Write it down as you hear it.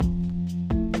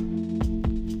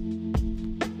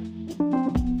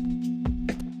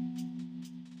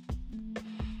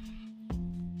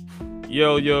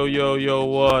Yo,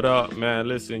 what up, man?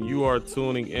 Listen, you are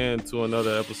tuning in to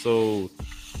another episode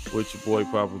with your boy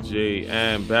Papa J,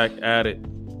 and back at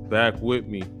it, back with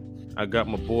me. I got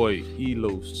my boy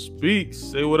Elo Speaks.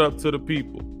 Say what up to the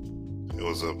people. Hey,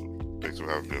 what's up? Thanks for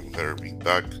having me. I'm glad to be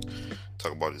back.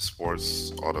 Talk about the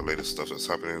sports, all the latest stuff that's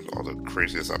happening, all the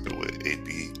craziest happening with AP,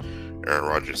 Aaron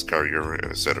Rodgers, Kyrie Irving,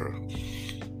 and etc.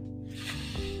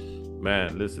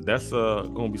 Man, listen, that's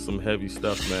gonna be some heavy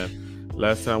stuff, man.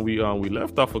 Last time we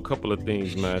left off a couple of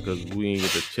things, man, because we didn't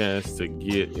get the chance to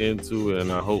get into it,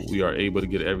 and I hope we are able to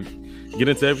get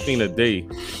into everything today.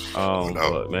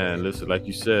 But man, listen, like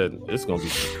you said, it's gonna be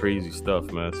some crazy stuff,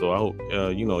 man. So I hope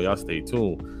y'all stay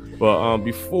tuned. But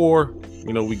before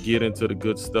we get into the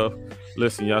good stuff,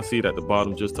 listen, y'all see it at the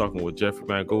bottom, just talking with Jeffery,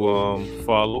 man. Go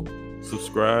follow,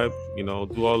 subscribe,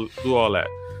 do all that.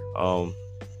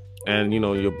 And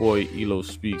your boy Elo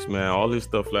Speaks, man. All this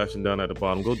stuff flashing down at the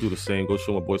bottom. Go do the same. Go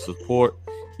show my boy support.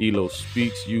 Elo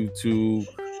Speaks, YouTube,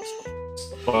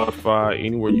 Spotify,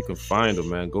 anywhere you can find them,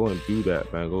 man. Go and do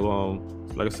that, man. Go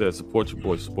like I said, support your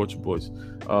boys.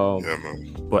 Yeah,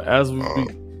 man. But as we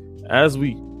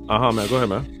man, go ahead,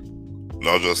 man.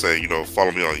 No, I was just saying,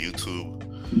 follow me on YouTube,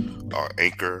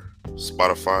 Anchor,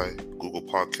 Spotify, Google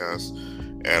Podcasts,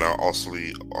 and I also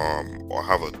I'll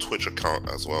have a Twitch account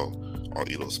as well on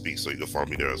Elo Speaks, so you can follow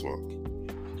me there as well.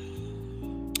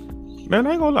 Man,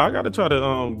 I ain't gonna lie, I gotta try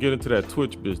to get into that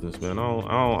Twitch business, man. I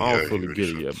don't fully get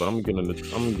it yet, but I'm gonna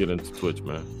get into Twitch,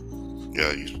 man.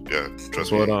 Yeah,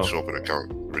 trust me, show up an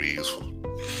account, really useful.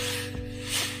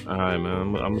 All right,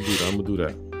 man, I'm gonna do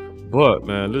that. But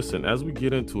man, listen, as we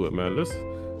get into it, man, let's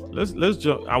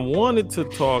jump. I wanted to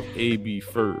talk AB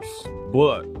first,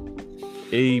 but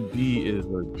AB is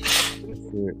a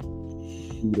different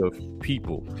breed of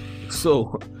people.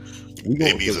 So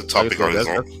AB is a topic on his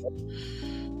own.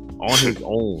 On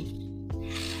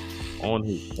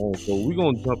his own. So we're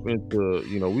gonna jump into,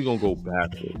 we're gonna go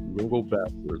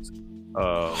backwards.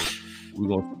 We're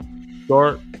gonna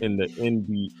start in the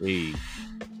NBA,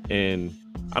 and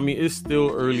I mean it's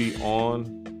still early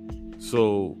on,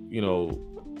 so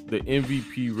the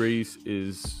MVP race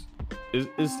is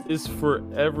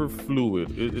forever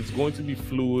fluid. It's going to be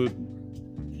fluid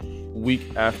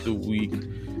week after week,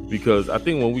 because I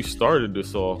think when we started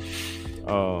this all,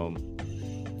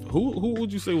 who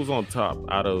would you say was on top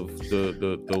out of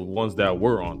the ones that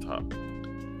were on top?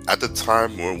 At the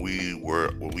time when we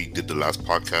did the last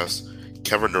podcast,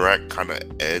 Kevin Durant kind of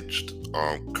edged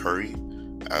Curry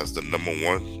as the number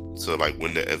one to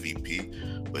win the MVP,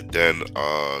 but then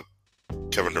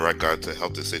Kevin Durant got into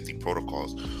health and safety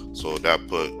protocols, so that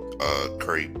put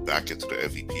Curry back into the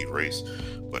MVP race.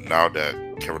 But now that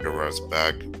Kevin Durant's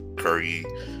back, Curry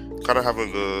kind of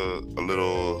having a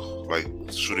little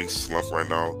shooting slump right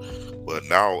now. But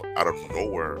now out of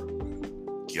nowhere,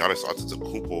 Giannis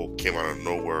Antetokounmpo came out of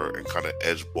nowhere and kind of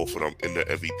edged both of them in the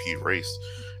MVP race.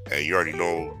 And you already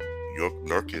know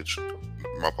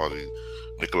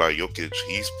Nikola Jokic,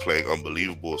 he's playing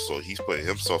unbelievable, so he's putting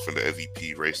himself in the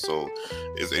MVP race. So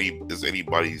is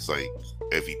anybody's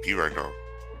MVP right now?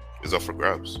 Is up for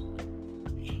grabs.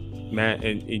 Man,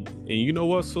 and you know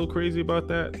what's so crazy about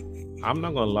that? I'm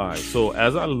not gonna lie. So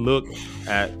as I look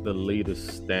at the latest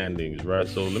standings, right?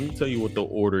 So let me tell you what the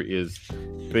order is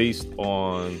based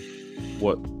on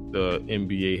what the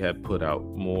NBA had put out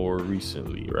more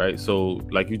recently, right? So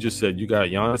like you just said, you got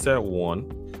Giannis at 1,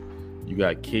 you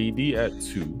got KD at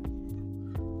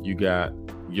 2, you got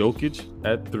Jokic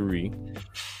at 3,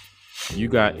 you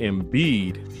got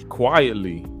Embiid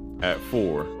quietly at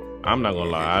 4. I'm not gonna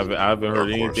lie, I haven't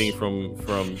heard anything from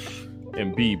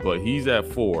Embiid, but he's at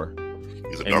 4.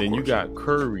 And then you got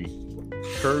Curry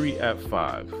at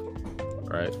 5,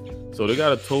 right? So they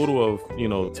got a total of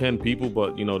 10 people,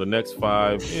 but the next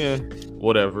 5,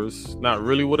 whatever's not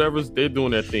really whatever's, they're doing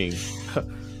their thing.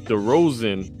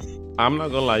 DeRozan, I'm not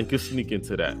gonna lie, he could sneak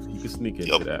into that.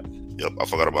 Yep, I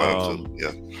forgot about him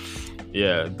too.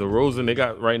 Yeah, DeRozan, they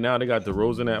got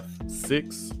DeRozan at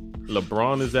 6,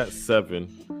 LeBron is at 7,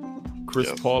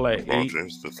 Chris Paul at 8.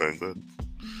 James, defend good.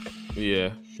 Yeah,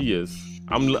 he is.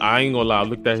 I ain't gonna lie, I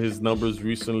looked at his numbers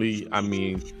recently. I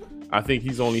mean, I think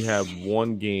he's only had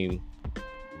one game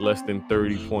less than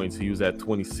 30 points. He was at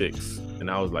 26,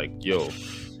 and I was like, yo,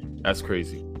 that's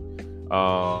crazy.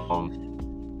 But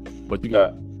you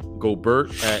got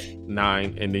Gobert at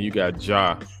 9, and then you got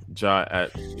Ja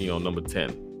at number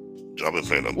 10. Ja been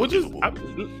playing unbelievable.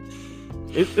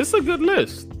 It's a good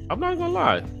list. I'm not gonna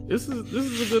lie, this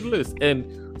is a good list. And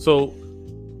so,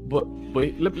 but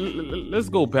let's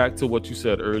go back to what you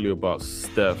said earlier about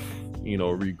Steph,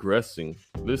 regressing.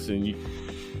 Listen,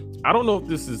 I don't know if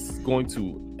this is going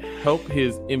to help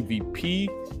his MVP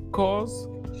cause,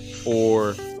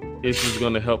 or it's just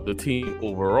going to help the team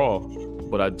overall.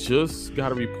 But I just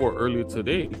got a report earlier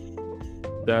today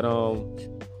that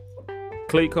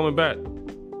Clay coming back.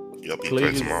 Yep, Clay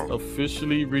is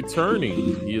officially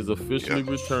returning. He is officially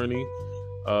returning.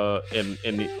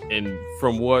 And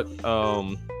from what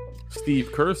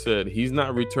Steve Kerr said, he's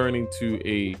not returning to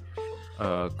a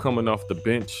coming off the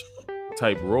bench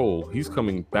type role. He's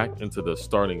coming back into the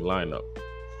starting lineup.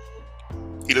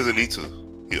 He doesn't need to.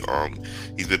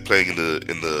 He's been playing in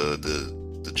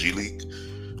the G League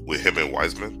with him and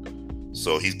Wiseman,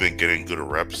 so he's been getting good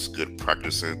reps, good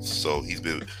practicing. So he's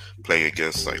been playing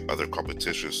against like other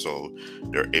competitions, so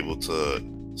they're able to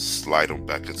slide him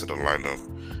back into the lineup.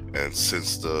 And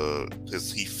since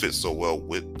he fits so well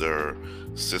with their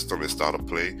system and style of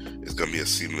play, it's gonna be a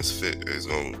seamless fit. It's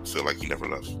gonna feel like he never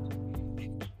left.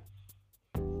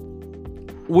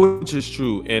 Which is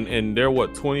true, and they're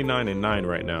 29-9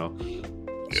 right now.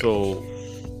 Yeah. So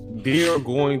they are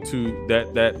going to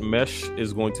that mesh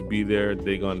is going to be there.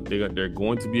 They're going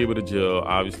to be able to gel.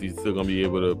 Obviously, still going to be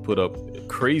able to put up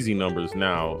crazy numbers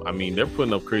now. I mean, they're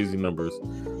putting up crazy numbers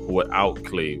without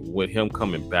Clay. With him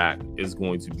coming back, is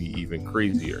going to be even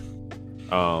crazier.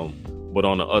 But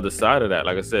on the other side of that,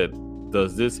 like I said,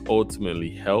 does this ultimately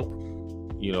help,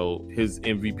 his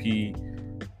MVP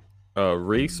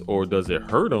race, or does it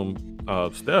hurt him,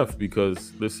 Steph?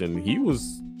 Because listen, he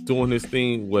was doing his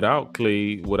thing without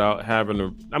Clay, without having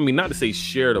to, not to say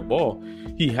share the ball.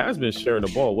 He has been sharing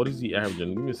the ball. What is he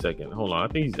averaging? Give me a second. Hold on. I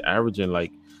think he's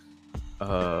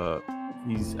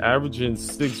averaging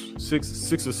six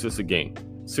assists a game,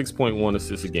 6.1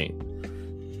 assists a game.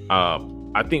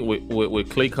 I think with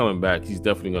Clay coming back, he's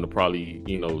definitely going to probably,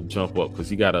 jump up, because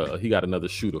he got another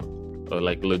shooter,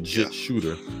 like legit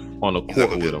shooter on the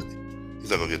court with him. He's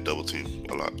not going to get double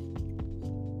teamed a lot.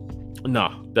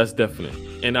 Nah, that's definite.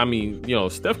 And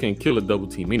Steph can kill a double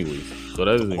team anyways, so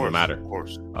that doesn't even matter. Of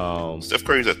course. Steph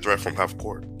Curry's a threat from half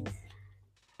court.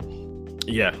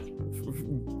 Yeah.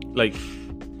 Like,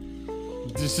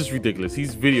 this is ridiculous.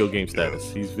 He's video game status.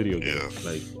 Yeah. He's video game. Yeah.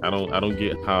 Like, I don't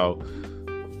get how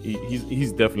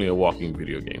he's definitely a walking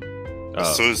video game.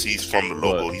 As soon as he's from the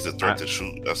logo, he's a threat to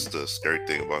shoot. That's the scary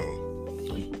thing about him.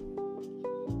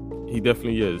 He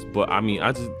definitely is. But I'm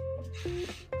not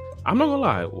gonna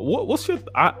lie. What's your?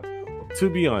 To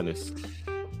be honest,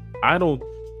 I don't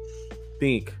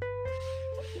think,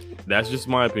 that's just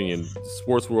my opinion.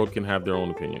 Sports world can have their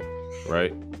own opinion,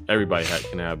 right? Everybody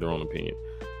can have their own opinion,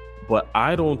 but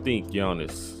I don't think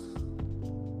Giannis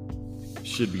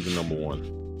should be the number one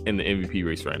in the MVP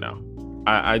race right now.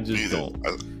 I just don't.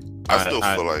 I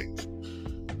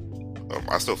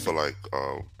still feel like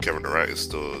Kevin Durant is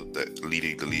still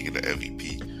leading the league in the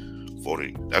MVP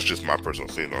voting. That's just my personal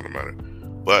opinion on the matter.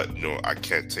 But I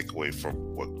can't take away from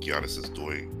what Giannis is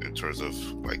doing in terms of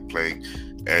like playing,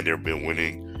 and they've been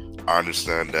winning. I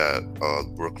understand that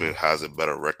Brooklyn has a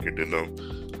better record than them,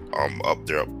 up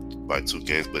there by 2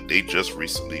 games, but they just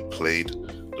recently played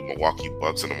the Milwaukee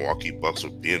Bucks, and the Milwaukee Bucks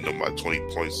were beating them by 20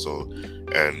 points. So,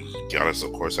 and Giannis,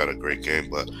 of course, had a great game,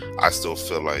 but I still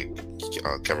feel like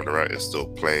Kevin Durant is still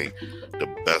playing the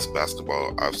best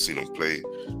basketball I've seen him play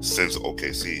since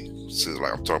OKC, since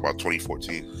I'm talking about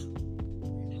 2014.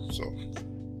 So,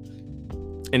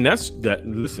 and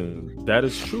listen, that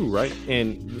is true, right?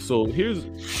 And so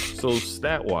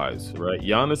stat wise, right?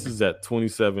 Giannis is at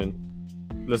 27,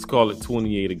 let's call it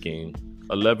 28 a game,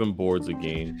 11 boards a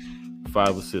game,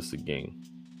 5 assists a game.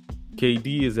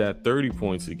 KD is at 30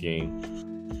 points a game,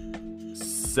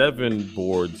 7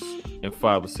 boards and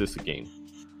 5 assists a game.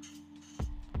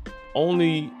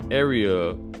 Only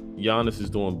area Giannis is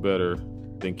doing better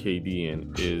than KD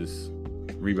in is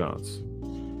rebounds.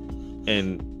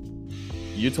 And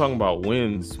you're talking about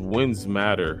wins. Wins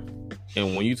matter.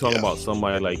 And when you talk about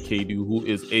somebody like KD who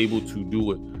is able to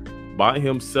do it by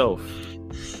himself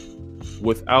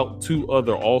without 2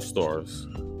 other All-Stars.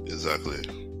 Exactly.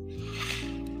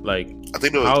 Like, I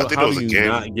think there was a game.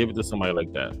 Not give it to somebody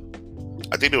like that?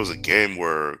 I think there was a game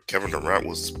where Kevin Durant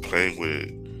was playing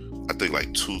with, I think, like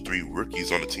 2-3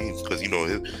 rookies on the team, because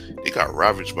they got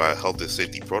ravaged by health and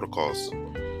safety protocols.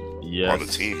 Yes. On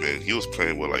the team, and he was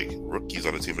playing with like rookies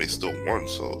on the team, and they still won.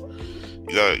 So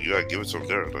you gotta give it to him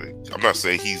there. Like, I'm not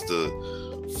saying he's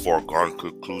the foregone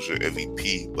conclusion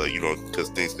MVP, but because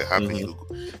things can happen.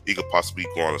 Mm-hmm. He could possibly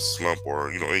go on a slump,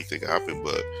 or anything can happen.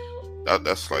 But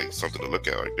that's like something to look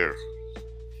at right there.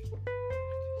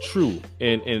 True,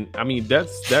 and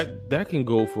that can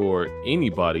go for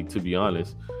anybody, to be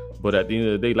honest. But at the end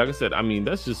of the day, like I said,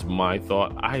 that's just my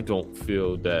thought. I don't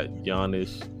feel that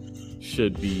Giannis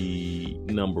should be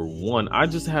number one. I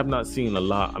just have not seen a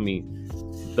lot. I mean,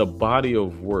 the body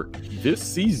of work this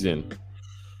season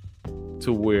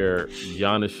to where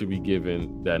Giannis should be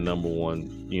given that number one,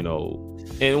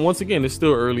 And once again, it's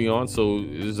still early on, so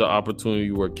there's an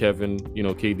opportunity where Kevin,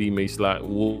 KD may slide,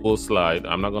 will slide.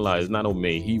 I'm not gonna lie, it's not no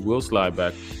may. He will slide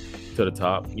back to the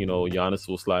top. Giannis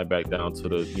will slide back down to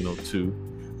the, 2.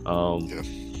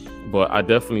 But I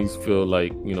definitely feel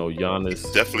like,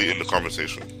 Giannis definitely in the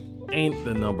conversation. Ain't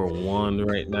the number one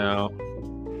right now.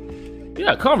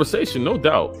 Yeah, conversation, no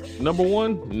doubt. Number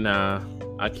one, nah,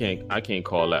 I can't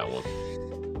call that one.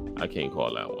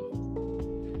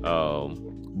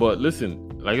 But listen,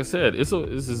 like I said, this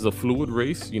is a fluid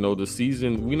race. The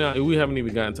season we haven't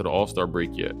even gotten to the All-Star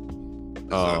break yet.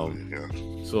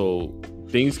 So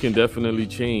things can definitely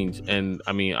change, and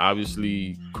I mean,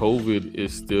 obviously, COVID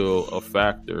is still a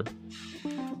factor.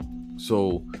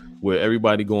 So with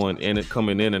everybody going in and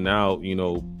coming in and out,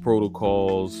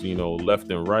 protocols,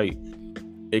 left and right,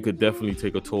 it could definitely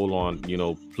take a toll on,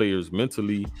 players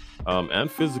mentally and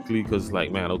physically. Because,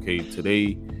 like, man, okay,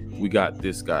 today we got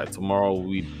this guy. Tomorrow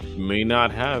we may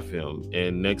not have him.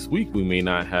 And next week we may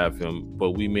not have him,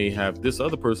 but we may have this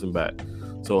other person back.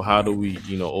 So how do we,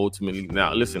 ultimately...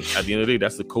 Now, listen, at the end of the day,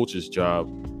 that's the coach's job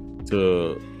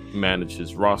to manage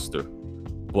his roster.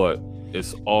 But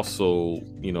it's also,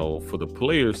 for the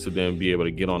players to then be able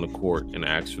to get on the court and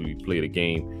actually play the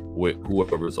game with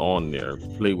whoever's on there,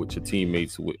 play with your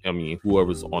teammates,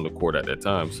 whoever's on the court at that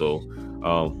time. So,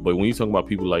 but when you talk about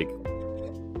people like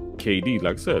KD,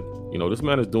 like I said, this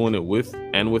man is doing it with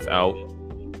and without,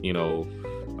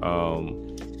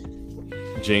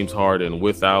 James Harden,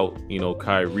 without,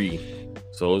 Kyrie.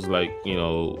 So it's like,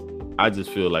 I just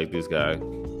feel like this guy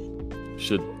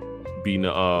should be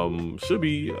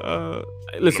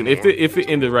listen, if it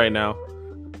ended right now,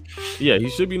 yeah, he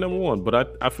should be number one.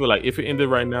 But I feel like if it ended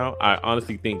right now, I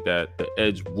honestly think that the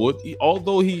edge would,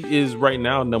 although he is right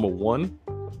now number one,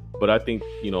 but I think,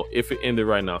 if it ended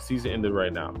right now, season ended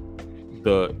right now,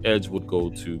 the edge would go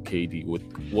to KD. With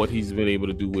what he's been able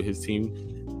to do with his team,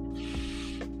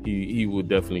 he would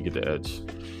definitely get the edge.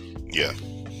 Yeah,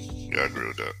 I agree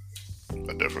with that.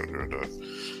 I definitely agree with that.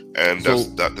 And that's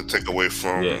that to take away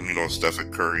from,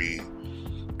 Stephen Curry,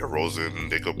 DeRozan,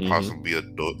 they could possibly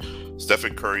be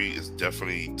Stephen Curry is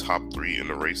definitely top 3 in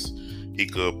the race. He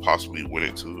could possibly win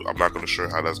it too. I'm not going to sure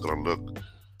how that's going to look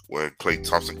when Klay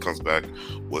Thompson comes back.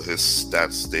 Will his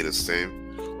stats stay the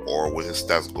same, or will his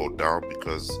stats go down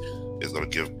because it's going to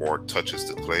give more touches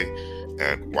to Klay?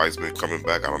 And Wiseman coming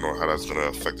back, I don't know how that's going to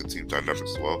affect the team dynamics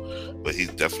as well. But he's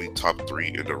definitely top 3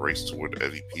 in the race to win the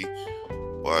MVP.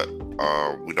 But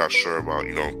we're not sure about,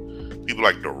 people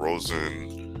like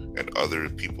DeRozan and other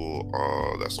people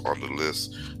that's on the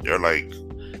list. They're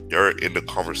in the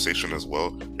conversation as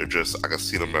well. I can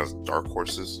see them as dark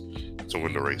horses to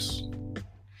win the race.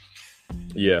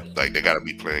 Yeah. Like, they got to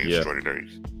be playing extraordinary.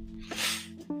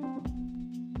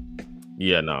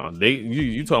 Yeah, no.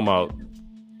 You talking about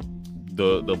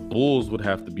the Bulls would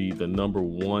have to be the number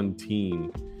one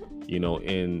team,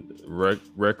 in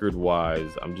record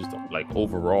wise. I'm just like,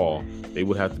 overall, they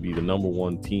would have to be the number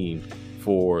one team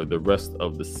for the rest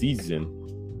of the season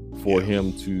for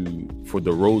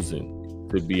DeRozan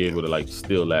to be able to like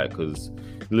steal that. Because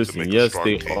listen, yes,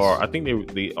 they case. Are. I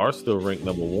think they are still ranked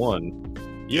number one.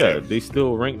 Yeah, they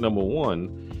still ranked number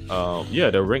one.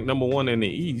 They're ranked number one in the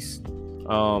East.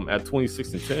 At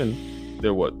 26-10,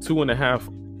 they're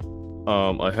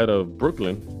 2.5 ahead of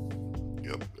Brooklyn.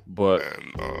 Yep. But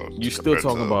you still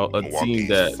talking about a team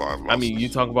that, I mean, you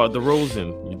talk about DeRozan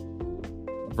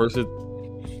versus,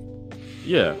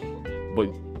 but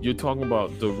you're talking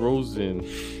about DeRozan,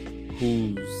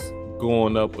 who's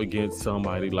going up against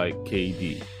somebody like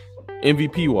KD,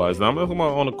 MVP wise. Now I'm not talking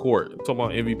about on the court. I'm talking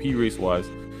about MVP race wise.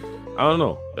 I don't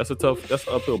know. That's an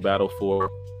uphill battle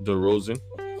for DeRozan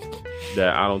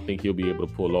that I don't think he'll be able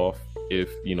to pull off if,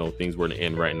 things were to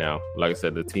end right now. Like I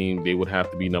said, the team, they would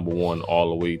have to be number one all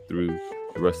the way through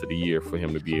the rest of the year for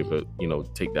him to be able to,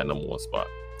 take that number one spot.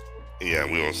 Yeah,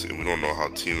 we don't know how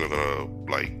teams are gonna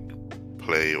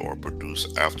play or produce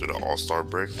after the All-Star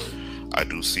break. I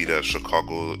do see that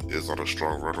Chicago is on a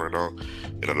strong run right now.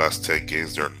 In the last 10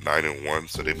 games, they're 9-1,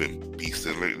 so they've been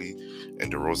beasting lately.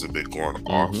 And DeRozan been going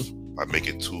off by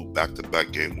making 2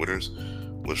 back-to-back game winners,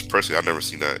 which personally I've never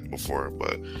seen that before,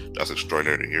 but that's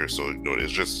extraordinary to hear. So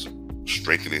it's just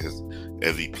strengthening his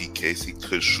MVP case. He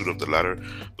could shoot up the ladder,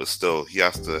 but still he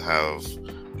has to have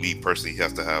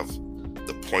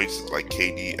the points like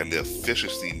KD and the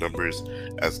efficiency numbers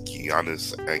as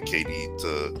Giannis and KD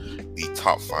to be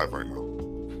top 5 right now.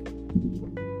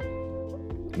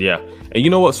 Yeah. And you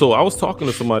know what? So I was talking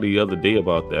to somebody the other day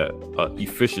about that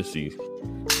efficiency.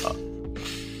 Uh,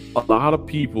 a lot of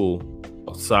people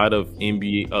outside of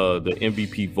NBA, the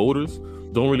MVP voters,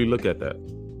 don't really look at that.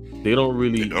 They don't They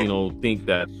really, don't. think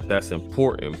that that's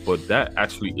important, but that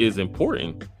actually is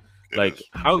important. It Like, is.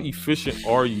 how efficient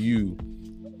are you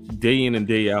day in and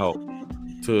day out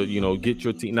to, get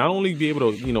your team, not only be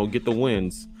able to, get the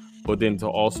wins, but then to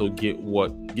also get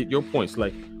your points.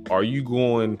 Like, are you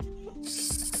going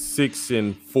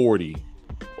 6-40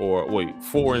 or wait,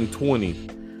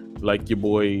 4-20, like your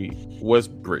boy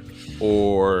Westbrook,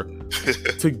 or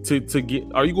to get,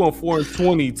 are you going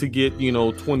 4-20 to get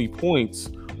 20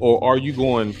 points, or are you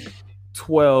going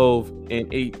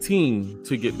 12-18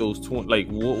 to get those 20? Like,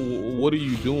 what are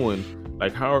you doing?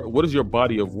 Like, what is your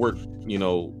body of work,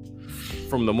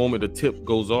 from the moment the tip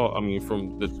goes off,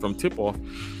 from tip off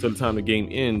to the time the game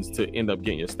ends, to end up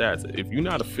getting your stats? If you're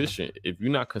not efficient, if you're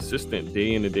not consistent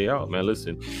day in and day out, man,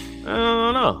 listen, I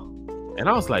don't know. And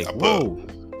I was like, whoa,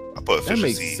 I put that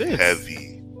makes efficiency sense.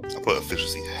 heavy. I put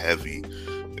efficiency heavy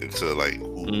into like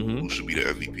who should be the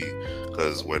MVP.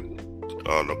 Because when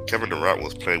Kevin Durant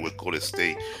was playing with Golden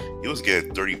State, he was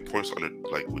getting 30 points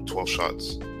with 12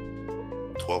 shots,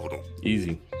 12 of them.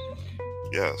 Easy.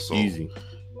 Yeah, so easy.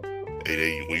 And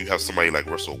then when you have somebody like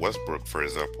Russell Westbrook, for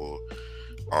example,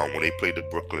 when they played the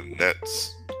Brooklyn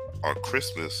Nets on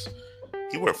Christmas,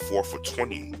 he went 4 for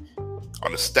 20.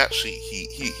 On the stat sheet,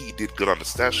 he did good on the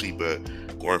stat sheet, but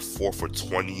going 4 for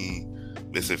 20,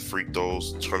 missing free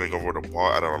throws, turning over the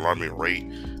ball at an alarming rate,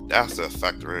 that's to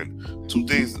factor in. Two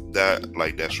things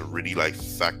that should really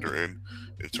factor in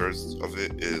terms of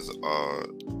it is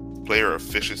player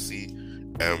efficiency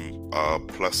and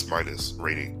plus minus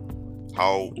rating.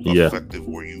 How effective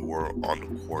were you on the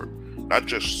court? Not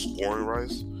just scoring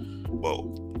wise, but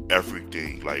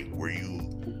everything. Like, were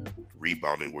you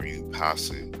rebounding? Were you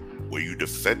passing? Were you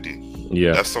defending?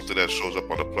 Yeah. That's something that shows up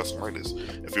on the plus minus.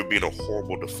 If you're being a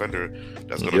horrible defender,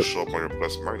 that's going to show up on your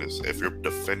plus minus. If you're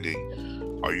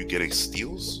defending, are you getting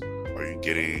steals? Are you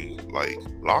getting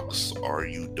blocks? Are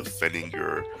you defending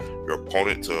your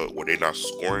opponent to where they're not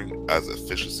scoring as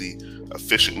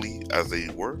efficiently as they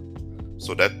were?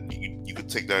 So that you could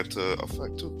take that into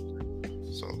effect too.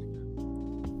 So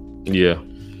yeah,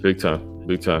 big time.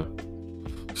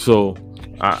 So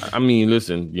I mean,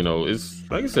 listen, it's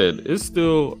like I said, it's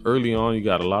still early on. You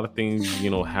got a lot of things,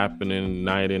 happening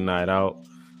night in, night out.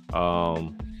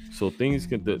 So things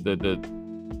can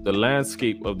the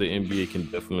landscape of the NBA can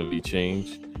definitely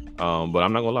change. But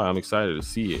I'm not gonna lie, I'm excited to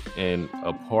see it. And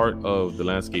a part of the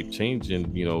landscape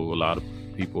changing, a lot of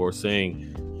people are saying,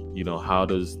 how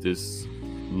does this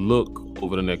look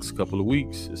over the next couple of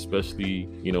weeks, especially,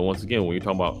 once again, when you're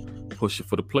talking about pushing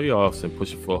for the playoffs and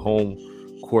pushing for home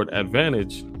court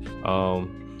advantage,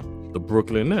 the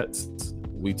Brooklyn Nets.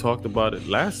 We talked about it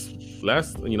last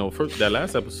that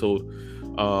last episode.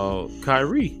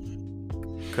 Kyrie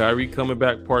coming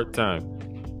back part-time.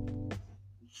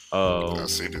 I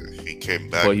see that he came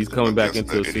back, but he's coming back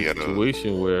into a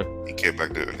situation where he came back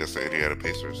against the Indiana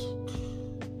Pacers.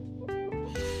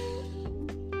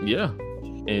 Yeah.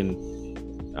 And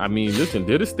I mean, listen,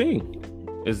 did his thing.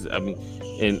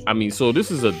 So this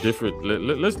is a different.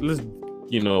 Let's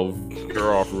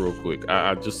veer off real quick.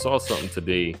 I just saw something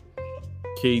today.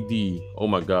 KD, oh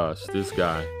my gosh, this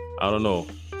guy. I don't know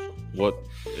what.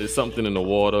 It's something in the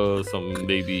water, something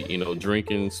maybe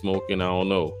drinking, smoking. I don't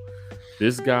know.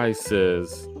 This guy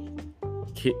says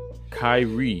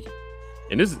Kyrie,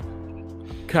 and this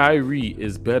Kyrie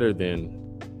is better than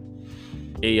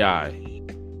AI.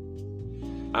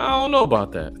 I don't know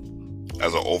about that.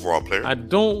 As an overall player? I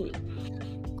don't.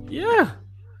 Yeah.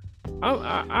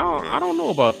 I don't know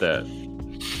about that.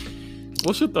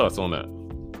 What's your thoughts on that?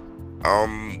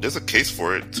 There's a case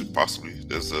for it too, possibly.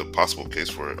 There's a possible case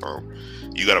for it.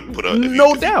 You gotta put up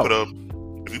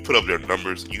If you put up their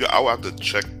numbers, I will have to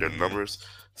check their numbers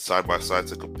side by side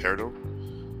to compare them.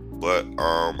 But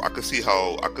I could see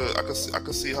how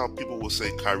people will say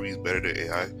Kyrie is better than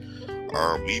AI.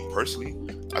 Me personally,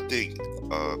 I think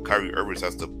Kyrie Irving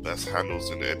has the best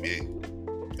handles in the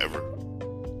NBA ever.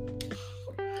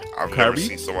 I've never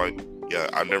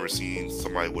seen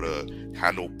somebody with a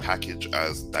handle package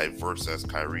as diverse as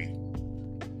Kyrie.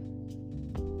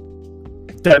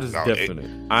 That is definite.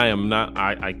 I am not.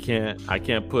 I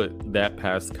can't put that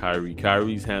past Kyrie.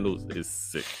 Kyrie's handles is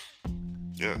sick.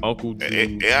 Yeah. Uncle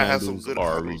Drew's handles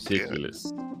are ridiculous.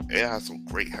 AI has some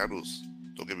great handles.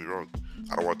 Don't get me wrong.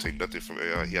 I don't want to take nothing from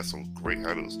AI. He has some great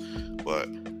handles, but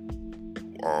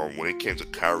when it came to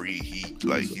Kyrie,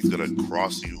 he's gonna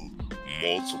cross you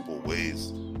multiple ways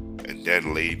and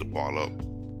then lay the ball up.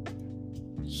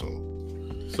 So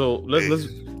So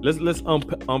let's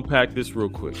unpack this real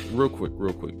quick,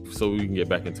 so we can get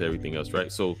back into everything else,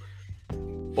 right? So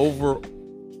over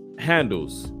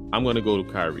handles, I'm gonna go to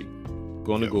Kyrie.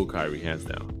 Go Kyrie hands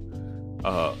down.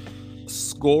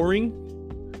 Scoring,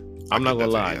 I'm not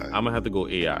gonna lie, I'm gonna have to go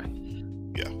AI.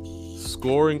 Yeah.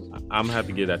 Scoring, I'm gonna have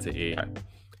to give that to AI.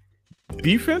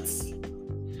 Defense,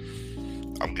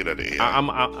 I'm good at the AI. I'm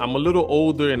a little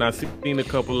older, and I've seen a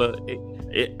couple of.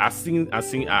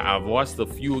 I've watched a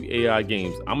few AI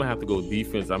games. I'm gonna have to go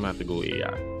defense. I'm gonna have to go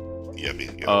AI. Yeah, me.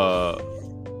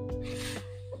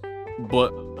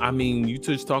 But I mean, you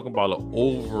just talking about an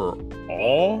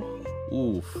overall.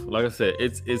 Oof, like I said,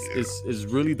 it's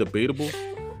really debatable.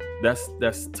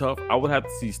 That's tough. I would have to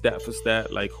see stat for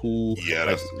stat, like who,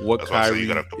 what Kyrie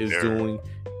is doing,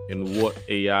 and what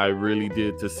AI really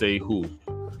did to say who.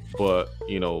 But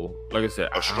like I said,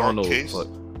 I don't know. Case, but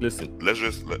listen,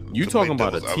 you talking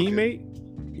about a teammate,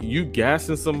 you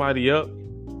gassing somebody up.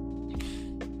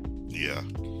 Yeah.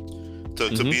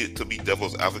 To be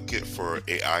devil's advocate for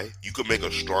AI, you could make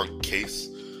a strong case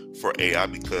for AI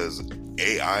because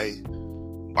AI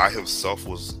by himself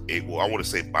was able, I want to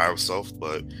say by himself,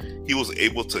 but he was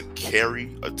able to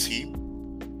carry a team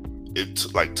into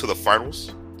to the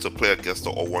finals to play against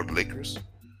the 0-1 Lakers,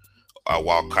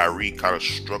 while Kyrie kind of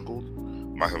struggled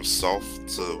by himself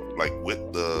to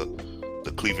with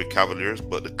the Cleveland Cavaliers.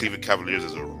 But the Cleveland Cavaliers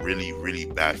is a really, really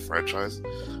bad franchise,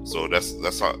 so that's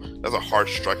a hard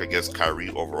strike against Kyrie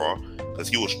overall, because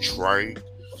he was trying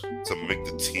to make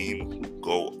the team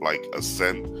go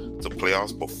ascend to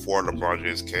playoffs before LeBron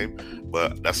James came.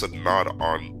 But that's a nod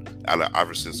on Allen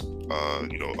Iverson's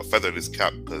a feather in his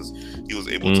cap, because he was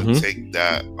able to take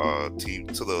that team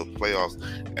to the playoffs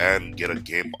and get a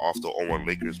game off the 0-1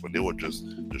 Lakers when they were just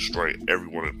destroying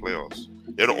everyone in the playoffs.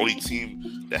 They're the only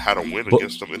team that had a win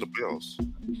against them in the playoffs.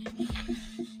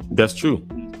 That's true.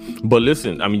 But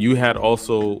listen, I mean, you had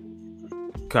also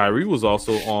Kyrie was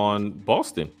also on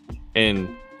Boston, and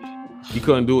he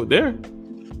couldn't do it there.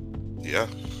 Yeah.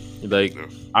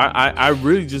 I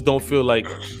really just don't feel like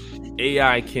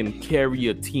AI can carry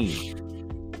a team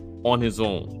on his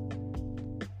own.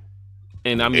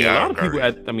 And I mean, a lot of people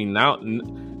now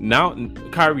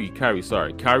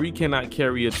Kyrie cannot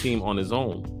carry a team on his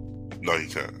own. No, he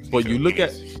can't. But you look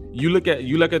at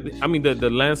I mean, the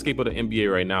landscape of the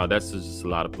NBA right now, that's just a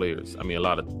lot of players. I mean, a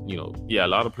lot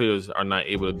of players are not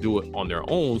able to do it on their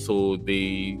own, so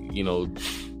they,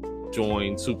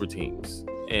 join super teams.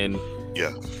 And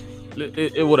yeah.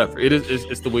 Whatever it is,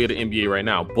 it's the way of the NBA right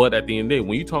now. But at the end of the day,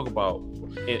 when you talk about,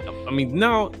 I mean,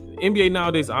 now NBA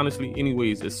nowadays, honestly,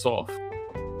 anyways, is soft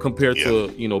compared to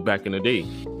back in the day.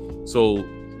 So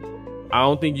I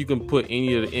don't think you can put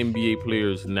any of the NBA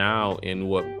players now in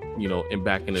in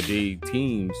back in the day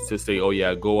teams to say, oh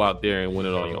yeah, go out there and win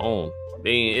it on your own. It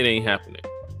ain't happening.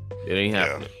 It ain't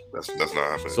happening. That's not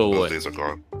happening. So those days are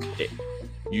gone.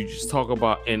 You just talk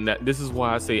about, and this is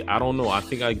why I say I don't know. I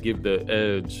think I give the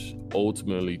edge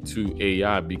ultimately to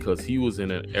AI, because he was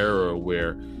in an era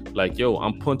where,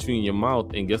 I'm punching you in your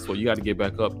mouth, and guess what? You got to get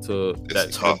back up to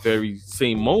that very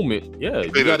same moment. Yeah,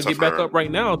 you got to get back up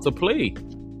right now to play.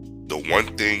 The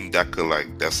one thing that could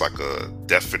that's a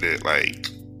definite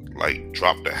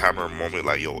drop the hammer moment,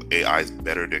 AI is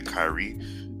better than Kyrie,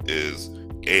 is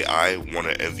AI won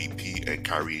an MVP and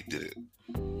Kyrie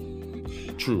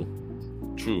didn't. True.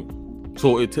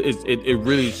 So it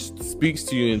really speaks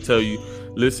to you and tell you,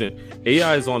 listen,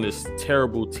 AI is on this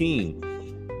terrible team,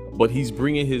 but he's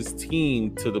bringing his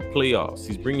team to the playoffs.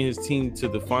 He's bringing his team to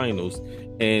the finals,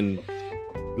 and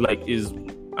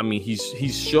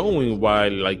he's showing why,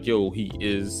 he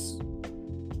is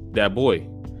that boy.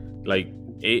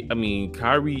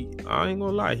 Kyrie, I ain't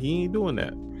gonna lie, he ain't doing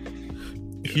that.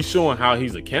 He's showing how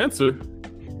he's a cancer.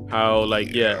 How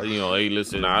hey,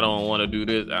 listen, I don't want to do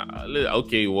this.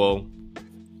 Okay, well,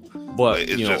 but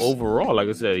overall, like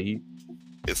I said,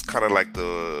 it's kind of like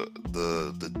the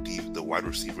wide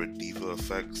receiver diva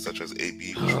effect, such as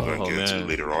AB, which we're gonna get into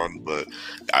later on. But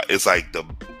it's the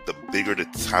bigger the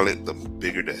talent, the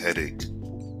bigger the headache.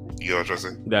 You know what I'm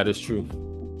saying? That is true.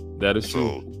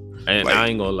 And I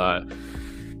ain't gonna lie.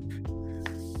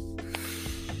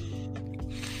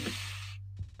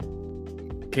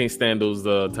 Can't stand those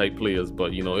type players,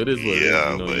 but it is what it is. But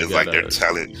it's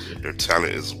their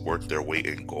talent is worth their weight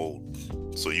in gold.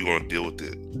 So you gonna deal with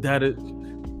it. That is,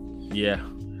 yeah.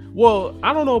 Well,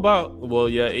 I don't know about. Well,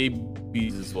 yeah,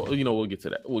 AB's as well. We'll get to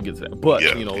that. But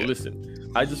listen,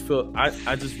 I just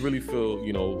really feel,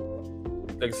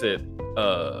 like I said,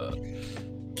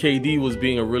 KD was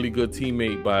being a really good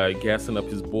teammate by gassing up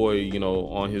his boy,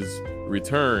 on his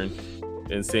return.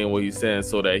 and saying what he's saying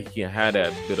so that he can have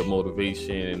that bit of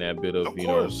motivation and that bit of, Of you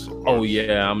course, know, of oh course.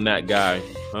 yeah, I'm that guy.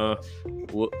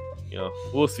 We'll, you know,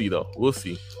 we'll see though. We'll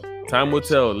see. Time will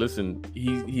tell. Listen,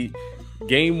 he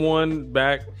game one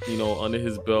back, you know, under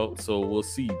his belt, so we'll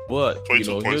see. But you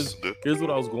 22 know, points is good. here's what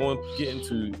I was getting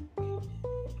to.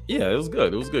 Yeah, it was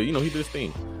good. It was good. You know, he did his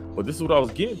thing. But this is what I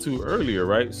was getting to earlier,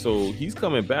 right? So he's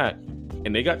coming back,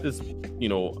 and they got this, you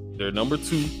know, they're number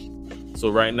 2. So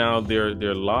right now they're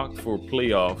locked for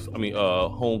playoffs. I mean,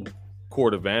 home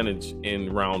court advantage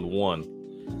in round 1.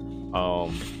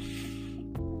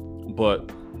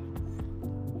 But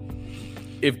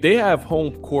if they have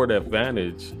home court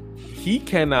advantage, he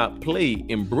cannot play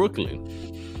in Brooklyn.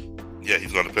 Yeah,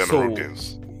 he's going to play on the road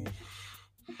games.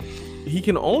 He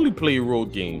can only play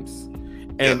road games,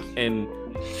 and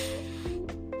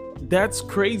that's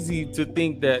crazy to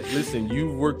think that. Listen,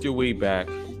 you've worked your way back,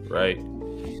 right?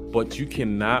 But you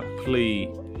cannot play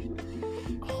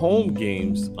home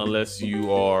games unless you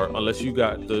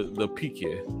got the pique.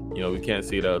 You know, we can't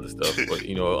say the other stuff, but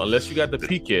you know, unless you got the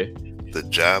pique, the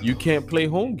jab, you can't play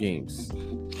home games.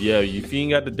 Yeah, if you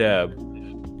ain't got the dab,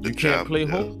 you can't play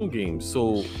home games.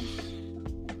 So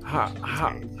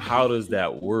how does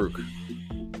that work?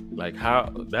 Like,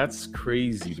 how? That's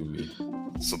crazy to me.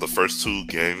 So the first 2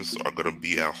 games are going to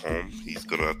be at home. He's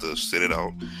going to have to sit it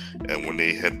out. And when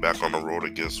they head back on the road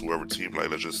against whoever team, like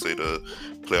let's just say the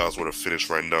playoffs were to finish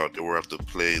right now, they will have to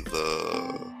play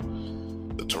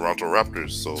the Toronto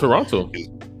Raptors. So Toronto.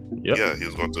 Yeah, he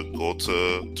was going to go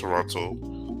to Toronto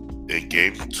in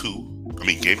game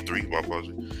 3, my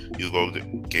apologies. He was going to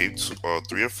game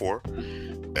 3 and 4.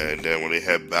 And then when they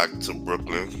head back to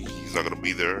Brooklyn, he's not going to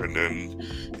be there. And then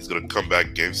he's going to come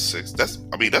back game 6. That's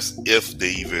if they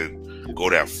even go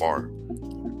that far.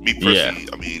 Me personally,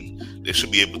 I mean, they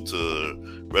should be able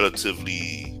to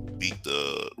relatively beat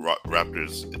the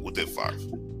Raptors within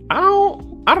 5. I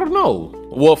don't know.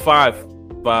 Well, 5,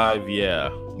 yeah.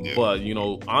 But, you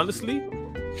know, honestly,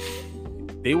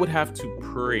 they would have to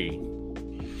pray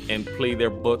and play their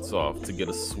butts off to get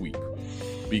a sweep.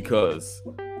 Because,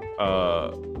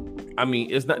 I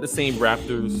mean, it's not the same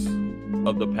Raptors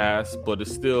of the past, but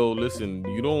it's still, listen,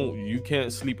 you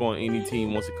can't sleep on any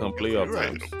team once it comes playoff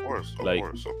time. Right, of course.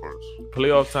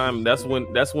 Playoff time, that's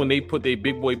when they put their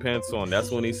big boy pants on.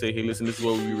 That's when they say, hey, listen, this is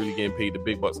what we really getting paid the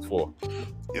big bucks for.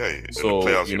 Yeah. So,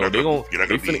 playoffs, you know, they're going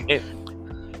to be...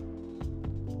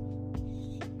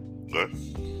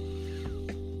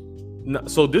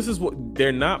 So this is what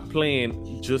they're not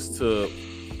playing just to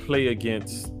play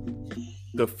against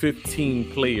the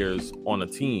 15 players on a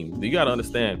team. You got to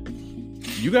understand,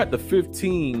 you got the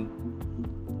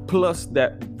 15 plus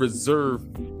that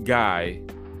reserve guy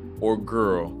or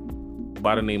girl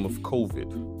by the name of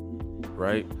COVID,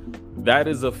 right? That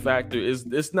is a factor.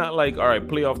 It's not like, all right,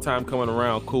 playoff time coming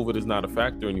around, COVID is not a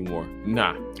factor anymore.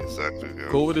 Nah. Exactly. Yeah.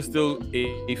 COVID is still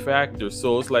a factor.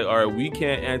 So it's like, all right, we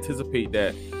can't anticipate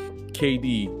that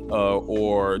KD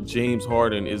or James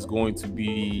Harden is going to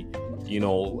be, you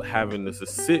know, having this to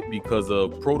sit because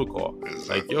of protocol.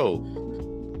 Exactly. Like, yo,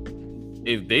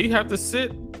 if they have to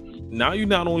sit, now you're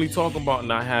not only talking about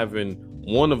not having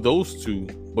one of those two,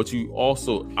 but you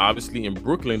also, obviously in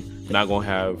Brooklyn, not going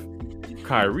to have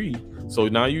Kyrie. So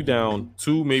now you down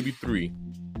 2, maybe 3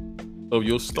 of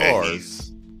your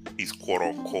stars. He's quote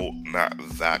unquote not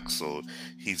vax, so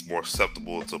he's more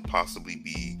susceptible to possibly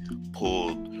be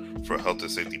pulled for health and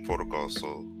safety protocols.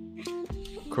 So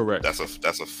correct. That's a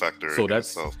factor so in that's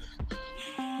itself.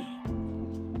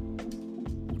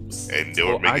 And they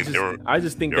were making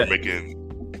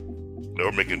they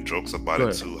were making jokes about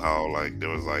it too. How like there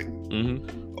was like,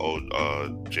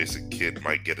 Jason Kidd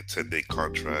might get a 10-day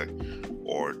contract,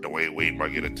 or Dwayne Wade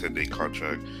might get a 10-day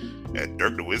contract. And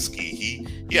Dirk Nowitzki, he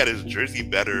had his jersey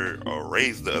banner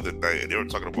raised the other night, and they were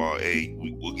talking about, hey,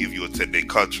 we'll give you a 10-day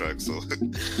contract. So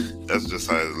that's just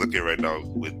how it's looking right now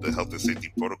with the health and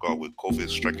safety protocol with COVID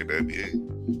striking the NBA.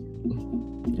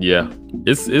 Yeah,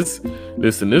 it's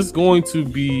going to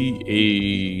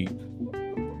be a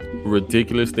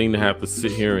ridiculous thing to have to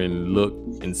sit here and look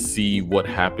and see what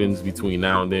happens between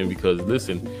now and then. Because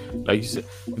listen, like you said,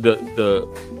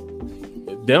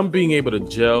 them being able to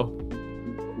gel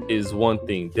is one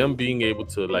thing. Them being able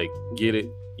to like get it,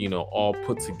 you know, all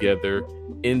put together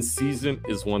in season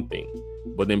is one thing.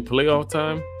 But in playoff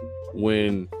time,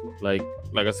 when like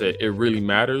I said, it really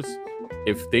matters.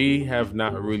 If they have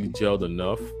not really gelled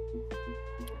enough,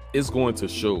 it's going to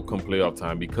show come playoff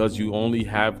time, because you only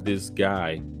have this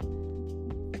guy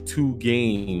 2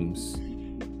 games,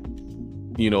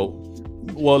 you know,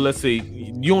 well, let's say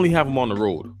you only have him on the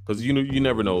road, because you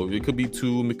never know. It could be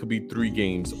 2, it could be 3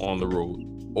 games on the road.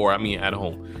 or at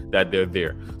home, that they're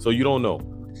there. So you don't know.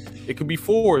 It could be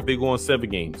 4 if they go on 7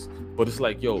 games. But it's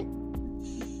like, yo,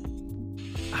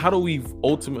 how do we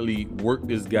ultimately work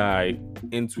this guy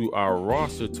into our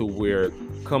roster to where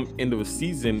come end of a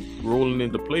season, rolling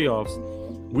into playoffs,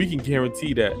 we can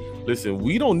guarantee that, listen,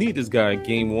 we don't need this guy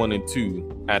game 1 and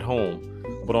 2 at home.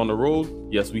 But on the road,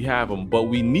 yes, we have him. But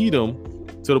we need him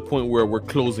to the point where we're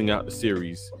closing out the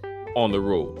series on the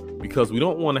road. Because we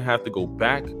don't want to have to go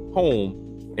back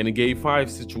home in a game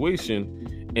 5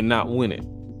 situation and not win it.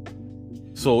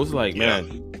 So it's like,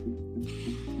 man,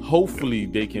 hopefully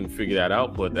they can figure that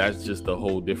out, but that's just a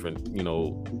whole different,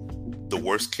 the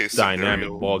worst case dynamic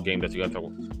scenario, ball game that you got to talk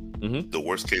about. Mm-hmm. The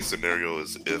worst case scenario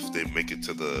is if they make it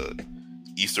to the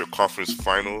Eastern Conference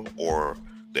Final or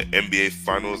the NBA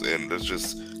Finals, and let's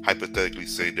just hypothetically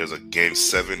say there's a game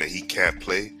 7 that he can't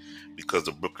play because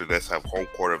the Brooklyn Nets have home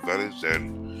court advantage,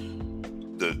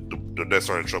 then the Nets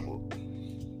are in trouble.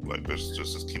 Like, let's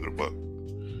just keep it a buck.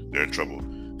 They're in trouble.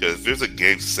 Because if there's a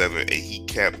game 7 and he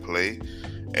can't play,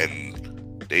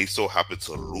 and they so happen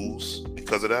to lose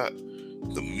because of that,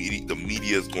 the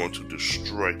media is going to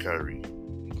destroy Kyrie.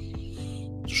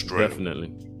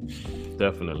 Definitely.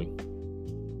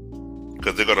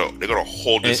 Because they're gonna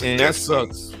hold this and that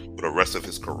sucks for the rest of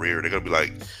his career. They're gonna be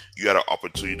like, you had an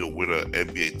opportunity to win an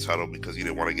NBA title because you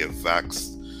didn't want to get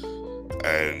vaxxed,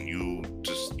 and you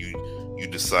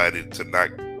decided to not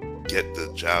get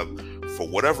the jab for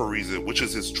whatever reason, which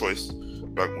is his choice.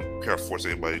 But we can't force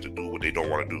anybody to do what they don't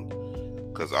want to do,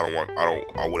 because I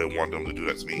wouldn't want them to do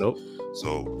that to me. Nope.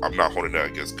 So I'm not holding that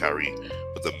against Kyrie,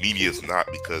 but the media is not,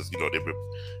 because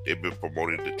they've been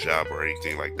promoting the jab or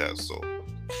anything like that. So.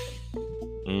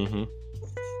 Mm-hmm.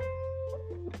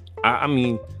 I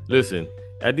mean, listen.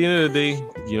 At the end of the day,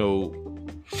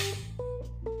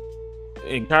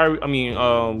 and Kyrie.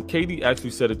 KD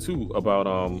actually said it too about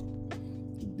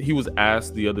he was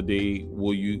asked the other day,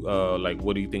 will you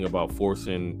what do you think about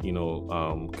forcing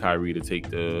Kyrie to take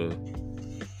the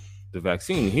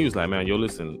vaccine? He was like, man, yo,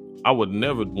 listen, I would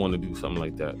never want to do something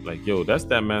like that. Like, yo, that's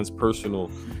that man's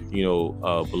personal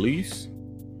beliefs.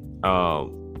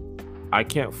 I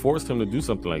can't force him to do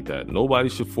something like that. Nobody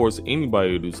should force anybody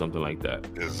to do something like that.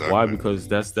 Exactly. Why? Because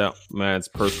that's that man's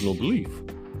personal belief.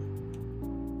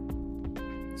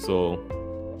 So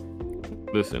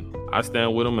listen, I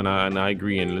stand with him, and I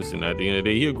agree. And listen, at the end of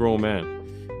the day, he a grown man.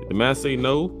 If the man say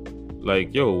no,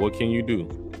 like, yo, what can you do?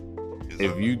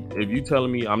 Exactly. If you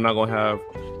telling me I'm not gonna have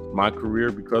my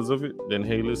career because of it, then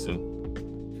hey, listen.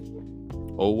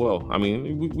 Oh well. I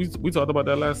mean, we talked about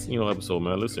that last episode,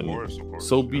 man. Listen, of course,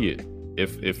 so be it.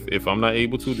 If I'm not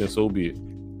able to, then so be it.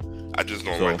 I just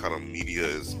don't like how the media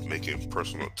is making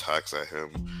personal attacks at him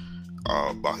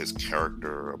about his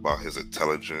character, about his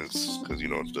intelligence, because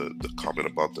the comment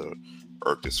about the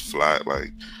earth is flat.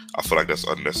 Like, I feel like that's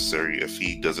unnecessary. If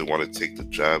he doesn't want to take the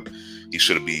jab, he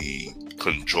shouldn't be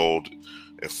cajoled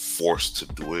and forced to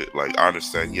do it. Like, I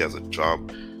understand he has a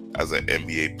job as an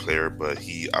NBA player, but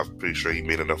I'm pretty sure he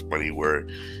made enough money where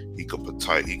he could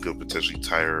potentially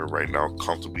retire right now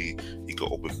comfortably. He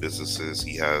could open businesses.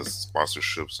 He has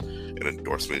sponsorships and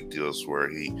endorsement deals where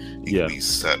he can be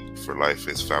set for life.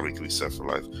 His family can be set for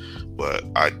life. But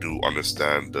I do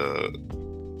understand the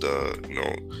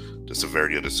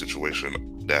severity of the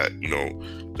situation that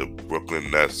the Brooklyn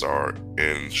Nets are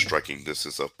in striking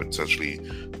distance of potentially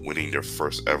winning their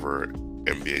first ever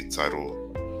NBA title.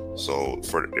 So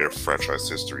for their franchise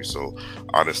history. So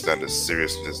I understand the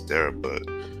seriousness there, but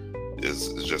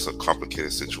it's just a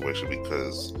complicated situation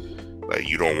because like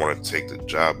you don't want to take the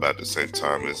job, but at the same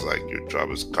time it's like your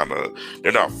job is kind of,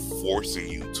 they're not forcing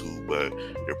you to, but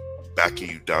they're backing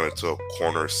you down into a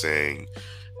corner saying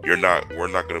we're not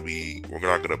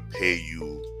gonna pay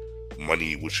you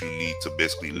money which you need to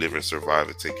basically live and survive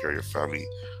and take care of your family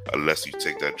unless you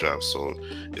take that job. So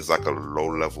it's like a low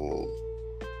level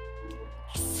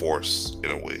force in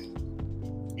a way.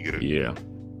 You get it?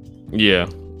 Yeah.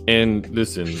 And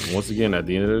listen, once again, at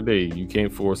the end of the day, you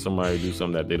can't force somebody to do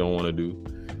something that they don't want to do.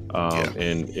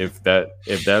 And if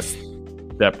that's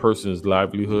that person's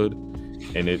livelihood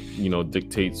and it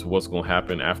dictates what's going to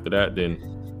happen after that, then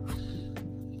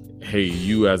hey,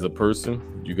 you as a person,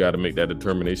 you got to make that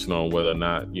determination on whether or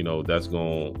not that's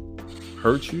going to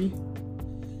hurt you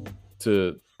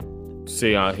to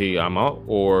say, hey, I'm out,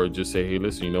 or just say, hey,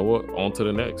 listen, you know what, on to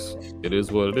the next. It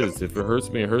is what it is. If it hurts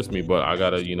me, it hurts me, but I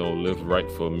gotta live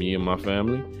right for me and my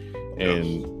family,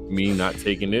 and me not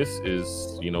taking this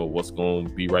is what's gonna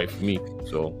be right for me.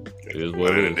 So it is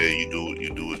what it is. At the end of the day,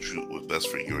 you do what's best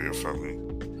for you and your family.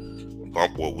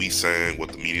 Bump what we saying,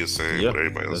 what the media saying, what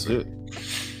everybody else saying.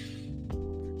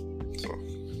 So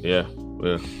yeah.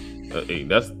 Hey,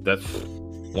 that's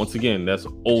once again, that's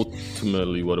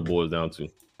ultimately what it boils down to.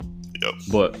 Yep.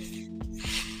 But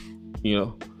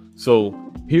so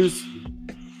here's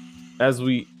as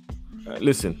we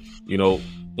listen.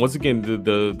 Once again,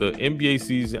 the NBA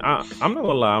season. I'm not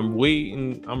gonna lie. I'm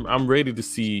waiting. I'm ready to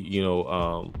see.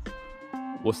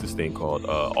 What's this thing called?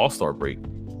 All-Star break.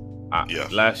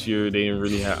 Last year they didn't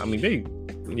really have. I mean, they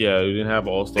didn't have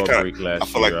All-Star break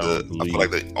last year. I feel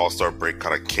like the All-Sar break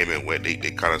kind of came and went. They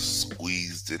kind of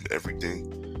squeezed in everything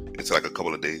into like a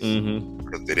couple of days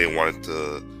because they didn't want it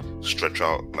to stretch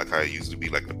out like how it used to be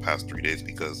like the past 3 days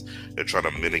because they're trying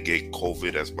to mitigate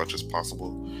COVID as much as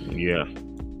possible. Yeah.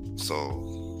 So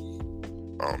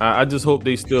I just hope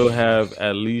they still have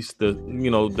at least the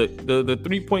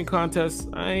 3-point contest.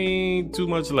 I ain't too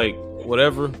much like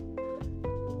whatever.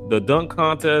 The dunk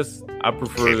contest, I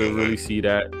prefer to really see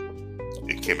that.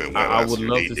 It came in. I would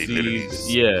love to see.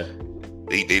 Yeah.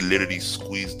 They literally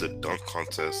squeezed the dunk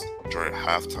contest during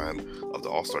halftime of the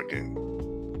All-Star game.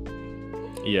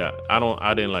 Yeah,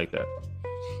 I didn't like that.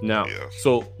 Now,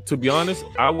 so to be honest,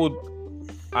 I would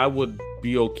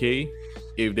be okay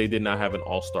if they did not have an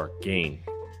All-Star game.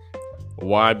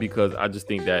 Why? Because I just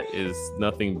think that is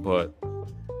nothing but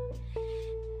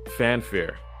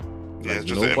fanfare. Yeah, it's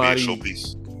just nobody, an NBA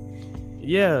showpiece.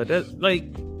 Yeah, that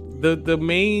like the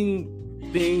main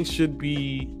thing should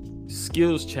be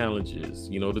skills challenges.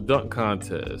 The dunk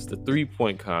contest, the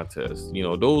 3-point contest.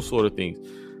 Those sort of things.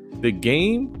 The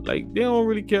game, like they don't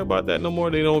really care about that no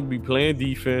more. They don't be playing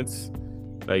defense.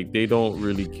 Like they don't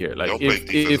really care. Like they don't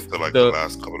play defense until like the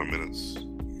last couple of minutes.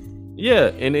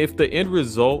 Yeah, and if the end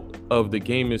result of the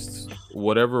game is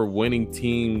whatever winning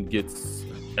team gets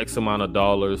X amount of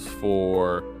dollars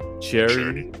for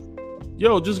charity.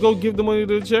 Yo, just go give the money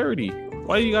to the charity.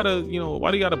 Why do you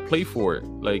gotta play for it?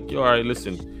 Like, all right,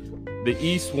 listen, the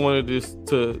East wanted this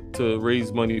to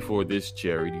raise money for this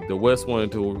charity. The West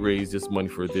wanted to raise this money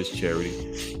for this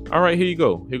charity. All right, here you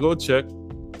go. Here go a check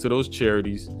to those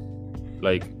charities.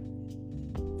 Like,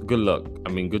 good luck. I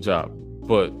mean, good job.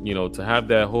 But, to have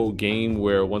that whole game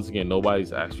where, once again,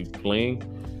 nobody's actually playing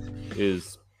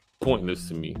is pointless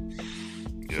to me.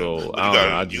 Yeah. So,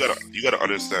 you gotta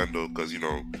understand, though, because,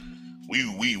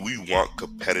 we want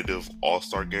competitive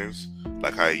All-Star games,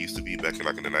 like how it used to be back in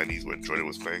the 90s when Jordan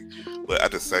was playing. But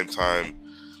at the same time,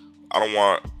 I don't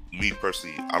want,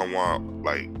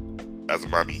 like, as a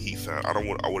Miami Heat fan, I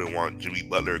wouldn't want Jimmy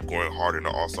Butler going hard in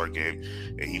the All-Star game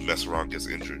and he mess around, gets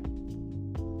injured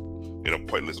in a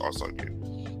pointless All-Star game.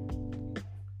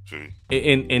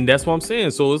 And that's what I'm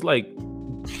saying. So it's like,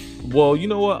 well, you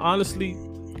know what? Honestly,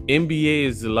 NBA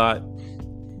is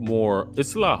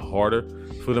it's a lot harder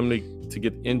for them to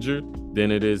get injured than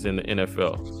it is in the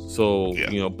NFL. So,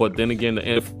 but then again, the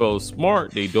NFL is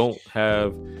smart. They don't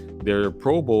have their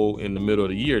Pro Bowl in the middle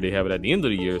of the year. They have it at the end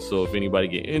of the year. So if anybody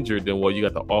get injured, then you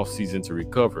got the off season to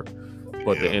recover.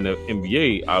 But the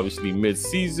NBA, obviously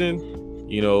mid-season,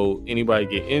 anybody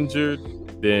get injured,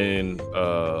 then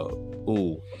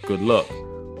good luck.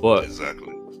 But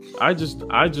exactly. I just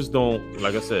don't,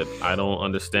 like I said, I don't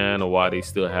understand why they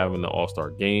still having the All-Star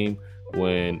game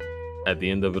when at the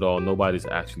end of it all, nobody's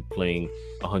actually playing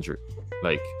 100.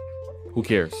 Like, who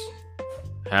cares?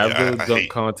 Have the dunk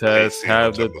contest,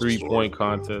 have the 3-point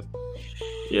contest.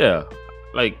 Yeah,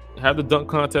 like have the dunk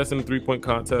contest and the 3-point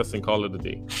contest and call it a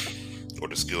day. Or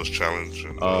the skills challenge.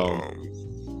 And,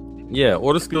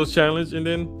 or the skills challenge and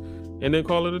then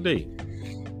call it a day.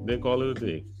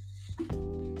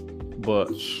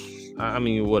 But I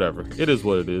mean, whatever. It is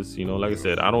what it is. Like I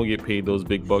said, I don't get paid those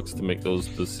big bucks to make those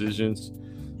decisions.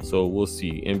 So we'll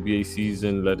see. NBA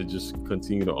season, let it just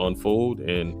continue to unfold,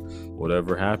 and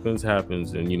whatever happens.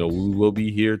 And we will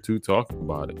be here to talk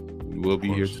about it.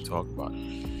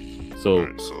 So,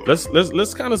 let's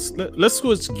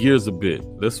switch gears a bit.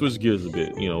 We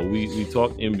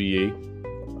talk NBA.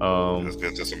 Let's get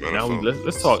into some NFL. Now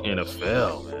let's talk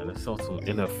NFL, man. Let's talk some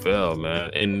NFL, man.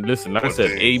 And listen, like I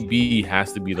said, AB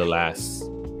has to be the last.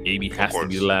 AB has to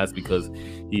be the last because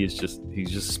he's just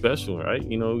special, right?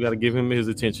 We got to give him his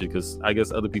attention because I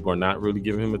guess other people are not really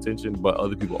giving him attention, but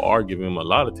other people are giving him a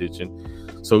lot of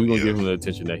attention. So we're gonna give him the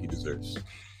attention that he deserves.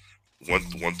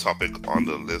 One topic on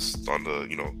the list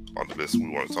we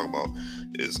want to talk about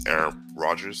is Aaron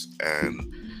Rodgers,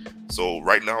 and so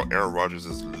right now Aaron Rodgers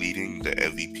is leading the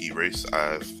MVP race.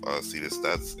 I've seen his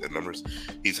stats and numbers.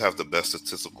 He's have the best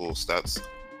statistical stats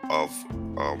of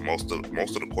most of the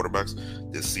quarterbacks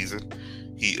this season.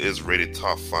 He is rated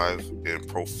top 5 in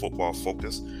Pro Football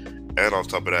Focus, and on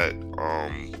top of that,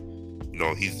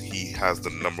 he has the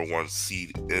number 1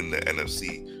 seed in the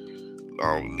NFC,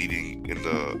 leading in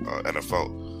the NFL.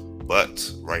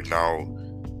 But right now,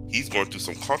 he's going through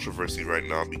some controversy right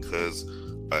now because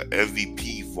an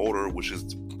MVP voter, which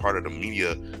is part of the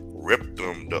media, ripped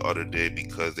him the other day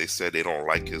because they said they don't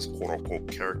like his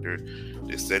quote-unquote character.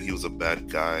 They said he was a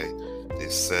bad guy. They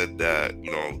said that,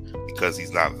 because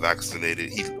he's not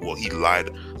vaccinated, he lied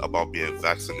about being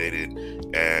vaccinated,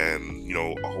 and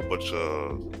a whole bunch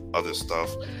of other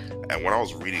stuff. And when I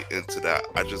was reading into that,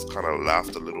 I just kind of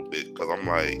laughed a little bit, because I'm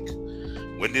like,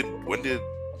 when did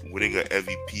winning an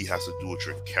MVP has to do with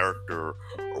your character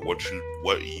or what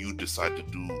you decide to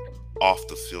do off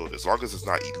the field? As long as it's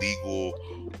not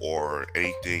illegal or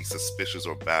anything suspicious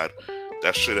or bad,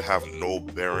 that should have no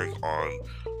bearing on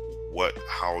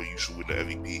how you should win the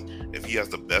MVP. If he has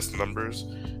the best numbers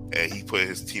and he put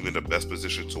his team in the best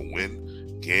position to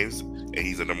win games and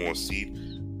he's the number one seed,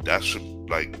 that should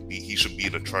he should be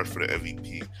in the charge for the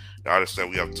MVP. Now I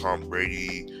understand we have Tom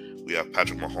Brady, we have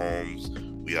Patrick Mahomes,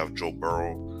 we have Joe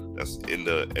Burrow that's in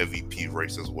the MVP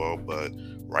race as well, but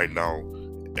right now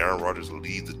Aaron Rodgers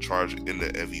leads the charge in the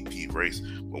MVP race.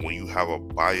 But when you have a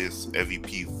biased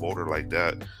MVP voter like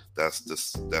that, that's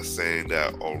saying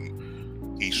that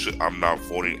I'm not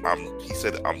voting. He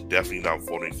said I'm definitely not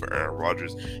voting for Aaron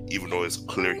Rodgers, even though it's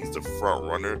clear he's the front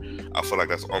runner. I feel like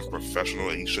that's unprofessional,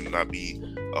 and he should not be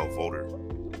a voter.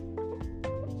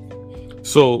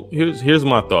 So here's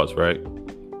my thoughts, right?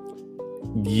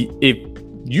 If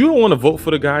you don't want to vote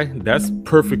for the guy, that's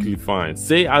perfectly fine.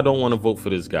 Say I don't want to vote for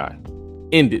this guy.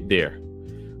 End it there.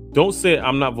 Don't say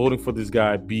I'm not voting for this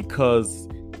guy because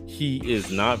he is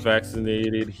not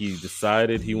vaccinated. He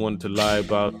decided he wanted to lie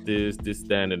about this,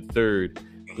 that, and third.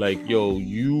 Like, yo,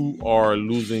 you are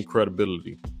losing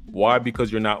credibility. Why?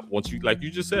 Because you're not, like you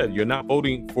just said, you're not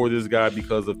voting for this guy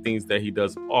because of things that he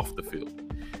does off the field.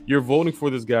 You're voting for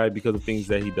this guy because of things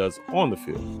that he does on the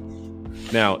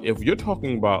field. Now, if you're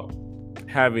talking about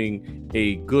having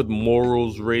a good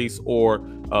morals race or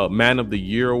a Man of the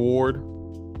Year award,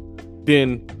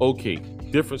 then okay,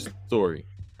 different story.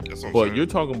 But you're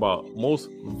talking about most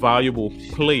valuable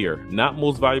player, not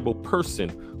most valuable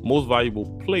person, most valuable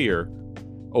player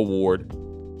award.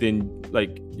 Then,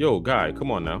 like, yo, guy, come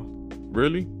on now,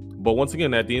 really? But once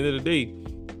again, at the end of the day,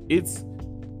 it's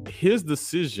his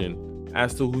decision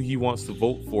as to who he wants to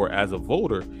vote for as a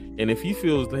voter. And if he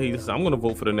feels, hey, listen, I'm going to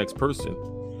vote for the next person,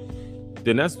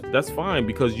 then that's fine,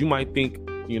 because you might think,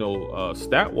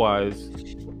 stat wise,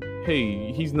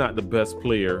 hey, he's not the best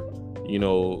player,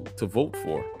 to vote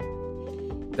for.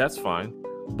 That's fine.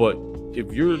 But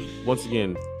if you're, once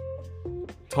again,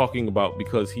 talking about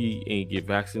because he ain't get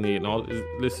vaccinated and all,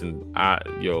 listen,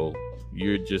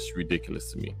 you're just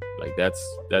ridiculous to me. Like,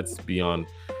 that's beyond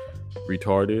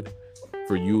retarded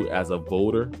for you as a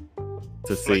voter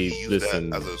to say, listen,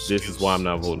 this is why I'm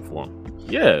not voting for him.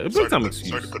 Yeah, big time excuse.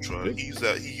 Sorry to cut you off.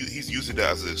 He's using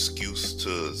that as an excuse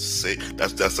to say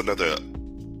that's another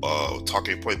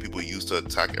talking point people use to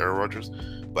attack Aaron Rodgers.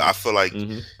 But I feel like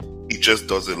he just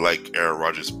doesn't like Aaron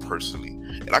Rodgers personally,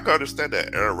 and I can understand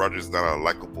that Aaron Rodgers is not a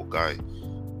likable guy.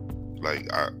 Like,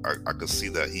 I can see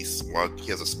that he's smug.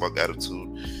 He has a smug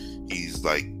attitude. He's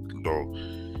like,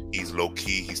 he's low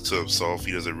key. He's to himself.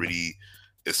 He doesn't really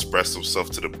express himself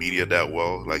to the media that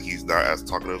well. Like, he's not as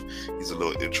talkative. He's a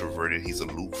little introverted. He's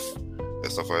aloof and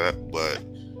stuff like that.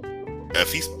 But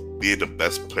if he's being the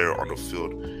best player on the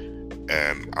field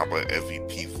and I'm an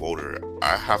MVP voter,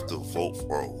 I have to vote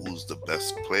for who's the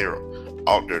best player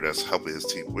out there that's helping his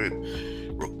team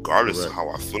win, regardless of how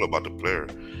I feel about the player.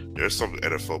 There's some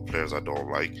NFL players I don't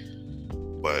like,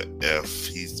 but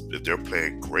if they're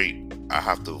playing great, I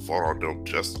have to vote on them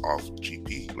just off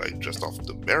GP, like just off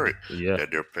the merit that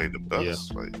they're playing the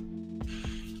best. Yeah.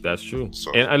 Like, that's true.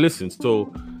 So, and I listen.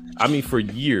 So, I mean, for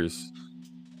years,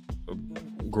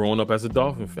 growing up as a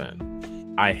Dolphin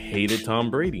fan, I hated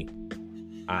Tom Brady.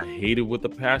 I hated with a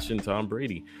passion Tom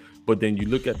Brady. But then you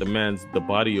look at the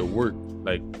body of work,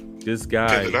 like this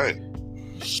guy,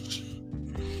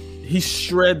 he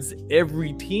shreds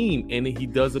every team and he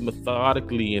does it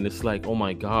methodically. And it's like, oh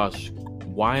my gosh,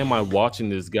 why am I watching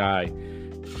this guy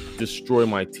destroy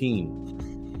my team?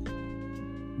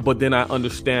 But then I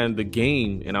understand the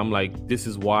game and I'm like, this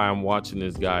is why I'm watching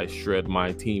this guy shred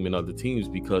my team and other teams,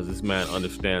 because this man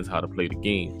understands how to play the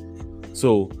game.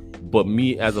 So, but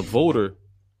me as a voter,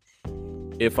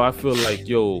 if I feel like,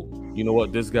 yo, you know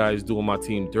what, this guy is doing my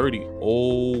team dirty,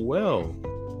 oh well,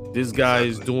 this guy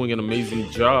is doing an amazing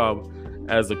job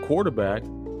as a quarterback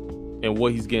and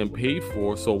what he's getting paid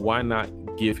for, so why not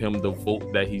give him the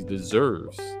vote that he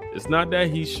deserves? It's not that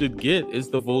he should get, it's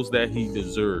the votes that he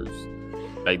deserves.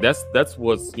 Like, that's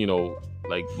what's,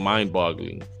 like,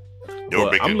 mind-boggling.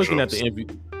 But I'm looking at the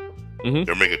MVP.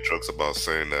 They're making jokes about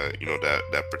saying that,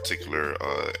 that particular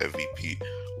MVP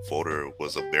voter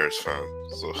was a Bears fan,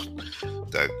 so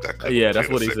that kind Yeah, of that's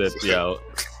made what he sense. said. Yeah,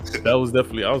 that was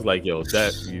definitely. I was like, yo, he's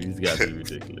got to be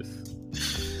ridiculous.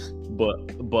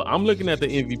 But I'm looking at the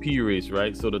MVP race,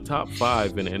 right? So the top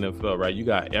 5 in the NFL, right? You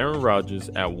got Aaron Rodgers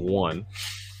at 1.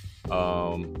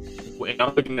 When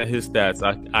I'm looking at his stats,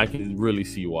 I can really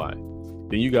see why.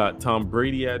 Then you got Tom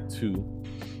Brady at 2.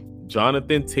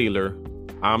 Jonathan Taylor,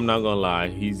 I'm not gonna lie,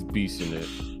 he's beasting it.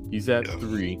 He's at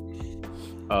 3.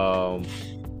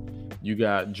 You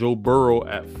got Joe Burrow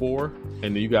at 4,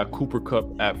 and then you got Cooper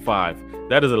Kupp at 5.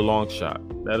 That is a long shot.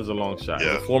 Yeah.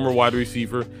 The former wide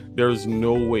receiver, there's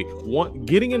no way.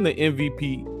 Getting in the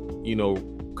MVP,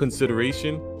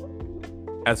 consideration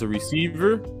as a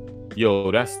receiver,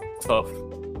 that's tough.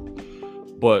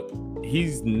 But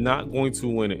he's not going to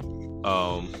win it.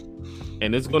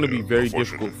 And it's going to be very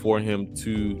difficult for him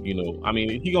to,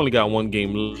 he only got 1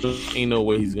 game left. Ain't no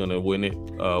way he's going to win it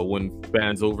when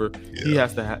fans over. Yeah.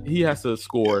 He has to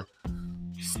score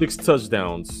 6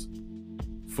 touchdowns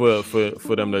for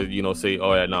them to, say,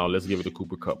 all right, now let's give it to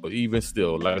Cooper Kupp. But even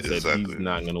still, like I said, he's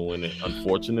not going to win it,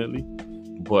 unfortunately.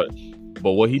 But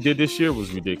what he did this year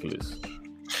was ridiculous.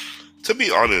 To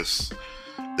be honest,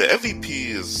 the MVP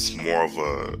is more of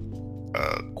a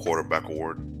quarterback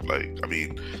award. I'm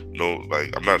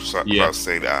not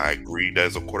saying that I agree that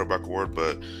it's a quarterback award,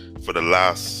 but for the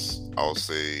last almost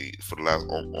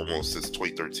since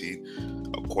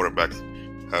 2013, a quarterback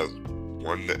has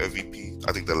won the MVP.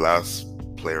 I think the last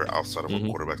player outside of a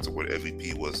quarterback to win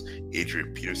MVP was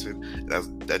Adrian Peterson. And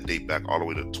that date back all the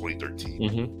way to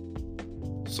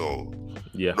 2013. So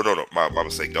no, my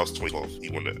mistake. That was 2012. He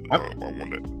won the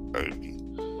MVP.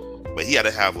 But he had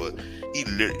to have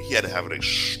an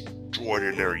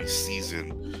extraordinary season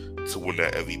to win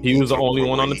that MVP. He was the only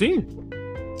one on the team.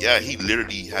 Yeah, he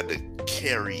literally had to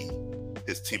carry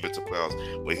his team into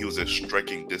playoffs when he was in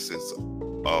striking distance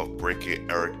of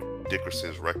breaking Eric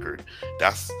Dickerson's record.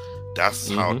 That's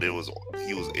how he was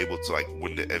able to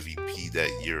win the MVP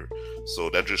that year. So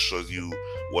that just shows you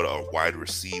what a wide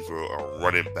receiver or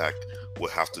running back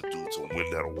would have to do to win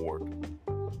that award.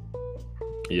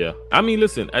 Yeah. I mean,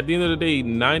 listen, at the end of the day,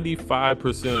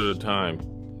 95% of the time,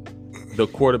 the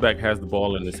quarterback has the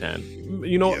ball in his hand.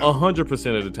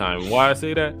 100% of the time. Why I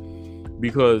say that?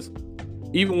 Because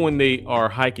even when they are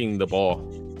hiking the ball,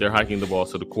 they're hiking the ball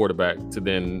to the quarterback to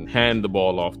then hand the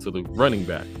ball off to the running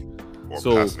back. Or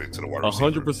passing it to the wide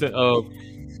receiver. 100% of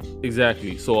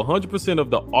exactly. So 100% of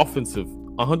the offensive,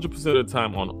 100% of the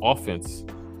time on offense,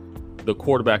 the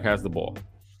quarterback has the ball.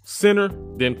 Center,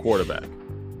 then quarterback.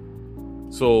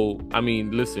 So, I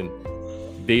mean, listen,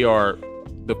 they are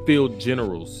the field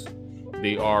generals.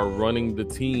 They are running the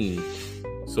team.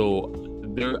 So,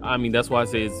 that's why I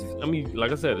say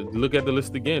like I said, look at the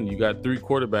list again. You got 3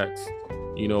 quarterbacks,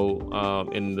 in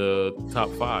the top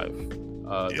 5.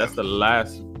 That's the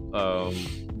last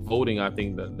voting. I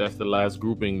think that's the last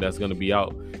grouping that's going to be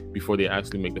out before they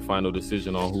actually make the final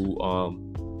decision on who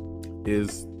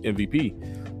is MVP.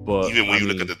 But even when you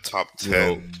look at the top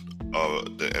 10,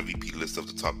 the MVP list of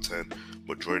the top 10,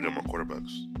 majority of them are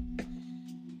quarterbacks.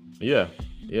 Yeah.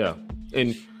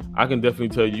 And I can definitely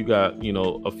tell you got,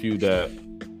 a few that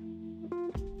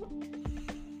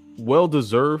well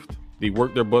deserved. They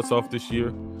worked their butts off this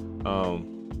year. Of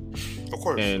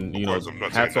course. And,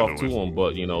 hats off to them.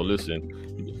 But, listen.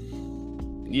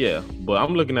 Yeah, but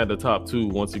I'm looking at the top 2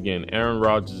 once again, Aaron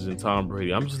Rodgers and Tom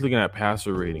Brady. I'm just looking at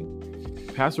passer rating.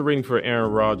 Passer rating for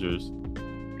Aaron Rodgers.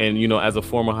 And, as a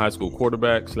former high school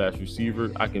quarterback /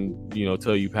 receiver, I can,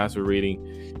 tell you passer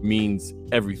rating means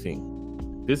everything.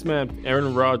 This man,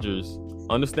 Aaron Rodgers,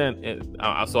 understand.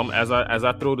 So as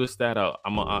I throw this stat out,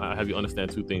 I have you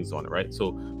understand 2 things on it, right?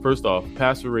 So first off,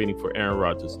 passer rating for Aaron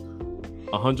Rodgers,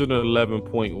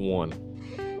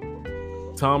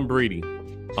 111.1. Tom Brady,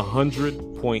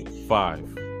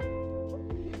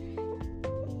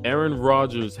 100.5. Aaron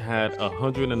Rodgers had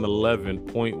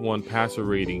 111.1 passer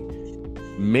rating,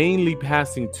 mainly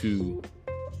passing to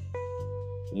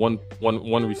one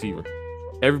receiver.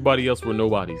 Everybody else were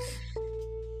nobodies.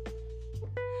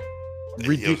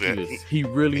 Ridiculous. He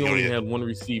really only had 1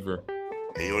 receiver.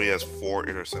 And he only has 4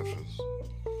 interceptions.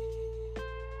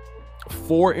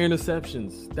 4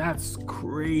 interceptions. That's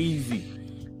crazy.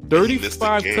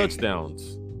 35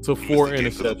 touchdowns to 4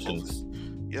 interceptions.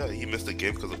 Yeah, he missed the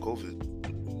game because of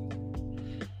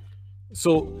COVID.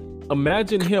 So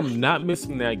imagine him not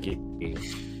missing that game,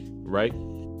 right?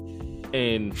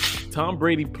 And Tom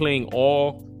Brady playing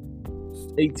all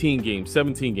 18 games,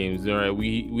 17 games. All right,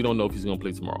 we don't know if he's going to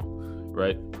play tomorrow,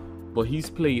 right? But he's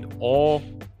played all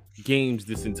games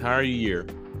this entire year,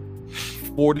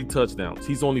 40 touchdowns.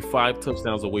 He's only 5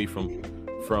 touchdowns away from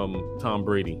from Tom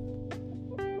Brady.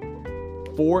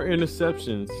 4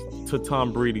 interceptions to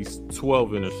Tom Brady's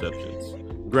 12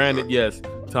 interceptions. Granted, yes,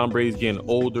 Tom Brady's getting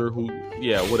older.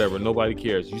 Whatever. Nobody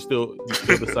cares. You still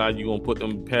decide you're gonna put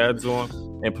them pads on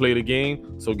and play the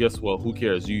game. So guess what? Who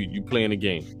cares? You playing the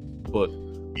game. But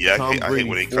yeah, Tom I hate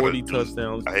when they 40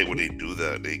 touchdowns. I hate when they do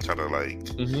that. They kind of like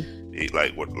they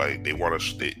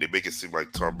make it seem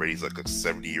like Tom Brady's like a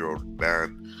 70-year-old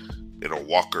man in a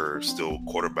walker, still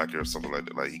quarterback or something like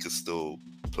that. Like he could still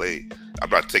play.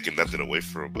 I'm not taking nothing away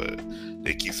from him, but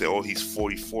they keep saying, "Oh, he's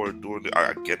 44 doing it."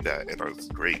 I get that, and it's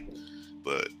great,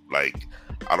 but like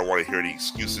I don't want to hear the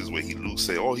excuses when he loses.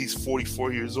 Say, "Oh, he's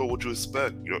 44 years old. What you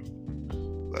expect?" You know,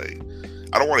 like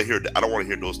I don't want to hear that. I don't want to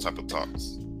hear those type of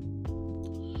talks.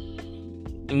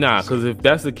 Nah, because if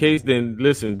that's the case, then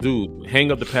listen, dude,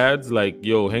 hang up the pads, like,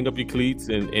 yo, hang up your cleats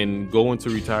and go into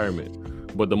retirement.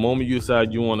 But the moment you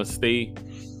decide you want to stay,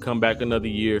 come back another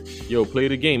year, yo, play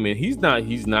the game. And he's not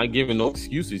giving no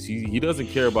excuses. He doesn't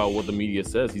care about what the media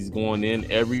says. He's going in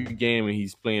every game and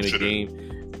he's playing the game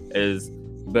as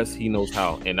best he knows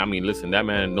how. And I mean, listen, that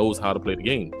man knows how to play the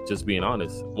game, just being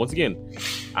honest. Once again,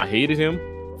 I hated him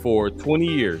for 20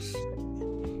 years.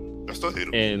 I still hate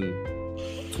him.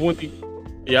 And 20...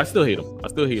 Yeah, I still hate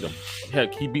him.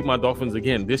 Heck, he beat my Dolphins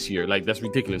again this year. Like, that's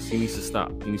ridiculous. He needs to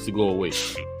stop. He needs to go away.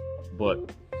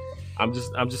 But I'm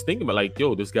just thinking about, like,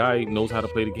 yo, this guy knows how to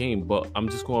play the game. But I'm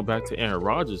just going back to Aaron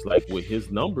Rodgers, like, with his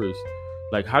numbers.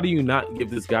 Like, how do you not give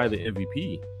this guy the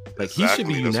MVP? Like, exactly, he should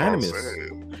be unanimous.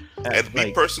 And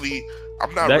me personally,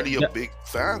 I'm not really a big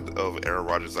fan of Aaron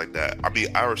Rodgers like that. I mean,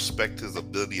 I respect his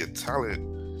ability and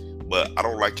talent, but I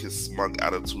don't like his smug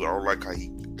attitude. I don't like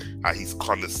how he's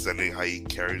condescending, how he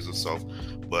carries himself,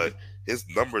 but his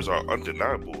numbers are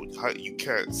undeniable. You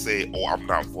can't say, "Oh, I'm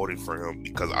not voting for him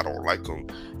because I don't like him."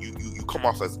 You come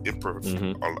off as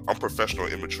unprofessional,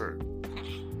 immature.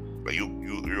 Like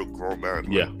you're a grown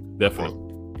man. Yeah,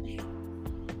 definitely.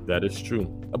 That is true.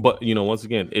 But once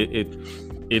again,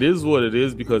 it is what it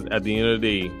is, because at the end of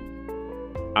the day,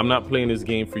 I'm not playing this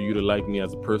game for you to like me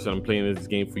as a person. I'm playing this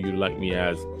game for you to like me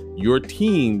as your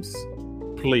team's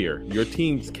player, your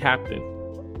team's captain,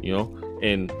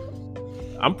 and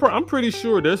I'm pretty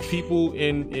sure there's people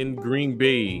in Green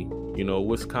Bay,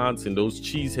 Wisconsin, those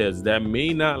cheeseheads that may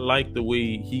not like the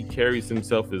way he carries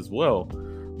himself as well.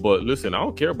 But listen, I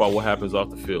don't care about what happens off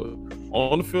the field.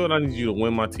 On the field, I need you to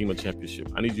win my team a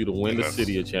championship. I need you to win the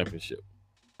city a championship.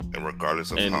 And regardless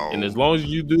of and as long as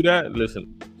you do that,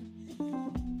 listen.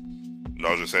 No,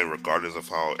 I was just saying, regardless of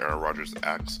how Aaron Rodgers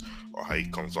acts or how he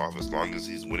comes off, as long as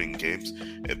he's winning games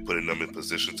and putting them in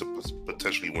position to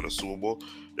potentially win a Super Bowl,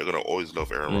 they're going to always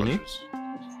love Aaron Rodgers.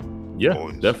 Yeah,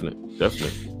 always. Definitely.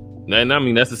 And I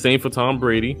mean, that's the same for Tom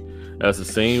Brady. That's the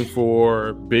same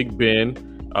for Big Ben.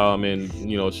 And,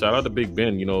 shout out to Big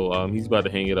Ben. He's about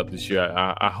to hang it up this year.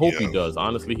 I hope he does.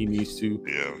 Honestly, he needs to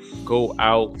go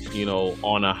out,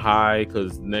 on a high,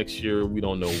 because next year we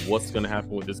don't know what's going to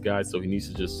happen with this guy. So he needs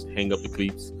to just hang up the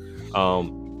cleats.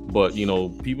 But,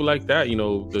 people like that,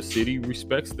 the city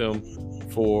respects them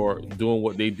for doing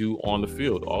what they do on the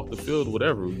field, off the field,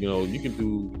 whatever. You can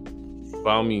do,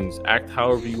 by all means, act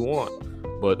however you want.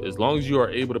 But as long as you are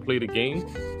able to play the game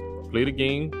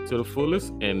to the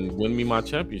fullest and win me my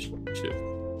championship.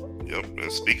 Yep.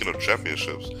 And speaking of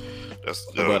championships,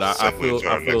 I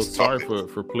feel sorry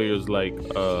for players like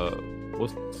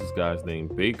what's this guy's name?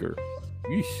 Baker.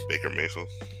 Yeesh. Baker Mayfield.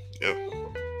 Yeah.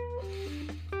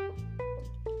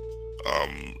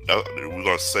 We're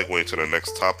gonna segue into the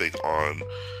next topic on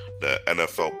the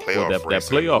NFL playoff race.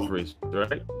 That playoff race,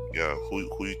 right? Yeah. Who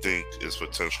you think is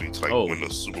potentially to win the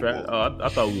Super Bowl? I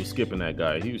thought we were skipping that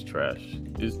guy. He was trash.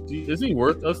 Is he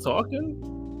worth us talking?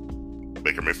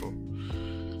 Baker Mayfield.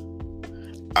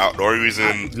 The only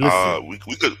reason we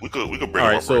could bring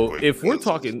him up. So if we're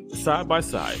talking side by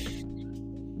side,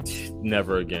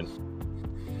 never again.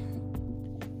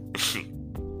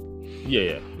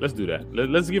 Yeah, let's do that.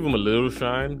 Let's give him a little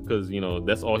shine, because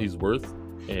that's all he's worth,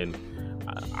 and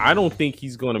I don't think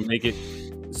he's gonna make it.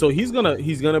 So he's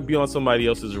gonna be on somebody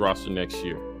else's roster next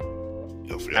year.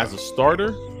 As a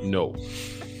starter, no.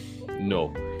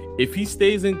 If he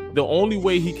stays in, the only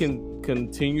way he can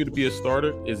continue to be a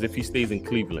starter is if he stays in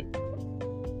Cleveland,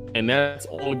 and that's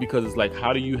only because it's like,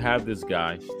 how do you have this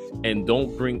guy and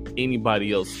don't bring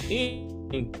anybody else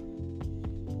in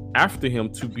after him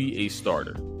to be a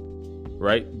starter?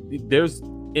 Right? There's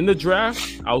in the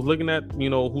draft, I was looking at,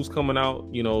 who's coming out,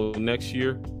 next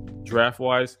year, draft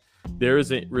wise. There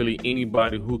isn't really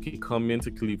anybody who can come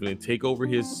into Cleveland, take over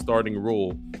his starting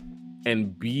role,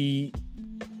 and be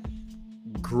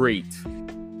great.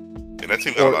 And I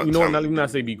think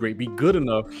not say be great, be good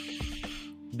enough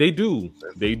They do,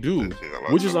 They're taking a lot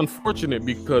of which is time. unfortunate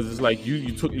because it's like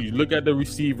you look at the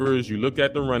receivers, you look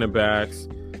at the running backs,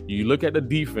 you look at the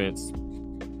defense,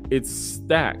 it's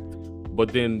stacked,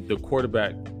 but then the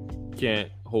quarterback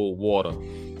can't hold water.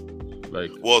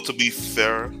 Like, Well, to be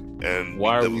fair, and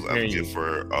why be are we devil's paying advocate you?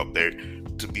 for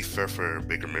to be fair for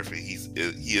Baker Mayfield,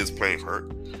 he is playing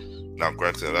hurt. Now,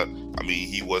 granted, I mean,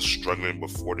 he was struggling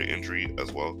before the injury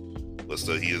as well, but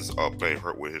still, he is playing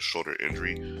hurt with his shoulder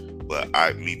injury. But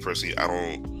me personally,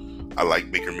 I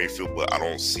like Baker Mayfield, but I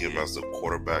don't see him as the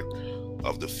quarterback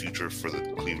of the future for the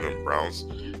Cleveland Browns,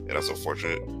 and that's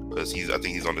unfortunate because I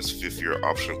think he's on his 5th-year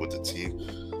option with the team.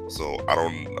 So I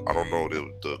don't know.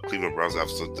 The Cleveland Browns have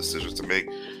some decisions to make,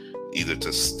 either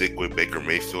to stick with Baker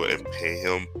Mayfield and pay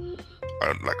him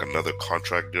like another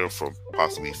contract deal for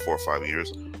possibly 4 or 5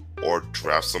 years, or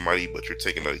draft somebody. But you're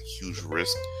taking a huge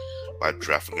risk by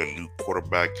drafting a new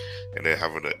quarterback and then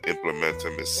having to implement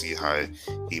him and see how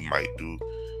he might do.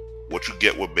 What you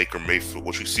get with Baker Mayfield,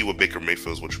 what you see with Baker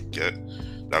Mayfield is what you get.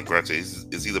 Now, granted,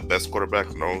 is he the best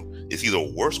quarterback? No. Is he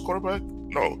the worst quarterback?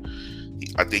 No.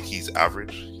 I think he's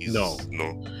average. He's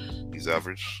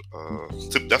average.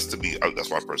 That's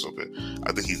my personal opinion.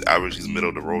 I think he's average. He's middle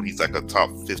of the road. He's like a top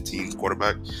 15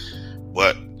 quarterback,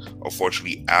 but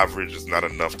unfortunately, average is not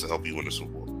enough to help you win the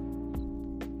Super Bowl.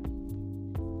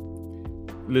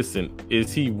 Listen,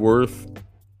 is he worth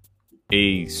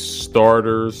a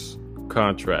starter's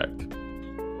contract?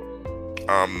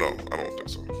 No, I don't think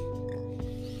so.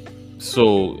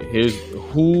 So here's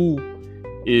who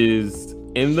is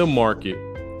in the market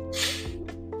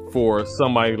for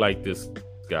somebody like this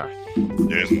guy.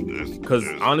 Because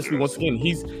honestly, once again,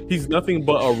 he's nothing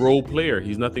but a role player.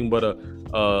 He's nothing but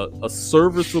a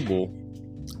serviceable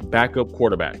backup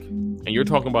quarterback. And you're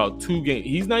talking about 2 games.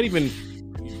 He's not even.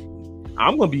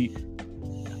 I'm gonna be,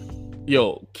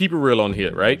 keep it real on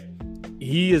here, right?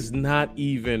 He is not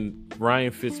even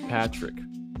Ryan Fitzpatrick.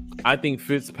 I think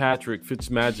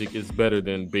Fitzmagic is better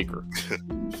than Baker.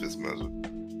 Fitzmagic.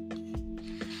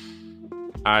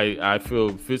 I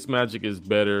feel Fitzmagic is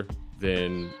better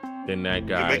than that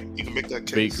guy. You can make that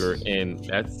case. Baker, and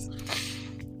that's.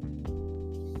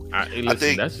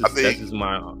 That's just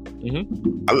my.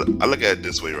 I look at it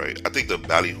this way, right? I think the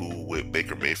ballyhoo with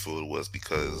Baker Mayfield was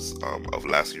because of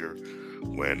last year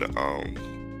when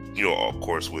of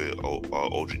course with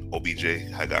OBJ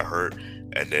had got hurt,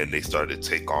 and then they started to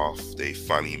take off. They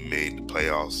finally made the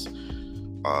playoffs.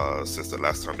 Since the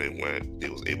last time they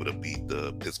was able to beat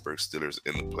the Pittsburgh Steelers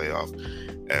in the playoff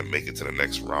and make it to the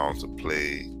next round to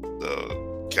play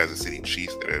the Kansas City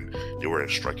Chiefs, and then they were in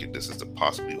striking distance to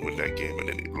possibly win that game, and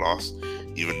then they lost.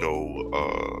 Even though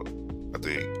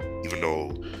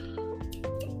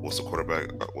what's the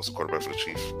quarterback for the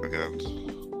Chiefs again?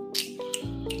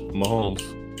 Mahomes.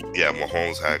 Yeah,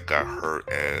 Mahomes had got hurt,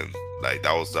 and like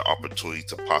that was the opportunity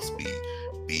to possibly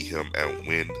beat him and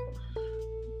win.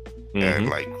 And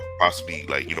like possibly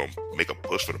make a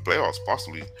push for the playoffs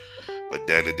possibly, but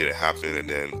then it didn't happen, and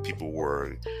then people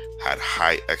had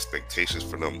high expectations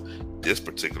for them this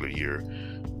particular year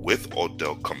with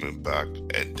Odell coming back.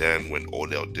 And then when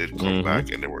Odell did come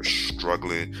back and they were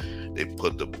struggling, they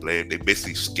put the blame, they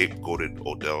basically scapegoated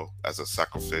Odell as a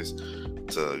sacrifice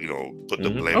to put the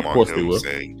blame on him,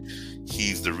 saying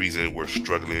he's the reason we're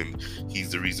struggling.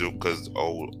 He's the reason because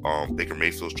Baker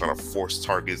Mayfield's trying to force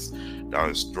targets down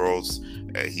his throats,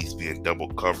 and he's being double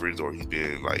coverage, or he's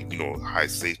being high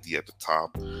safety at the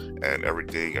top and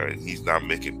everything, and he's not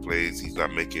making plays. He's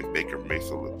not making Baker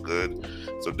Mayfield look good.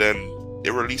 So then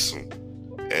they release him,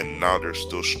 and now they're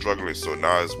still struggling. So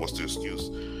now what's the excuse?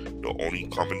 The only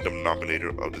common denominator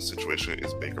of the situation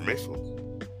is Baker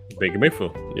Mayfield. Baker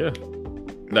Mayfield, yeah.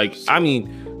 I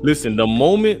mean, listen, the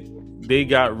moment they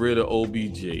got rid of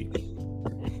OBJ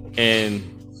and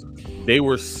they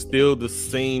were still the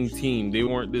same team, they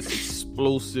weren't this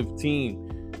explosive team,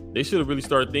 they should have really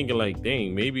started thinking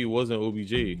dang, maybe it wasn't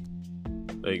OBJ.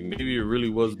 Maybe it really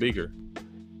was Baker.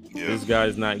 Yeah. This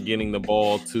guy's not getting the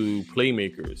ball to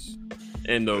playmakers.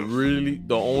 And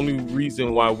the only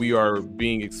reason why we are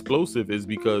being explosive is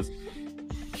because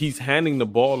he's handing the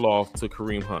ball off to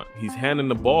Kareem Hunt. He's handing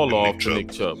the ball off to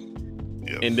Nick Chubb.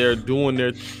 Yep. And they're doing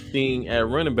their thing at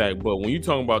running back. But when you're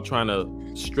talking about trying to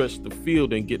stretch the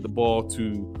field and get the ball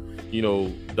to,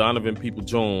 Donovan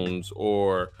Peoples-Jones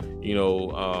or,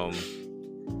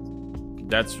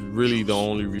 that's really the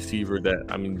only receiver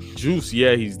Juice,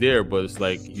 yeah, he's there, but it's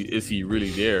is he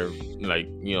really there?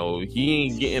 He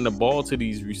ain't getting the ball to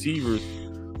these receivers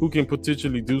who can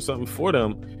potentially do something for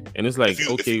them. And it's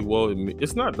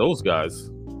it's not those guys.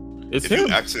 It's him. If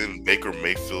you're asking Baker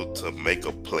Mayfield to make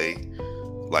a play,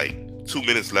 2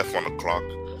 minutes left on the clock,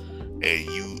 and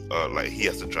you like he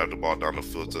has to drive the ball down the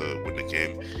field to win the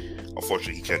game.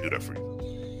 Unfortunately, he can't do that for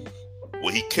you.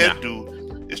 What he can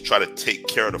do is try to take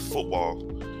care of the football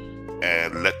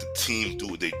and let the team do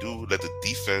what they do. Let the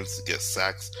defense get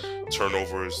sacks,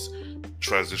 turnovers,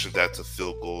 transition that to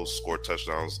field goals, score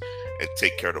touchdowns, and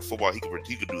take care of the football. He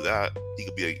could do that. He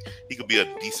could be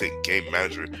a decent game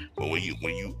manager. But when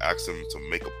you ask him to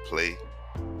make a play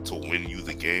to win you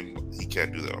the game, he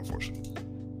can't do that, unfortunately.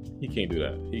 He can't do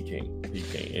that. He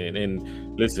can't.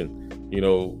 And listen, you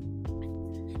know,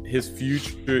 his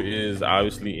future is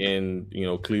obviously in, you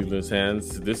know, Cleveland's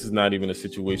hands. This is not even a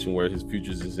situation where his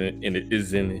future is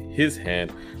in his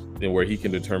hand, and where he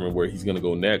can determine where he's going to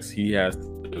go next. He has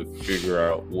to figure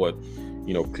out what,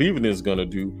 you know, Cleveland is going to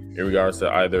do in regards to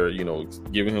either, you know,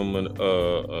 giving him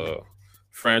a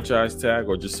franchise tag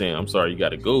or just saying, I'm sorry, you got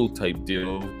to go type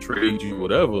deal, trade you,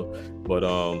 whatever. But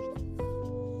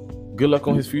good luck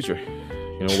on his future.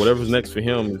 You know, whatever's next for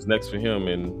him is next for him.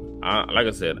 And like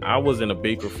I said, I wasn't a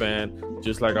Baker fan,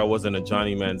 just like I wasn't a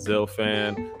Johnny Manziel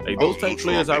fan. Like those type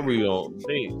players, I really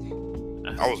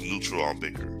don't. I was neutral on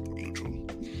Baker.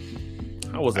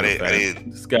 I wasn't a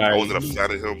fan. This guy, I wasn't a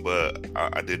fan of him, but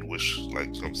I did wish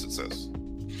like some success.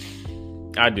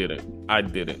 I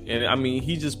didn't, and I mean,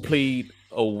 he just played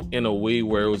in a way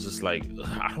where it was just like,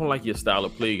 I don't like your style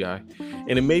of play, guy.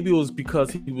 And maybe it was because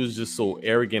he was just so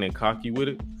arrogant and cocky with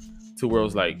it, to where it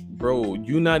was like, bro,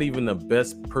 you're not even the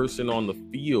best person on the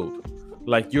field.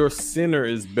 Like, your center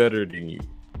is better than you,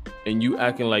 and you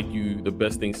acting like you the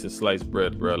best thing since sliced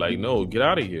bread, bro. Like, no, get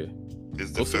out of here.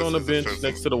 Go sit on the bench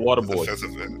next to the water boy. His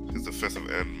defensive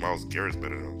end, Myles Garrett's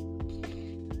better than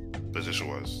him,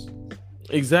 position-wise.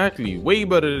 Exactly, way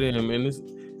better than him. And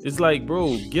it's like,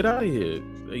 bro, get out of here.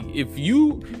 Like, if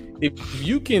you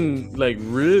can, like,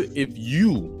 if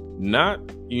you, not,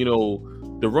 you know,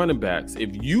 the running backs, if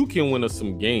you can win us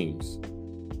some games,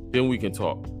 then we can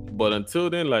talk. But until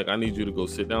then, like, I need you to go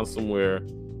sit down somewhere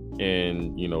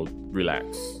and, you know,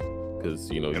 relax,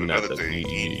 because, you know, you're not the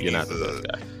best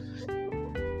guy.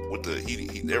 With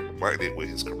they're minded with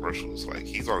his commercials. Like,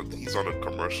 he's on a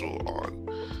commercial on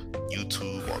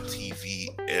YouTube, on TV,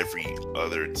 every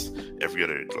other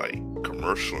like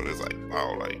commercial, and it's like,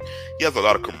 wow, like, he has a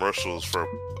lot of commercials for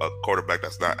a quarterback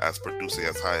that's not as producing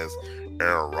as high as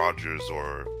Aaron Rodgers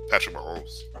or Patrick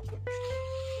Mahomes.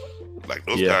 Like,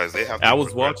 those guys, they have. I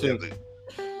was watching.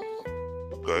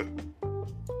 Go ahead.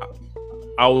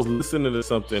 I was listening to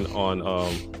something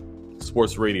on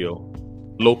sports radio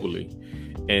locally,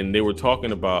 and they were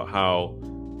talking about how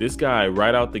this guy,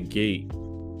 right out the gate,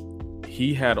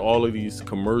 he had all of these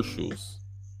commercials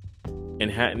and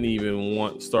hadn't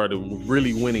even started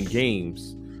really winning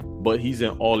games, but he's in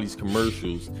all these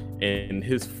commercials, and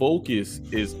his focus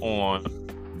is on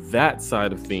that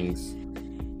side of things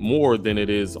more than it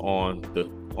is on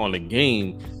the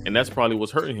game. And that's probably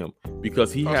what's hurting him,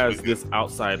 because he has this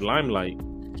outside limelight.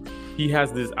 He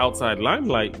has this outside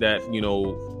limelight that, you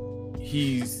know,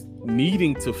 he's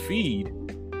needing to feed,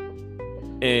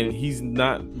 and he's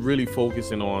not really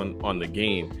focusing on the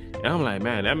game. And I'm like,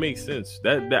 man, that makes sense.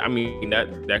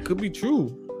 That could be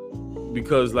true,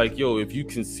 because, like, yo, if you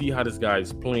can see how this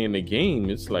guy's playing the game,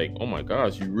 it's like, oh my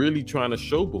gosh, you're really trying to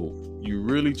showboat. You're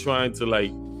really trying to,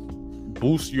 like,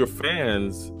 boost your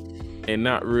fans and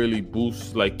not really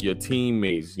boost, like, your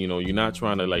teammates. You know, you're not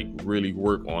trying to, like, really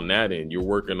work on that end. You're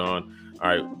working on, all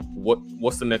right,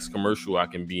 what's the next commercial I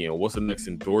can be in? What's the next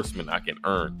endorsement I can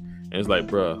earn? And it's like,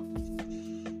 bruh,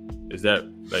 is that,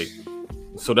 like,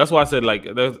 so that's why I said, like,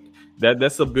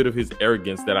 that's a bit of his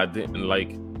arrogance that I didn't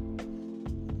like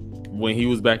when he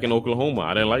was back in Oklahoma.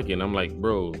 I didn't like it. And I'm like,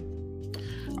 bro,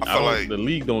 I feel like the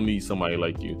league don't need somebody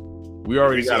like you. We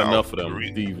already got enough of them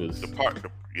divas. The part of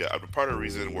the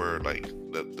reason where, like,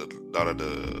 the lot of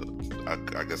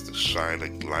the, I guess, the shine,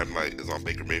 like, limelight is on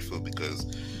Baker Mayfield, because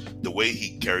the way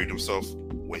he carried himself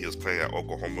when he was playing at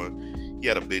Oklahoma, he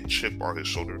had a big chip on his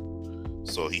shoulder.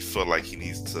 So he felt like he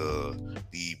needs to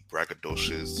be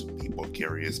braggadocious, be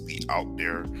boisterous, be out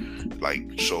there,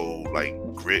 like, show, like,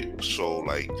 grit, show,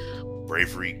 like,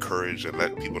 bravery, courage, and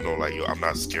let people know, like, yo, I'm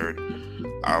not scared.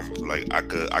 I'm like, I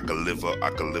could live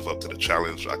up to the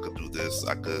challenge. I could do this.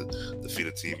 I could defeat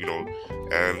a team, you know.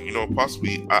 And, you know,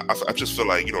 possibly I just feel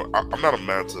like, you know, I'm not a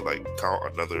man to, like,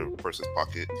 count another person's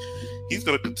pocket. He's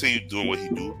gonna continue doing what he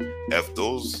do. If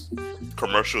those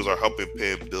commercials are helping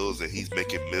pay him bills and he's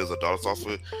making millions of dollars off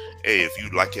of it, hey, if you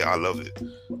like it, I love it.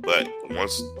 But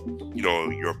once, you know,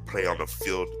 your play on the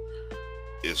field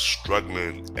is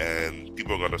struggling and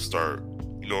people are gonna start,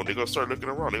 you know, they're gonna start looking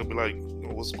around. They're gonna be like, you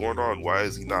know, what's going on? Why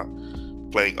is he not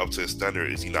playing up to his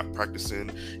standard? Is he not practicing?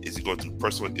 Is he going through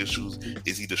personal issues?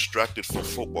 Is he distracted from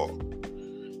football?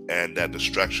 And that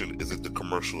distraction, is it the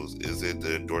commercials? Is it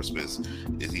the endorsements?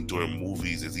 Is he doing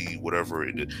movies? Is he whatever?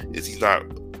 Is he not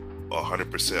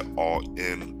 100% all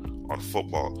in on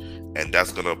football? And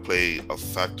that's going to play a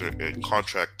factor in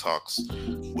contract talks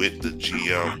with the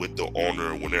GM, with the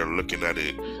owner. When they're looking at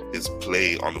his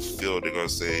play on the field, they're going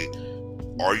to say,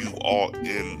 are you all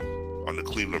in on the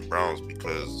Cleveland Browns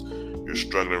because you're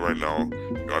struggling right now,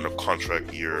 you're on a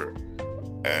contract year,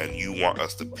 and you want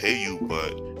us to pay you,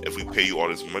 but if we pay you all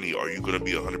this money, are you going to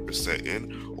be 100%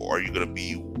 in, or are you going to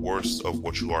be worse of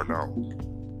what you are now?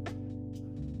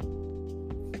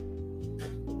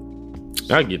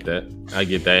 I get that,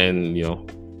 and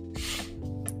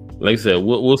like I said,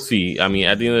 we'll see. I mean,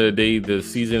 at the end of the day, the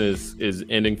season is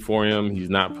ending for him. He's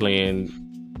not playing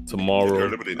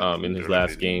tomorrow in his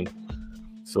last game,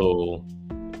 so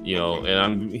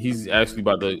and he's actually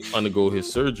about to undergo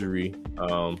his surgery.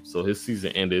 So his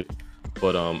season ended.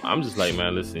 But I'm just like,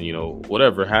 man, listen,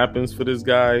 whatever happens for this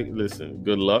guy, listen,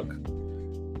 good luck.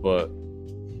 But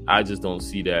I just don't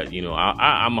see that.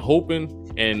 I'm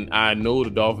hoping, and I know the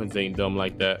Dolphins ain't dumb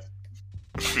like that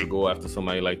to go after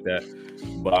somebody like that.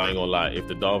 But I ain't gonna lie, if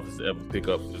the Dolphins ever pick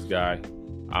up this guy,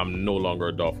 I'm no longer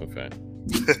a Dolphin fan.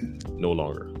 No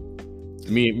longer.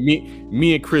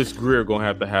 Me and Chris Greer gonna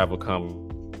have a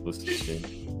conversation,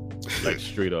 like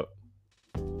straight up.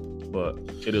 But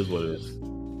it is what it is.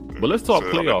 But let's talk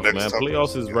playoffs, man.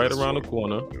 Playoffs is right around the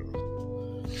corner.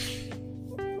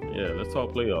 Yeah, let's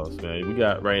talk playoffs, man. We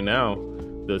got right now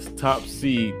the top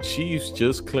seed Chiefs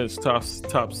just clinched top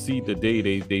seed today.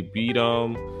 They beat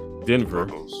Denver.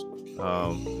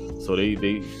 So they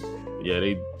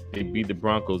beat the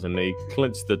Broncos and they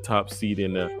clinched the top seed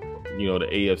in the the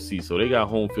AFC. So they got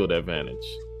home field advantage.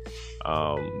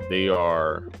 They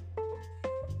are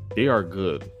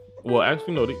good. Well,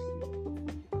 actually no,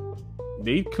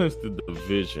 they clinched the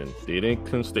division. They didn't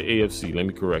clinch the AFC. Let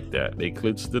me correct that. They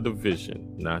clinched the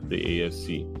division, not the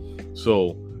AFC.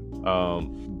 So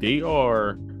they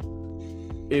are,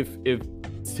 if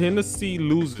Tennessee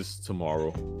loses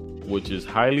tomorrow, which is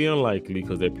highly unlikely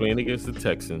because they're playing against the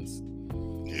Texans,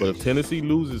 but if Tennessee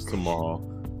loses tomorrow,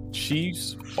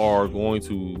 Chiefs are going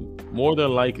to more than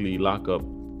likely lock up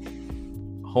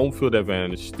home field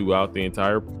advantage throughout the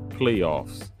entire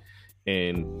playoffs.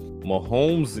 And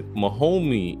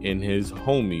Mahomie and his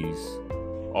homies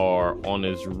are on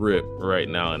his rip right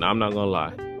now, and I'm not gonna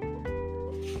lie.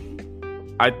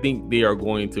 I think they are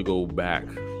going to go back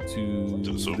to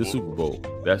the Super Bowl.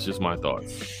 That's just my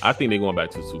thoughts. I think they're going back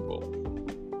to the Super Bowl.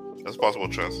 That's possible,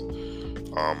 chance.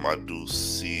 I do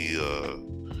see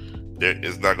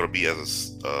it's not going to be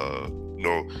as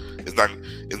it's not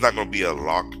going to be a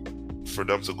lock for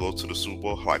them to go to the Super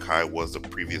Bowl like how it was the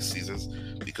previous seasons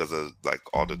because of like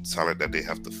all the talent that they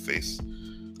have to face.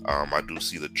 I do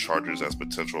see the Chargers as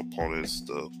potential opponents.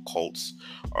 The Colts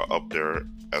are up there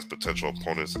as potential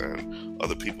opponents, and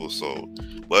other people. So,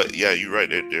 but yeah, you're right.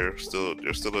 There's still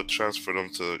a chance for them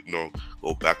to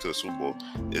go back to the Super Bowl.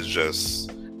 It's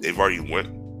just they've already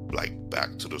went like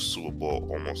back to the Super Bowl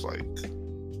almost like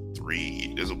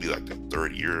 3. This will be like the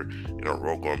 3rd year in a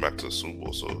row going back to the Super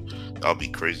Bowl. So that'll be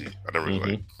crazy. I never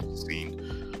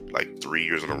seen like 3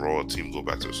 years in a row a team go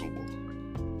back to the Super Bowl.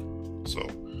 So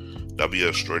that'd be an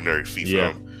extraordinary feat for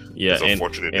them. Yeah, it's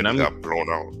unfortunate that they got blown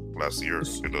out last year in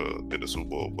the Super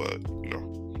Bowl, but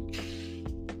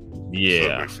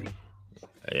yeah.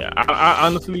 I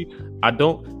honestly, I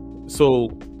don't. So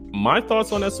my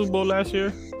thoughts on that Super Bowl last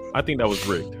year, I think that was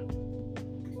rigged.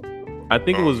 I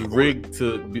think it was rigged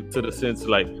to the sense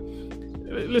like,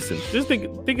 listen, just think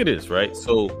of this, right?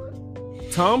 So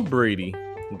Tom Brady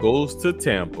goes to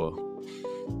Tampa,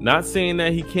 not saying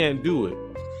that he can't do it.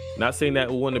 Not saying that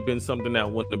it wouldn't have been something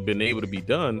that wouldn't have been able to be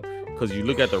done, because you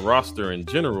look at the roster in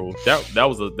general, that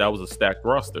was a stacked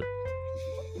roster.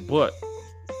 But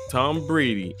Tom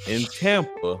Brady in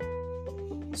Tampa,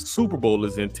 Super Bowl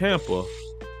is in Tampa.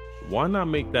 Why not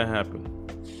make that happen?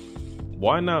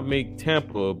 Why not make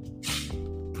Tampa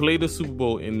play the Super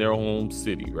Bowl in their home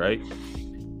city, right?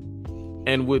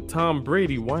 And with Tom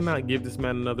Brady, why not give this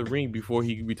man another ring before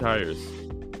he retires?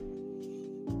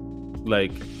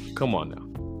 Like, come on now.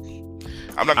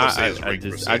 I'm not gonna say it was rigged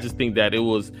per se. I just think that it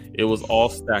was all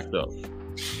stacked up.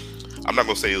 I'm not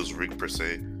gonna say it was rigged per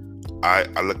se.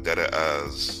 I looked at it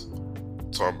as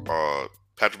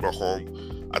Patrick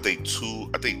Mahomes. I think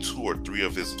two or three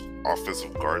of his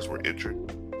offensive guards were injured,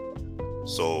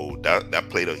 so that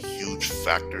played a huge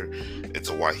factor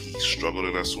into why he struggled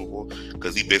in that Super Bowl,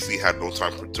 because he basically had no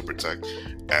time to protect,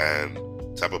 and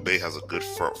Tampa Bay has a good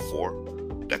front four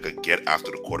that could get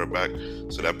after the quarterback,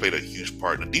 so that played a huge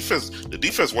part. The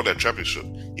defense won that championship.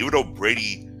 Even though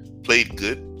Brady played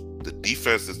good, the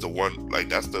defense is the one, like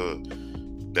that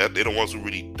they're the ones who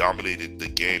really dominated the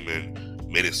game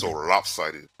and made it so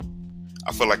lopsided.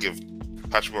 I feel like if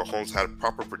Patrick Mahomes had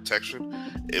proper protection,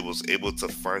 it was able to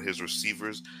find his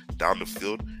receivers down the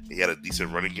field, and he had a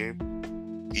decent running game,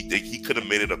 he could have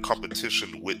made it a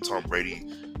competition with Tom Brady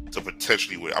to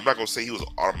potentially win. I'm not going to say he was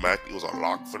automatic, it was a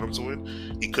lock for them to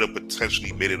win. He could have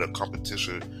potentially made it a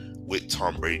competition with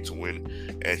Tom Brady to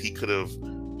win, and he could have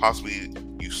possibly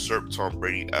usurped Tom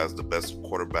Brady as the best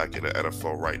quarterback in the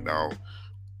NFL right now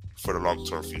for the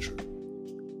long-term future.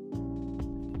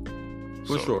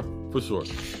 For sure.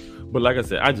 But like I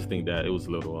said, I just think that it was a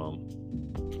little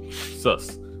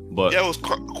sus. But yeah, it was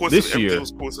coincidental. This year, it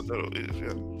was coincidental.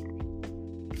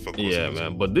 Yeah,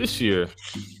 man. But this year,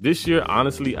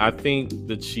 honestly, I think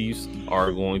the Chiefs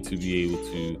are going to be able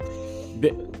to.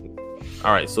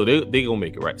 All right, so they gonna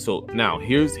make it, right? So now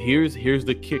here's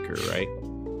the kicker, right?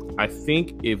 I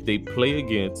think if they play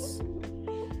against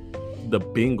the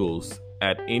Bengals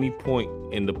at any point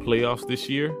in the playoffs this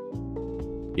year,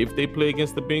 if they play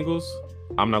against the Bengals,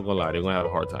 I'm not gonna lie, they're gonna have a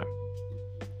hard time.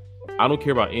 I don't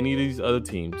care about any of these other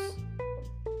teams.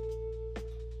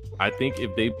 I think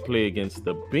if they play against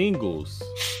the Bengals,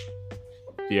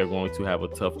 they are going to have a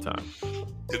tough time.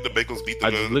 Did the Bengals beat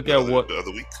them the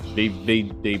other week? They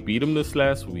beat them this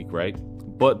last week, right?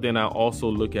 But then I also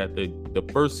look at the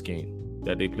first game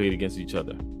that they played against each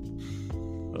other.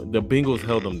 The Bengals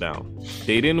held them down.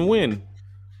 They didn't win,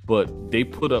 but they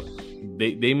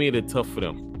they made it tough for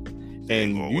them.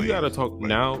 And you got to talk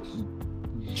now.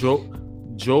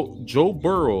 Joe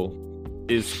Burrow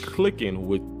is clicking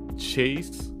with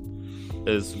Chase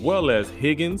as well as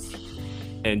Higgins,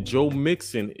 and Joe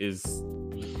Mixon is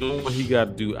doing what he got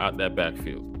to do out that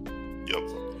backfield. Yep.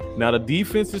 Now the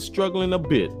defense is struggling a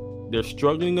bit. They're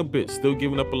struggling a bit, still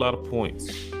giving up a lot of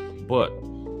points, but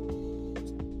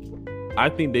I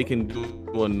think they can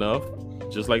do enough,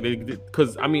 just like they did.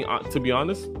 Because I mean, to be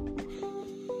honest,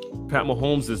 Pat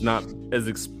Mahomes is not as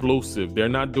explosive. They're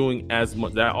not doing as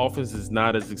much. That offense is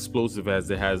not as explosive as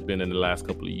it has been in the last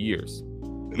couple of years.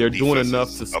 They're doing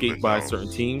enough to skate by certain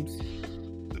teams.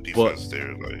 The defense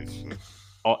there,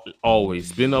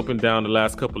 always been up and down the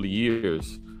last couple of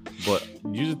years. But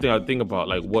you just think about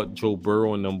like what Joe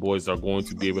Burrow and them boys are going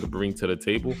to be able to bring to the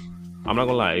table. I'm not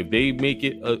gonna lie. If they make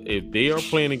it, if they are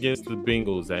playing against the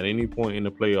Bengals at any point in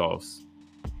the playoffs,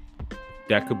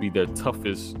 that could be their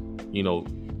toughest,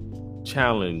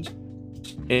 challenge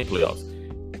in playoffs.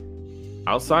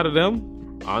 Outside of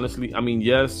them, honestly, I mean,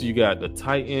 yes, you got the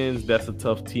Titans. That's a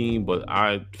tough team, but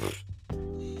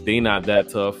they not that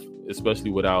tough,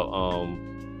 especially without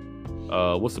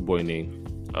what's the boy name?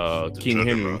 King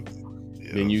Henry.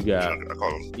 Yeah, then you got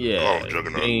they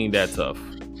ain't that tough.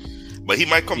 But he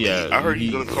might come. Yeah, I heard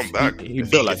he's gonna come back.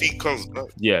 If he comes back,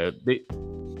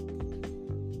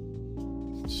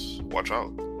 watch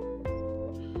out.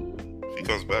 If he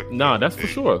comes back, nah, that's for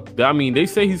sure. I mean, they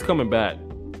say he's coming back.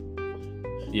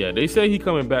 Yeah, they say he's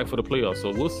coming back for the playoffs,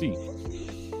 so we'll see.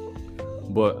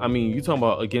 But I mean, you talking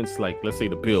about against, like, let's say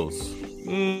the Bills.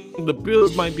 The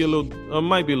Bills might be a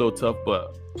little tough,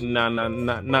 but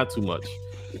not too much.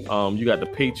 You got the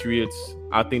Patriots.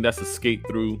 I think that's a skate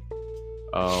through.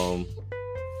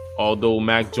 Although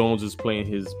Mac Jones is playing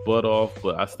his butt off,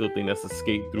 but I still think that's a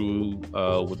skate through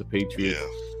with the Patriots. Yeah.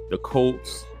 The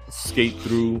Colts skate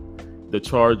through. The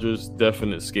Chargers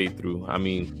definite skate through. I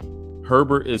mean,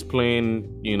 Herbert is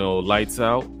playing, lights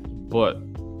out, but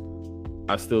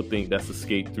I still think that's a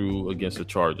skate through against the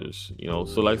Chargers.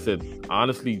 So like I said,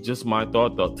 honestly, just my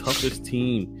thought, the toughest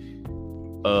team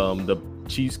the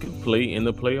Chiefs could play in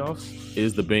the playoffs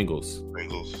is the Bengals.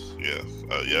 Yeah,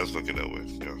 it's looking that way.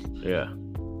 Yeah.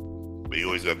 But you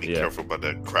always gotta be careful about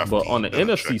that crafty. But on the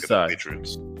NFC side,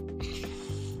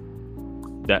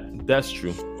 that's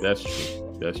true.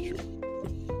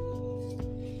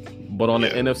 But on the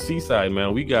NFC side,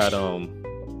 man, we got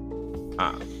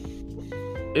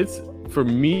it's for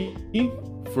me,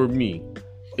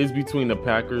 it's between the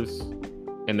Packers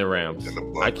and the Rams.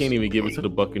 I can't even give it to the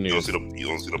Buccaneers. You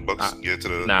don't see the Bucs get to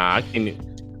the. Nah, I can't.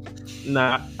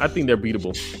 Nah, I think they're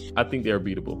beatable.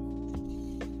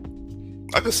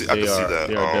 I can see that.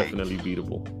 They are definitely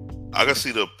beatable. I can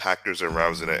see the Packers and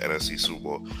Rams in the NFC Super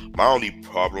Bowl. My only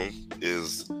problem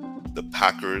is the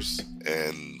Packers,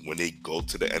 and when they go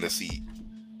to the NFC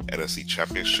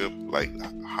Championship, like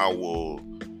how will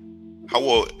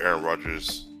Aaron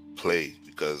Rodgers play?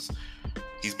 Because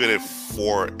he's been in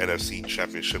 4 NFC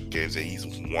Championship games and he's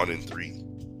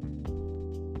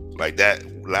 1-3. Like that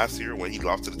last year when he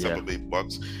lost to the Tampa Bay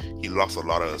Bucks, he lost a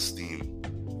lot of esteem.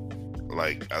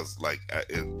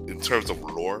 In terms of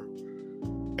lore,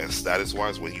 and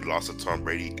status-wise when he lost to Tom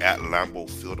Brady at Lambeau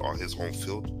Field on his home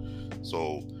field.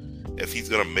 So if he's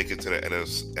gonna make it to the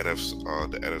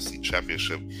NFC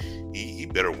Championship, he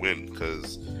better win,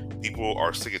 because people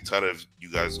are sick and tired of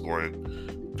you guys going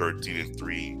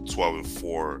 13-3,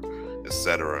 12-4,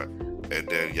 etc. And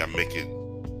then y'all make it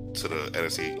to the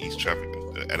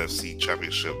NFC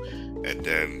Championship, and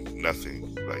then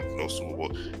nothing, like no Super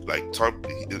Bowl. Like Tom,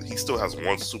 he still has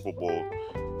one Super Bowl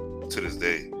to this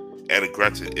day, and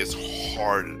granted, it's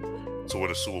hard to win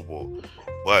a Super Bowl,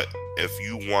 but if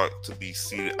you want to be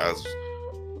seen as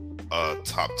a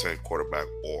top 10 quarterback,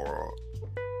 or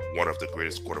one of the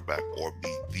greatest quarterback, or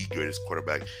be the greatest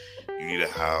quarterback, you need to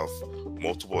have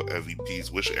multiple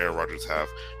MVPs, which Aaron Rodgers have,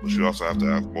 but you also have to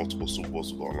have multiple Super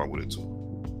Bowls to go along with it too.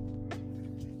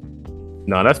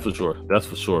 No, that's for sure. That's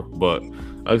for sure. But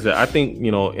like I said, I think,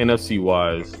 NFC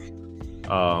wise,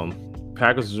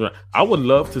 Packers. I would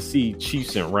love to see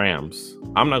Chiefs and Rams.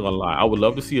 I'm not gonna lie. I would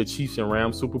love to see a Chiefs and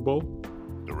Rams Super Bowl.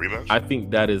 The rematch? I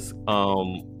think that is.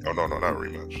 No, not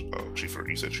rematch. Chiefs.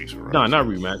 You said Chiefs and Rams. No, not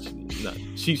rematch. No,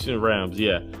 Chiefs and Rams.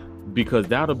 Yeah, because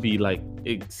that'll be like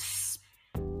explosion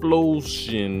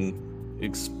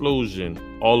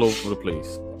all over the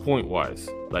place, point wise.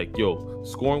 Like,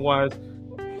 scoring wise.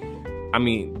 I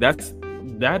mean, that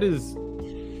is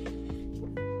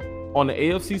on the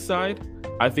AFC side.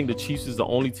 I think the Chiefs is the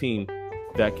only team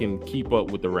that can keep up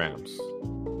with the Rams.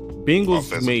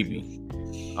 Bengals maybe,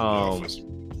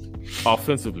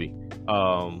 offensively,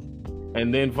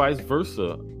 and then vice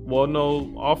versa. Well,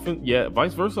 no,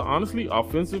 vice versa. Honestly,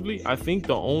 offensively, I think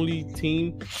the only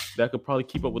team that could probably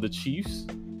keep up with the Chiefs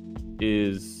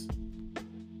is,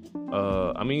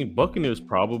 Buccaneers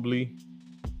probably.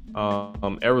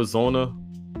 Arizona,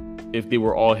 if they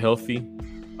were all healthy,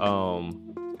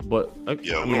 but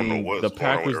the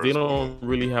Packers, they don't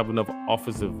really have enough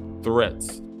offensive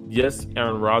threats. Yes,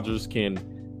 Aaron Rodgers can,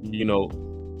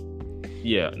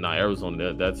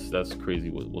 Arizona, that's crazy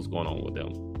what's going on with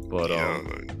them. But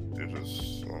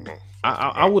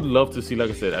I would love to see,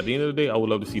 like I said, at the end of the day, I would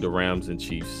love to see the Rams and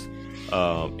Chiefs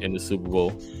in the Super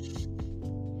Bowl.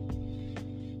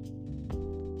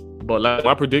 But like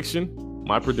my prediction,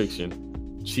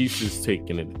 Chiefs is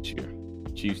taking it this year.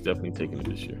 Chiefs definitely taking it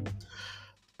this year.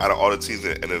 Out of all the teams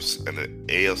in the NFC and the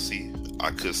AFC,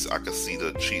 I could see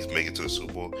the Chiefs make it to the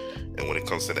Super Bowl. And when it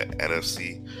comes to the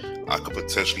NFC, I could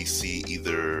potentially see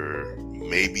either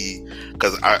maybe,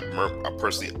 because I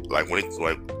personally like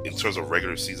in terms of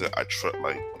regular season, I trust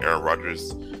like Aaron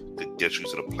Rodgers could get you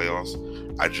to the playoffs.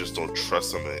 I just don't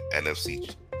trust him in NFC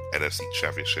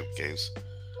Championship games.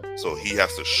 So he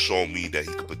has to show me that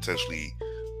he could potentially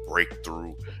break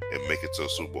through and make it to a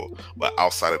Super Bowl. But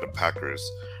outside of the Packers,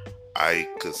 I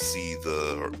could see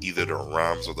either the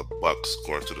Rams or the Bucks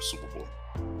going to the Super Bowl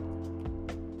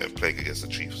and playing against the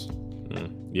Chiefs.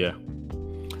 Yeah.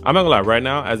 I'm not gonna lie, right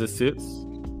now as it sits,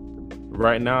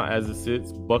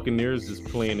 Buccaneers is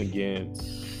playing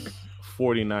against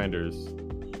 49ers.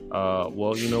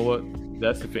 Well, you know what?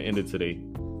 That's if it ended today.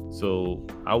 So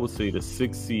I would say the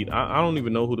 6th seed. I don't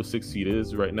even know who the 6th seed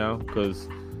is right now, because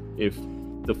if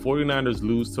the 49ers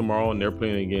lose tomorrow and they're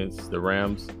playing against the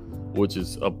Rams, which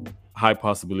is a high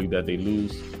possibility that they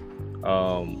lose,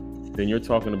 then you're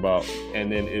talking about, and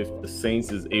then if the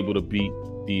Saints is able to beat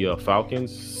the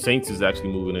Falcons, Saints is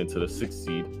actually moving into the 6th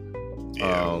seed.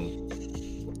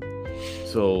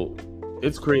 So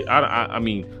it's great. I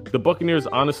mean, the Buccaneers,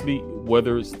 honestly,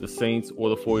 whether it's the Saints or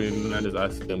the 49ers, I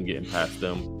see them getting past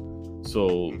them.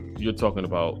 So you're talking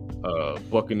about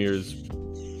Buccaneers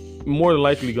more than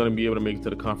likely going to be able to make it to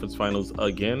the conference finals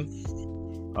again.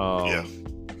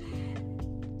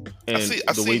 And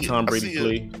the way Tom Brady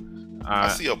played, I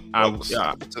see a Bucks.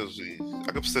 I could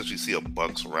potentially see a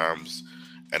Bucks Rams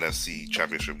NFC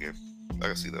Championship game. I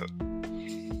can see that.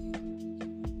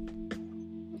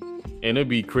 And it'd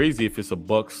be crazy if it's a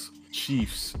Bucks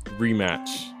Chiefs rematch.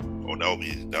 Oh,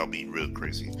 that'll be real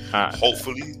crazy.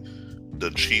 Hopefully, the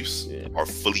Chiefs are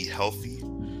fully healthy,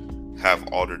 have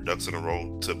all their ducks in a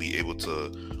row to be able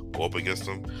to go up against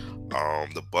them.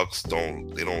 The Bucks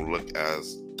don't look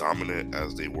as dominant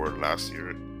as they were last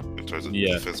year in terms of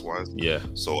defense wise. Yeah.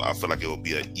 So I feel like it will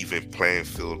be an even playing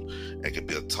field and it could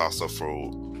be a toss up for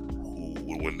who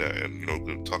would win that. And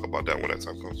we'll talk about that when that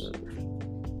time comes.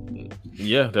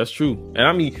 Yeah, that's true. And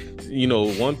I mean,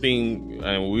 one thing,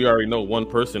 and we already know one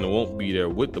person that won't be there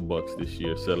with the Bucks this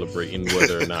year celebrating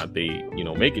whether or not they,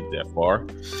 make it that far.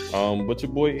 But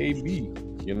your boy AB,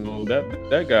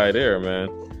 that guy there, man.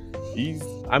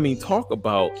 Talk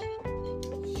about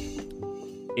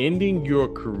ending your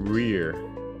career.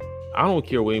 I don't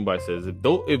care what anybody says. If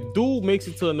dude makes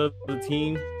it to another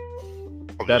team,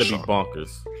 I'll be That'd be shocked.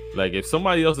 bonkers. Like if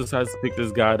somebody else decides to pick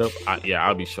this guy up,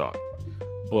 I'll be shocked.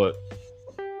 But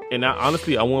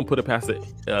honestly, I won't put it past a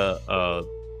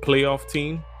playoff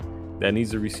team that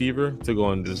needs a receiver to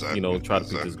go and just try to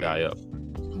pick this guy up.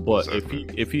 But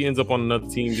if he ends up on another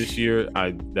team this year,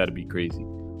 that'd be crazy.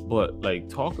 But like,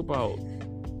 talk about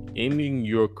ending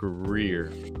your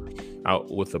career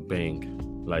out with a bang.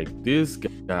 Like this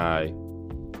guy.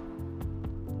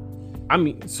 I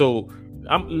mean, so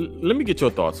let me get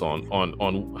your thoughts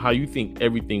on how you think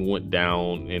everything went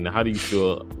down, and how do you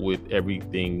feel with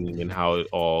everything and how it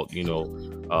all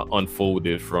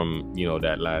unfolded from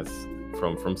that last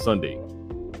from Sunday.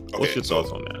 What's your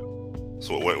thoughts on that?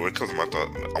 So when it comes to my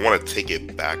thought, I want to take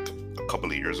it back a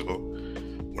couple of years ago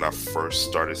when I first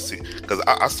started seeing, because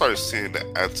I started seeing the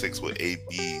antics with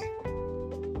AB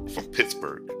from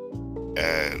Pittsburgh,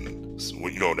 and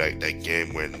when that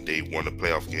game when they won the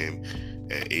playoff game,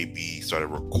 and AB started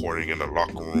recording in the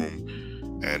locker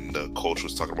room, and the coach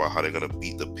was talking about how they're gonna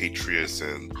beat the Patriots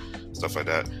and stuff like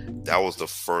that. That was the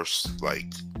first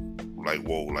like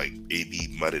whoa, like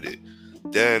AB mudded it.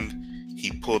 Then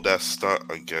he pulled that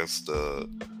stunt against the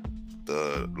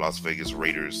Las Vegas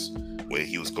Raiders when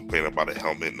he was complaining about a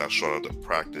helmet not showing up to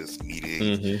practice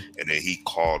meetings, and then he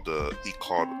called the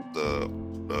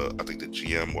I think the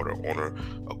GM or the owner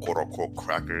a quote unquote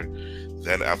cracker.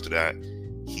 Then after that,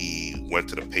 he went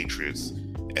to the Patriots,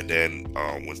 and then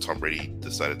when Tom Brady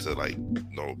decided to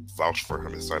vouch for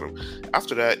him and sign him,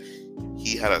 after that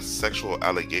he had a sexual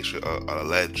allegation, an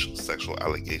alleged sexual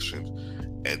allegation,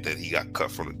 and then he got cut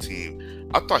from the team.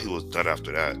 I thought he was done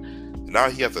after that. Now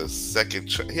he has a second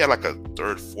he had like a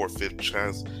third, fourth, fifth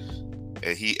chance,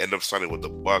 and he ended up signing with the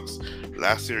Bucks.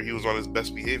 Last year he was on his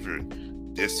best behavior.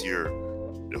 This year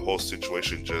the whole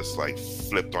situation just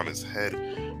flipped on his head,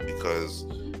 because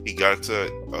he got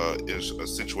into a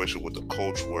situation with the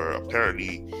coach where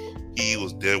apparently he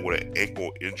was dealing with an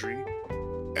ankle injury,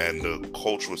 and the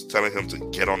coach was telling him to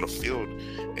get on the field,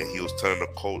 and he was telling the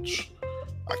coach,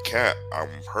 I'm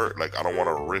hurt, I don't want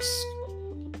to risk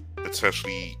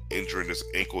potentially injuring this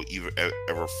ankle even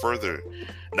ever further.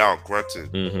 Now granted,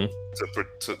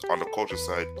 on the coach's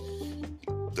side,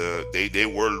 they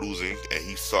were losing, and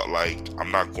he felt like,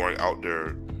 I'm not going out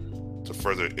there to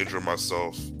further injure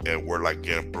myself, and we're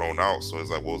getting blown out. So it's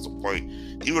what was the point?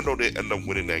 Even though they end up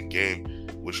winning that game,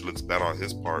 which looks bad on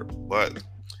his part, but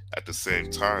at the same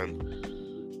time,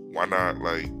 why not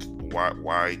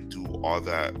why do all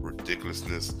that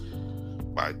ridiculousness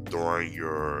by throwing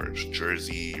your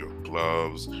jersey, your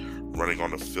gloves, running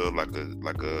on the field like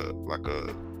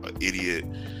a idiot,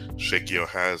 shaking your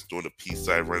hands, doing the peace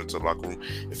sign, running to the locker room?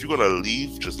 If you're gonna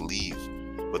leave, just leave.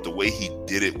 But the way he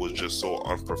did it was just so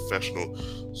unprofessional,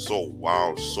 so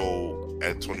wild, so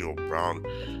Antonio Brown.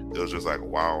 It was just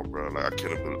wow, bro. I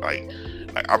can't believe,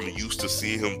 I'm used to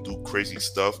seeing him do crazy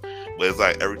stuff, but it's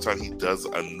every time he does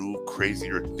a new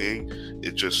crazier thing,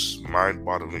 it's just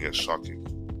mind-boggling and shocking.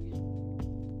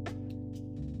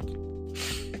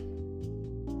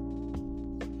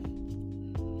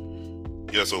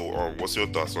 Yeah, so what's your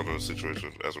thoughts on the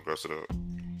situation as regards to that?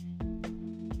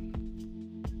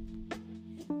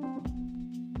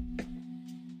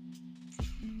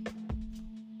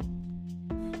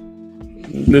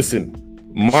 Listen,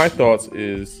 my thoughts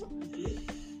is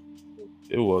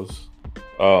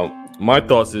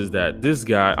that this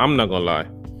guy, I'm not gonna lie,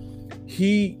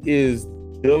 he is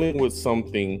dealing with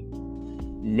something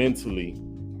mentally,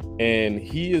 and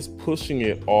he is pushing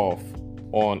it off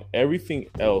on everything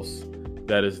else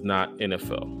that is not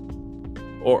NFL.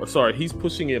 Or sorry, he's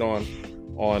pushing it on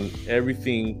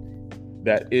everything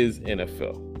that is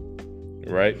NFL,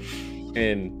 right?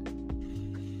 And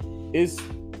it's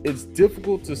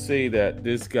difficult to say that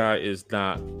this guy is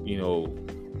not,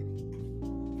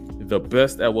 the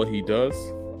best at what he does.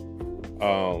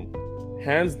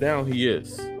 Hands down, he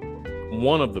is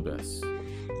one of the best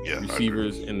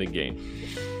receivers in the game.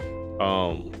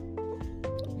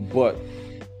 But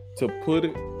to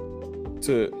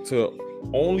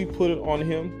only put it on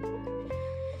him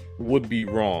would be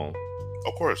wrong.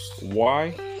 Of course.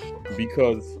 Why?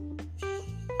 Because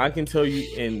I can tell you,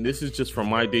 and this is just from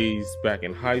my days back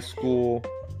in high school,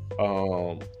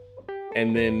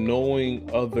 and then knowing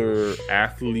other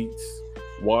athletes,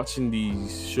 watching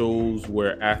these shows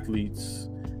where athletes,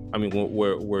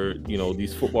 where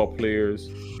these football players,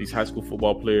 these high school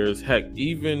football players, heck,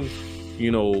 even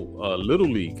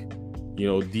Little League,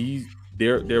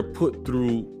 they're put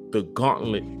through the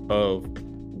gauntlet of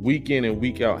week in and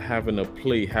week out, having to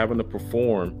play, having to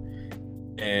perform,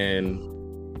 and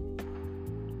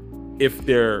if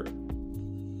they're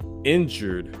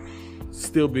injured,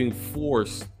 still being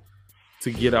forced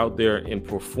to get out there and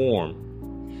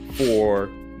perform for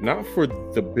not for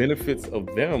the benefits of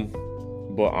them,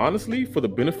 but honestly for the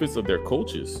benefits of their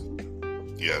coaches.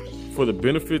 Yeah. For the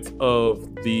benefits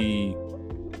of the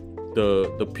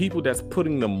people that's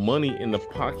putting the money in the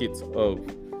pockets of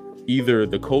either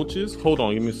the coaches. Hold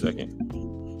on, give me a second.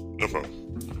 No problem.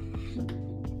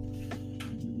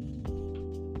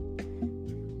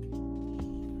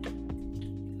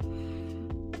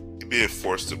 Being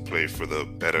forced to play for the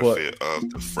benefit of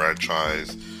the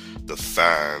franchise, the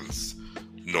fans,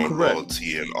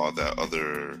 loyalty, and all that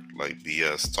other like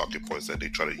BS talking points that they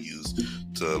try to use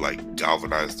to like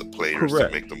galvanize the players to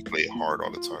make them play hard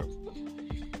all the time.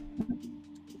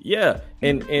 Yeah,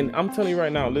 and I'm telling you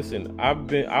right now, listen,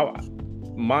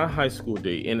 my high school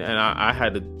day, and I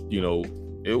had to,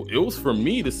 it was for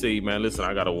me to say, man, listen,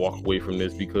 I got to walk away from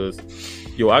this because,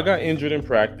 I got injured in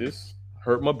practice,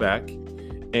 hurt my back,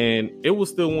 and it was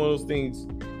still one of those things.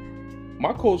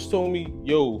 My coach told me,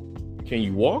 yo, can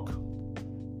you walk?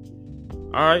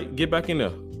 All right, get back in there.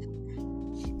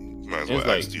 Might as well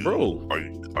ask you, bro, are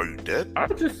you dead? I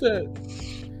just said,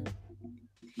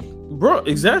 bro,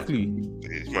 exactly.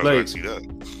 Like,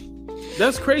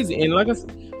 that's crazy. And like I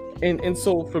said, and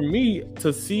so for me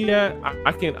to see that,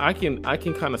 I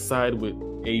can kind of side with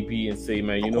AB and say,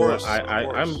 man, you know what?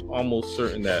 I'm almost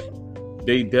certain that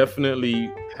they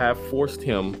definitely have forced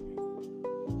him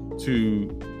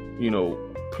to,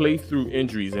 play through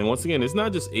injuries. And once again, it's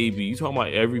not just AB. You're talking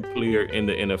about every player in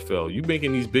the NFL. You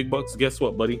making these big bucks, guess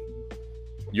what, buddy?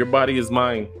 Your body is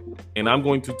mine, and I'm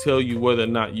going to tell you whether or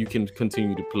not you can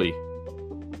continue to play.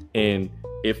 And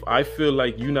if I feel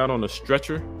like you're not on a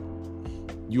stretcher,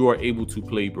 you are able to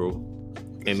play, bro,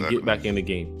 and get back in the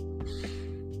game.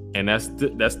 And that's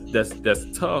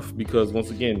tough because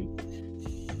once again,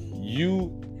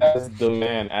 you as the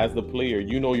man, as the player,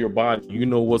 you know your body, you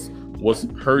know what's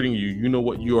hurting you, you know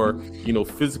what you are,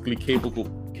 physically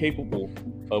capable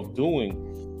of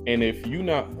doing. And if you're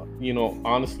not,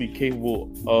 honestly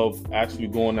capable of actually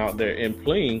going out there and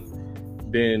playing,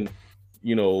 then,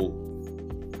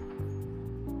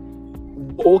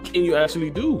 what can you actually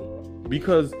do?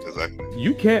 Because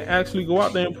you can't actually go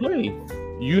out there and play.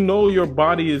 Your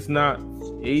body is not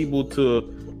able to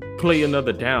play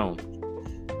another down.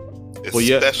 But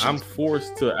yet I'm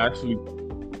forced to actually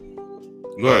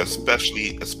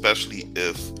especially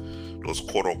if those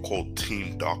quote unquote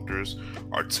team doctors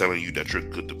are telling you that you're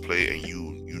good to play, and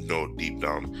you know deep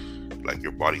down, like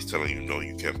your body's telling you no,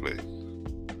 you can't play.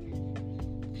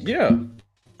 Yeah.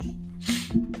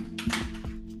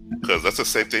 Because that's the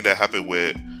same thing that happened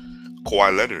with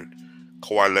Kawhi Leonard.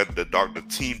 The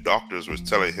team doctors was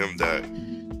telling him that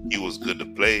he was good to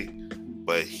play,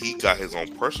 but he got his own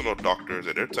personal doctors,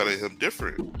 and they're telling him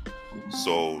different.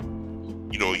 So,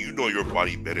 you know your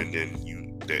body better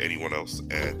than anyone else.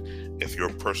 And if your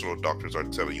personal doctors are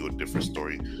telling you a different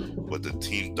story, but the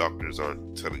team doctors are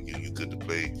telling you you're good to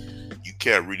play, you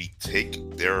can't really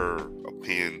take their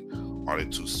opinion on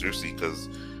it too seriously, because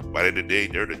by the end of the day,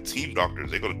 they're the team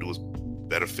doctors. They're going to do what's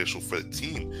beneficial for the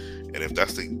team. And if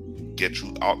that's to get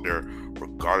you out there,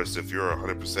 regardless if you're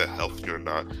 100% healthy or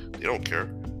not, they don't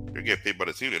care. They're getting paid by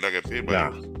the team. They're not getting paid by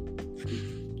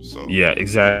you. So yeah,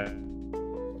 exactly.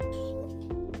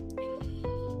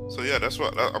 So yeah, that's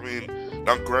what I mean.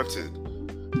 Now, granted,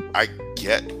 I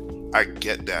get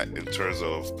that in terms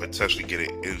of potentially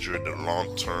getting injured in the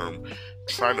long term,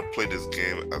 trying to play this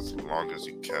game as long as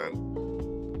you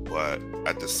can. But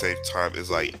at the same time, it's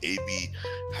like AB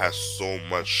has so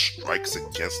much strikes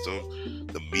against him.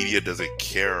 The media doesn't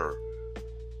care.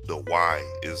 The why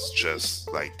is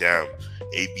just like, damn,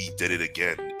 AB did it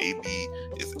again. AB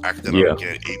is acting up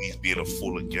again. AB's being a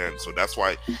fool again. So that's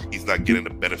why he's not getting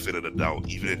the benefit of the doubt.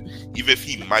 Even if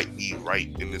he might be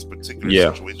right in this particular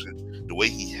situation, the way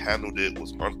he handled it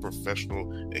was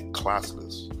unprofessional and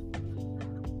classless.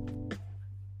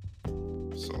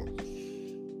 So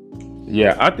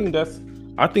yeah, I think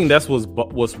that's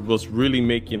what's really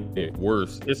making it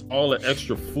worse. It's all the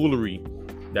extra foolery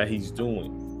that he's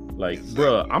doing. Like,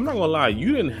 bruh, I'm not gonna lie,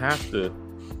 you didn't have to,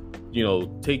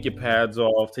 take your pads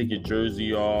off, take your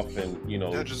jersey off, and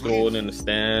just throw it in the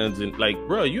stands, and like,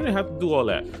 bruh, you didn't have to do all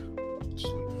that.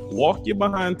 Walk your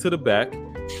behind to the back,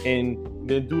 and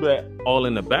then do that all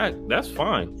in the back. That's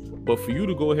fine. But for you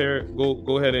to go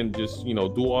ahead and just do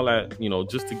all that,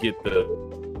 just to get the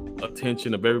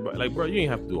attention of everybody, like, bro, you ain't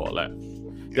have to do all that.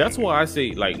 That's why I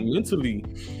say, like, mentally,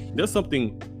 there's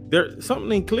something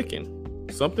ain't clicking.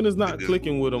 Something is not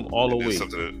clicking with them all the way.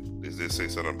 Is they say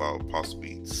something about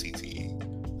possibly CTE,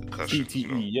 concussion?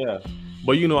 CTE, yeah.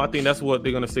 But I think that's what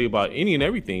they're gonna say about any and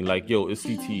everything. Like, yo, it's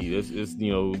CTE. It's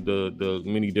the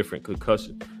many different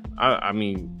concussions. I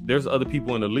mean, there's other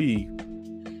people in the league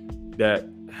that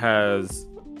has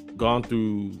gone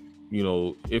through, you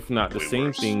know, if not the Way same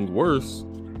worse. thing, worse,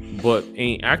 but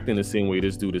ain't acting the same way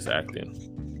this dude is acting.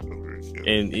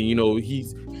 Yeah. And you know,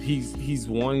 he's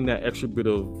wanting that extra bit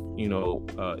of, you know,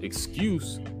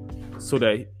 excuse so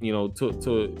that, you know,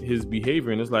 to his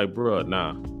behavior, and it's like, bruh,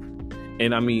 nah.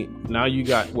 And I mean, now you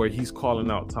got where he's calling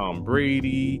out Tom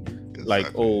Brady, like,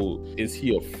 oh, is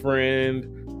he a friend?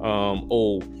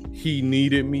 Oh, he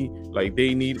needed me, like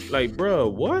they need, like,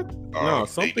 bruh, what? No,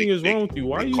 something is wrong with you.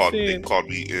 Why are you saying they called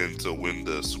me in to win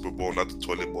the Super Bowl, not the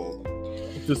toilet bowl?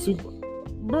 The Super,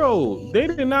 bro, they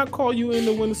did not call you in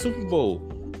to win the Super Bowl.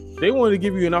 They wanted to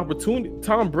give you an opportunity.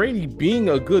 Tom Brady, being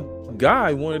a good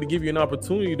guy, wanted to give you an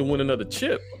opportunity to win another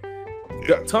chip.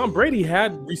 Yeah. Tom Brady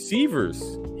had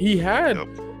receivers. He had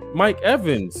Mike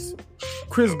Evans,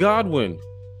 Chris Godwin,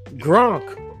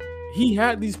 Gronk. He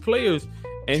had these players,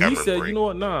 and Cameron he said, Brate. you know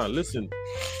what? Nah, listen,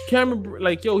 Cameron,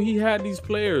 like, yo, he had these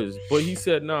players, but he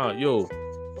said, nah, yo,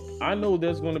 I know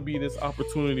there's going to be this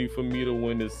opportunity for me to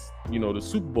win this, you know, the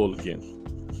Super Bowl again.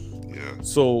 Yeah.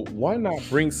 So why not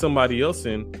bring somebody else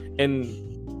in, and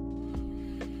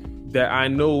that I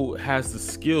know has the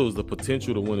skills, the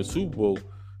potential to win a Super Bowl,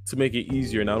 to make it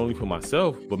easier, not only for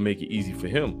myself, but make it easy for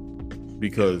him.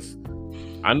 Because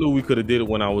I knew we could have did it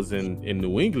when I was in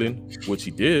New England, which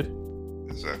he did.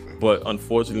 Exactly. But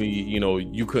unfortunately, you know,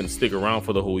 you couldn't stick around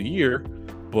for the whole year.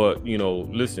 But, you know,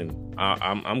 listen,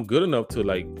 I'm good enough to,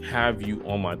 like, have you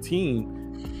on my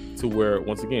team to where,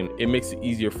 once again, it makes it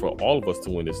easier for all of us to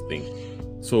win this thing.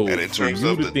 So and in for terms you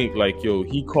of to think, like, yo,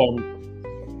 he called me.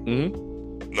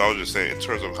 Mm-hmm. No, I was just saying, in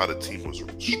terms of how the team was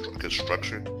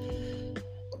constructed,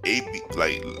 AB,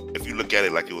 like, if you look at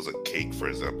it like it was a cake, for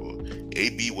example,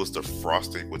 AB was the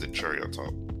frosting with the cherry on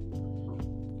top.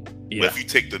 Yeah. But if you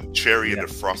take the cherry and the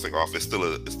frosting off, it's still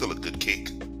a good cake.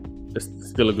 It's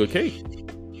still a good cake.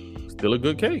 Still a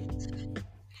good cake.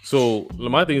 So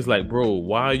my thing is, like, bro,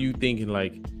 why are you thinking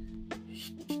like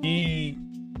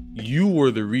you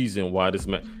were the reason why this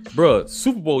man, bro?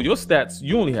 Super Bowl, your stats,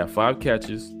 you only have 5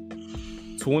 catches,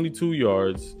 22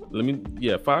 yards.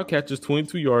 5 catches,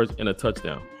 22 yards, and a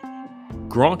touchdown.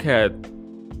 Gronk had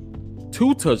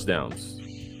 2 touchdowns.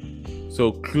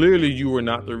 So clearly you were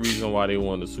not the reason why they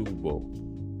won the Super Bowl.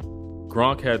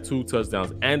 Gronk had 2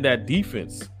 touchdowns, and that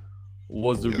defense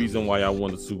was the reason why I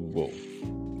won the Super Bowl.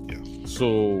 Yeah.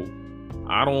 So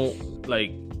I don't,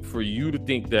 like, for you to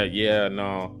think that,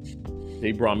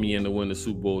 they brought me in to win the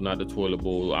Super Bowl, not the toilet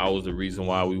bowl. I was the reason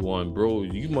why we won, bro.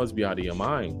 You must be out of your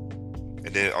mind.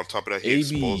 And then on top of that, he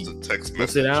exposed the text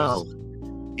messages.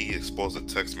 He exposed the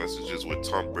text messages with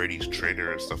Tom Brady's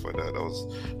trainer and stuff like that. That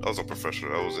was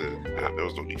unprofessional. That was it. There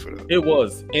was no need for that. It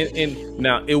was, and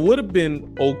now it would have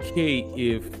been okay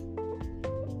if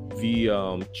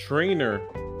the trainer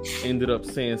ended up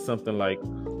saying something like,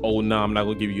 "Oh, nah, I'm not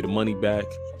gonna give you the money back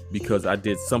because I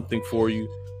did something for you."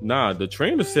 Nah, the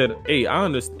trainer said, "Hey, I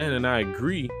understand and I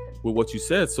agree with what you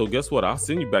said. So guess what? I'll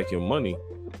send you back your money."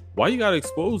 Why you gotta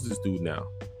expose this dude now?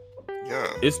 Yeah,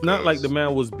 it's not like the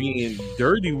man was being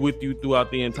dirty with you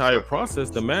throughout the entire process.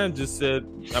 The man just said,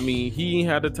 I mean, he ain't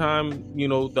had the time, you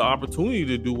know, the opportunity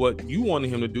to do what you wanted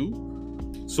him to do.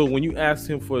 So when you asked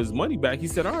him for his money back, he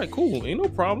said, all right, cool, ain't no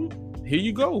problem. Here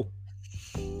you go.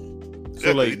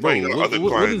 So, like, bro,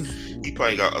 he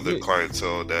probably got other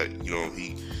clientele that, you know,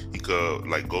 he could,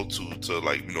 like, go to,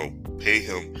 like, you know, pay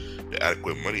him the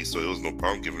adequate money. So it was no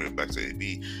problem giving it back to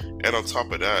AB. And on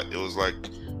top of that, it was like,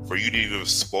 for you to even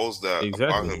expose that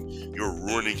about him, you're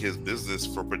ruining his business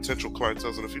for potential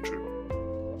clientele in the future.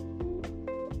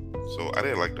 So I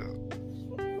didn't like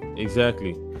that.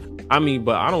 Exactly. I mean,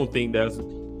 but I don't think that's,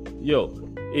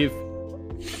 if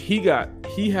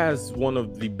he has one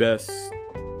of the best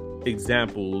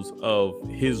examples of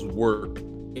his work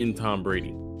in Tom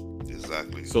Brady.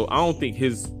 Exactly. So I don't think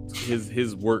his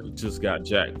work just got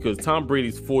jacked, because Tom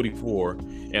Brady's 44.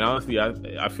 And honestly,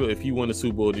 I feel if he won the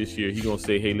Super Bowl this year, he's going to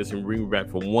say, hey, listen, bring me back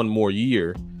for one more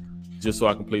year just so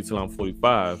I can play till I'm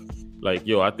 45. Like,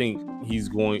 I think he's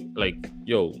going, like,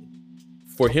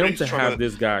 for him to have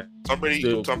this guy. Tom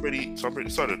Brady, sorry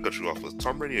to cut you off, but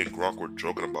Tom Brady and Gronk were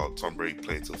joking about Tom Brady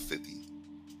playing till 50.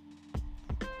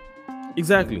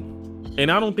 Exactly.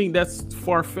 And I don't think that's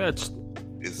far-fetched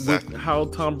with how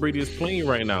Tom Brady is playing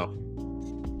right now.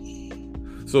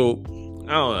 So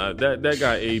I don't know, that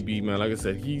guy AB, man, like I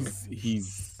said, he's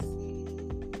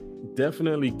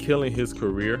definitely killing his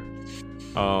career.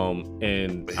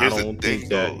 And I don't think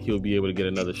that he'll be able to get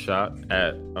another shot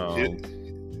at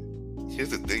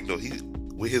Here's the thing though,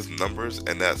 with his numbers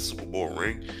and that Super Bowl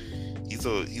ring, he's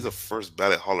a first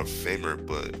ballot Hall of Famer,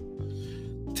 but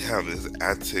damn, his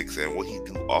antics and what he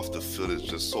do off the field is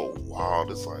just so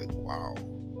wild. It's like, wow.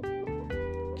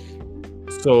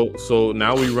 So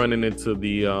now we running into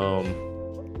the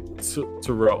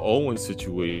Terrell Owens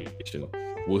situation.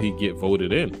 Will he get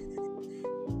voted in?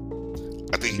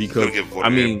 I think he's gonna get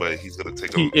voted in, but he's gonna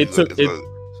take it's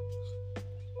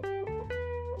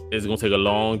gonna take a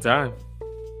long time.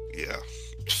 Yeah.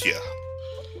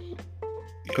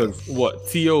 Because what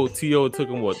T.O. took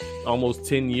him almost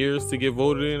 10 years to get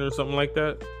voted in or something like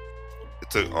that. It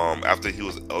took after he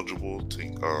was eligible to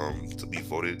be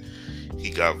voted, he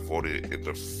got voted in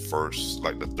the first,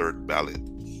 like the third ballot.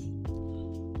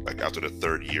 Like after the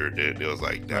third year, they was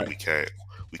like, damn, we can't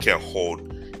hold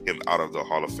him out of the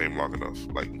Hall of Fame long enough.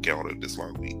 Like we can't hold him this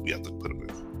long. We have to put him in.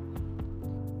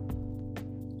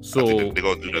 So they're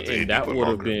gonna do that, and that would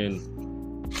have been.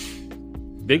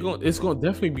 It's gonna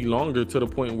definitely be longer to the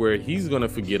point where he's gonna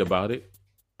forget about it.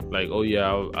 Like, oh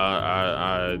yeah,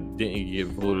 I didn't get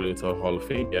voted into the Hall of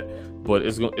Fame yet, but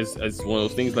it's one of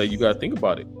those things like you gotta think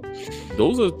about it.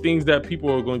 Those are things that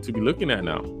people are going to be looking at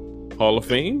now. Hall of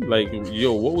Fame, like,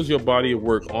 yo, what was your body of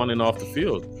work on and off the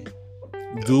field?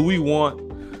 Do we want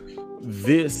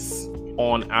this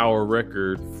on our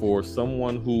record for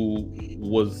someone who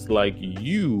was like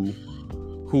you?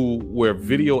 Where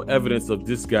video evidence of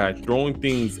this guy throwing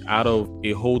things out of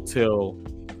a hotel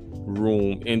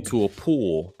room into a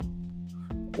pool,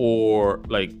 or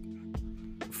like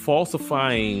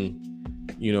falsifying,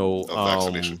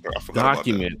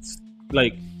 documents.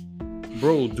 Like,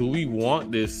 bro, do we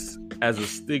want this as a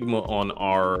stigma on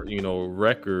our,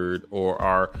 record, or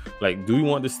our, like, do we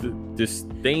want this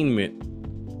disdainment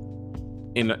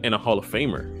in a Hall of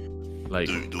Famer? Like,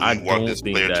 do we want this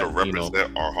player to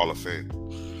represent our Hall of Fame?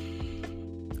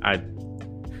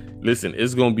 Listen,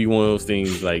 it's gonna be one of those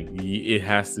things, like, it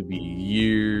has to be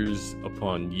years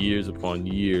upon years upon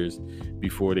years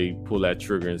before they pull that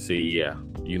trigger and say, yeah,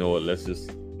 you know what, let's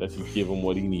just give him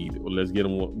what he needs, or let's give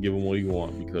him what he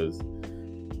wants, because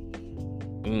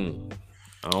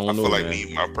I feel like,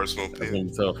 man. My personal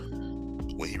opinion,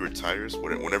 when he retires,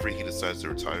 whenever he decides to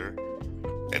retire,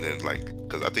 and then, like,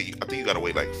 because I think you gotta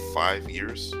wait like 5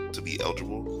 years to be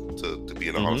eligible to be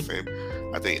in the Hall of Fame.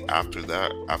 I think after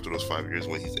those 5 years,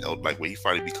 when he's when he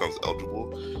finally becomes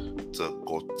eligible to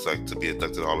go to be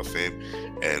inducted to the Hall of Fame,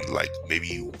 and like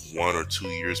maybe 1 or 2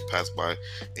 years pass by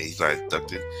and he's not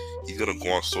inducted, he's gonna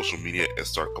go on social media and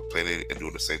start complaining and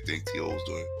doing the same thing T.O. was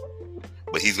doing.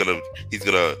 But he's gonna do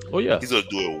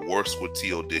it worse what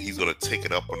T.O. did. He's gonna take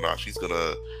it up a notch. He's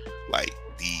gonna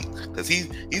because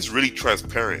he's really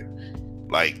transparent.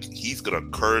 Like, he's gonna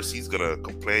curse, he's gonna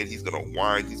complain, he's gonna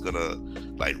whine, he's gonna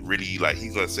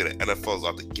he's gonna say the NFL's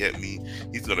out to get me.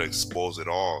 He's gonna expose it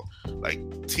all. Like,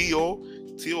 T.O.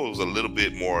 was a little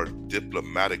bit more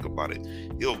diplomatic about it.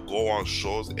 He'll go on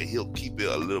shows and he'll keep it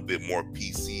a little bit more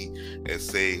PC and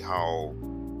say how,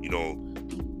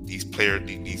 these players,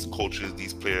 these coaches,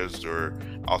 these players are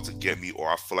out to get me, or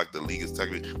I feel like the league is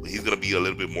taking me. But he's gonna be a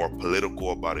little bit more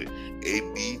political about it.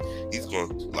 AB, he's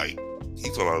gonna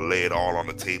lay it all on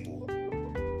the table.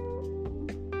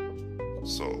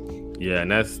 So yeah,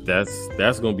 and that's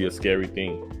gonna be a scary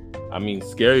thing. I mean,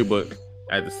 scary, but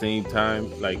at the same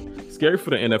time, like, scary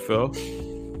for the NFL,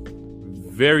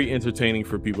 very entertaining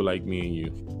for people like me and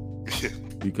you.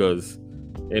 Because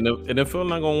the NFL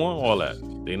not gonna want all that.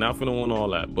 They're not gonna want all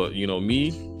that. But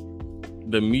me,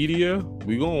 the media,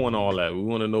 we gonna want all that. We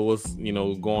want to know what's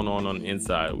going on the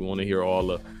inside. We want to hear all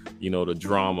the the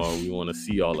drama. We want to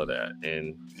see all of that.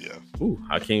 And yeah,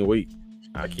 I can't wait.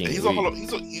 He's a Hall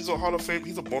of Fame.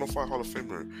 He's a bona fide Hall of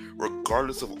Famer,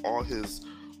 regardless of all his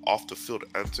off the field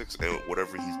antics and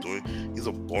whatever he's doing. He's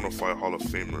a bona fide Hall of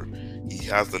Famer. He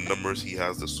has the numbers. He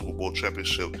has the Super Bowl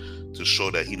championship to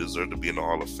show that he deserved to be in the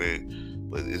Hall of Fame.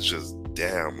 But it's just,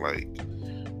 damn, like,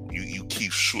 you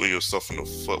keep shooting yourself in the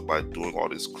foot by doing all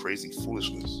this crazy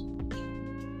foolishness.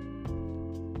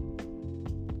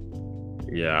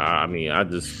 Yeah, I mean,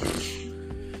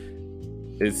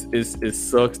 it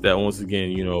sucks that once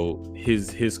again,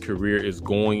 his career is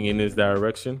going in this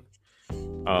direction.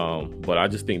 But I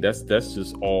just think that's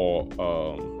just all.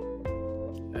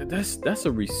 That's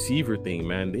a receiver thing,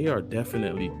 man. They are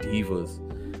definitely divas,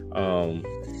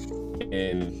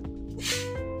 and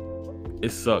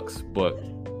it sucks. But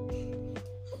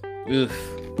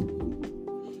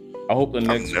I hope the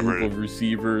next group of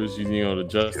receivers, the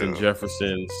Justin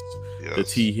Jeffersons, the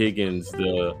T. Higgins,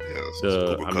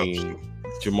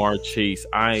 Jamar Chase.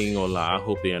 I ain't gonna lie. I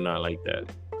hope they are not like that.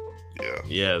 Yeah.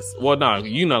 Yes. Well,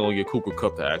 you're not gonna get Cooper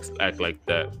Kupp to act like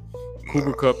that. No.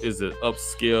 Cooper Kupp is an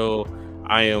upscale,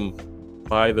 I am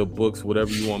by the books,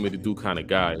 whatever you want me to do kind of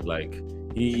guy. Like,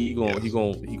 He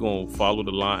gonna follow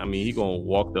the line. I mean, he gonna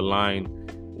walk the line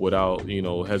without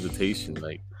hesitation.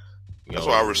 Like That's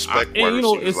why I respect wide and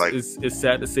receivers like. it's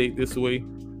sad to say it this way.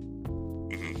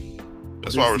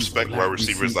 That's why I respect wide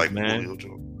receivers like man. Julio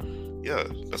Jones. Yeah,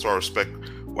 that's why I respect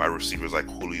wide receivers like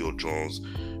Julio Jones,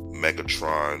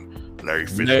 Megatron, Larry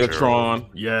Fitzgerald. Megatron,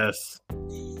 yes.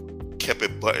 Kept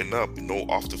it buttoned up, no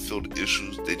off the field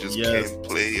issues. They just came,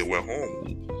 play, and went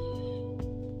home.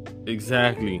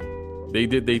 Exactly. They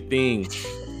did their thing.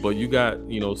 But you got,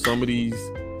 some of these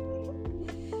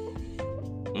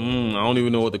I don't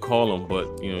even know what to call them,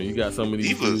 but you got some of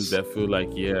these dudes that feel like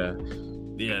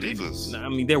divas. I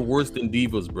mean, they're worse than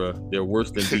divas, bro. They're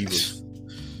worse than divas.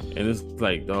 And it's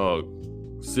like, dog,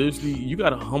 seriously, you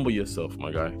gotta humble yourself,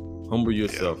 my guy. Humble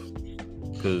yourself,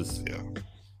 because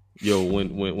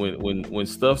when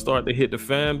stuff start to hit the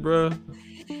fan, bro,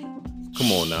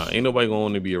 come on now, ain't nobody gonna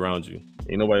want to be around you.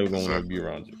 Ain't nobody gonna want to be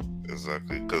around you.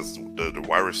 Exactly, because the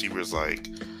wide receivers like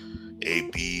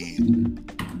AB,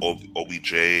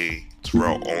 OBJ,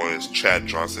 Terrell Owens, Chad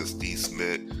Johnson, Steve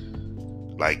Smith.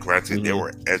 Like, granted, they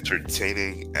were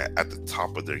entertaining at the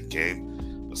top of their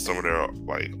game, but some of their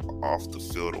like off the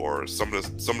field or some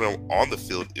of them on the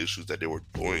field issues that they were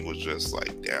doing was just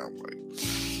like, damn, like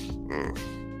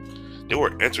they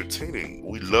were entertaining.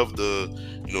 We love the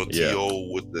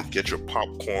T.O. with the get your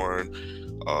popcorn,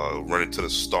 running to the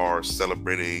star,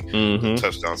 celebrating the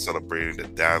touchdown, celebrating the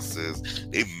dances.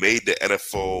 They made the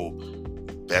NFL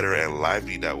better and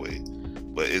lively that way,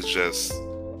 but it's just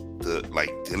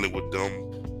dealing with them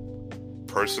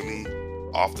personally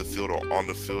off the field or on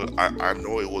the field. I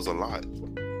know it was a lot,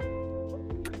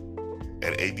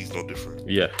 and AB's no different.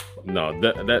 Yeah, no,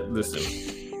 that listen,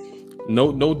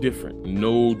 no different. And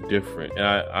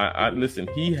I listen.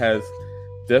 He has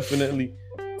definitely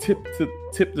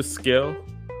tipped the scale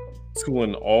to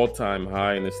an all-time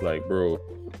high, and it's like, bro,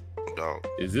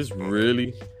 is this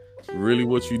really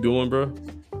what you're doing, bro?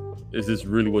 Is this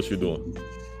really what you're doing?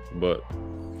 But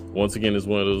once again, it's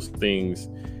one of those things.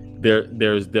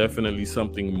 There's definitely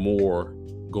something more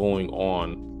going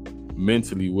on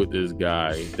mentally with this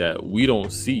guy that we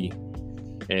don't see,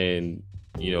 and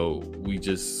we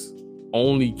just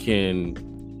only can.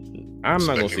 I'm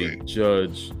not gonna say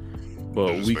judge,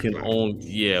 but we can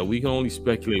only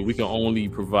speculate. We can only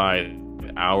provide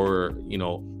our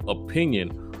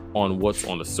opinion on what's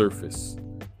on the surface,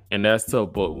 and that's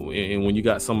tough. But when you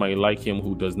got somebody like him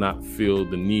who does not feel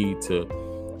the need to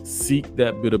seek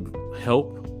that bit of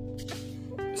help,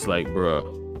 it's like, bruh,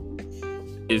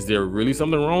 is there really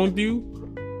something wrong with you?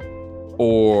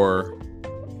 Or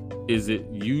is it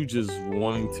you just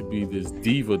wanting to be this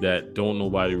diva that don't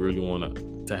nobody really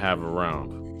want to have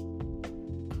around?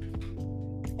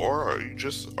 Or are you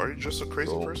just a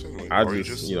crazy person? Like,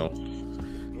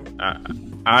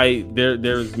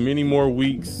 there's many more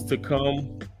weeks to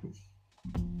come.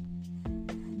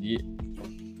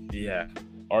 Yeah.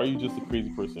 Are you just a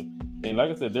crazy person? And like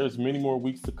I said, there's many more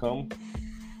weeks to come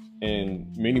and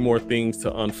many more things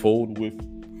to unfold with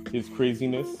his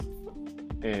craziness.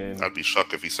 And I'd be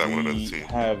shocked if he signed with another team.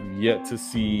 Have yet to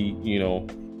see,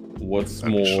 what's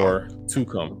more to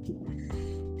come.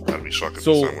 I'd be shocked if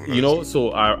he signed with another team.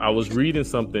 So I was reading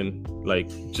something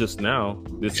like just now.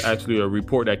 This actually a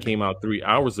report that came out 3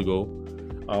 hours ago.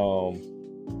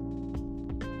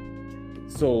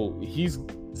 So he's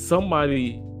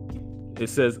somebody. It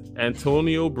says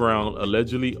Antonio Brown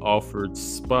allegedly offered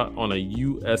spot on a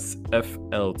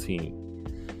USFL team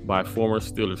by former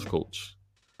Steelers coach.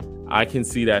 I can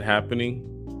see that happening.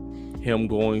 Him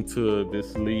going to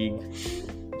this league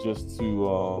just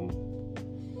to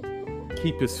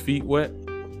keep his feet wet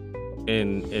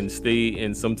and stay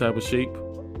in some type of shape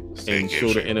and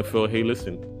show the NFL, hey,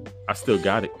 listen, I still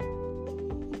got it.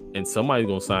 And somebody's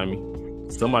gonna sign me.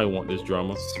 Somebody want this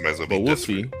drama. But we'll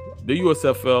see. The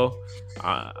USFL,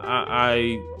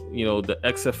 the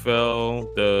XFL,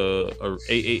 the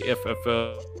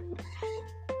AAFFL.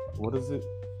 What is it?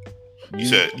 You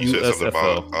said something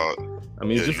about. I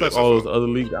mean, just like all those other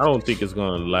leagues, I don't think it's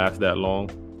gonna last that long.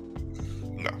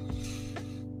 No.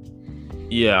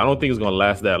 Yeah, I don't think it's gonna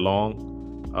last that long.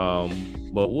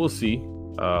 But we'll see.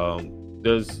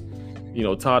 There's,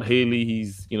 Todd Haley.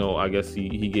 He's, I guess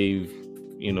he gave,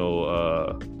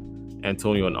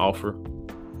 Antonio an offer.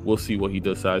 We'll see what he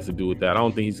decides to do with that. I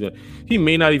don't think he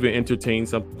may not even entertain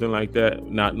something like that,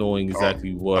 not knowing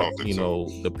exactly what,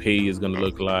 the pay is going to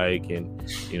look like and,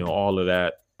 all of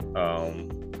that,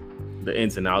 the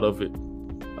ins and out of it.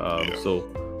 So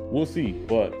we'll see.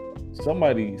 But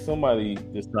somebody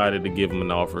decided to give him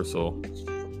an offer. So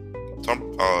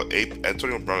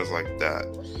Antonio Brown is like that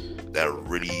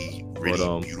really,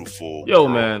 really beautiful. Yo,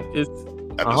 man,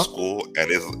 at the school, and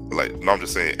it's like, no, I'm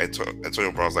just saying,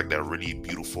 Antonio Brown's like that really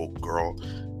beautiful girl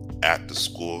at the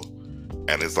school,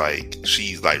 and it's like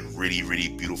she's like really, really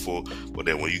beautiful, but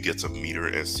then when you get to meet her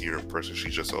and see her in person,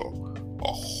 she's just a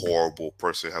horrible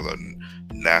person, has a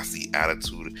nasty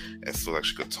attitude, and feel like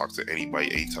she could talk to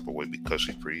anybody any type of way because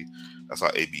she's pretty. That's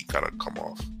how AB kind of come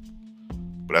off.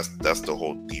 But that's the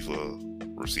whole diva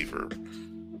receiver,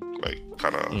 like,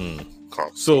 kind of.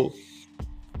 So,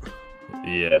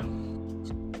 yeah.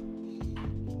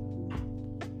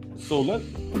 So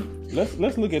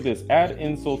let's look at this. Add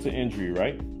insult to injury,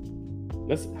 right?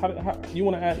 How you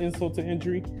want to add insult to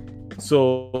injury?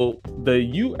 So the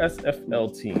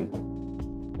USFL team,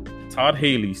 Todd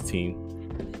Haley's team,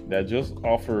 that just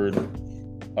offered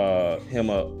him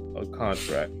a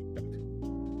contract,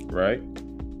 right?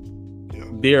 Yeah.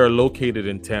 They are located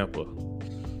in Tampa.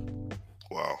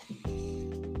 Wow.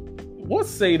 What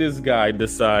say this guy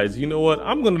decides, you know what?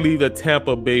 I'm going to leave the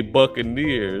Tampa Bay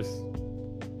Buccaneers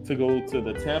to go to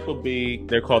the Tampa Bay.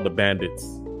 They're called the Bandits.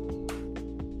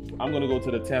 I'm going to go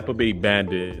to the Tampa Bay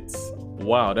Bandits.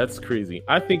 Wow, that's crazy.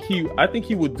 I think he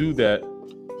would do that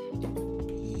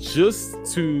just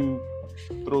to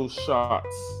throw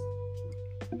shots.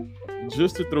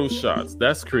 Just to throw shots.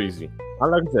 That's crazy.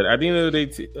 Like I said, at the end of the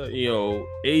day,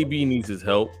 AB needs his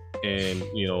help, and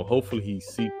hopefully he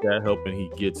seeks that help and he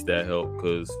gets that help,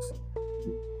 because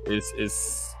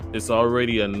it's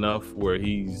already enough where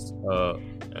he's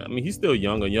he's still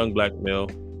young, a young black male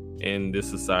in this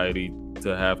society,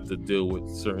 to have to deal with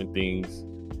certain things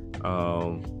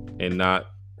and not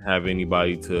have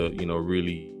anybody to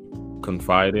really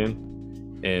confide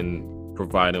in and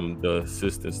provide him the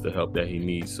assistance, the help that he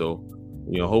needs. So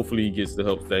hopefully he gets the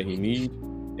help that he needs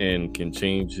and can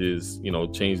change this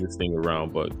thing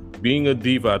around. But being a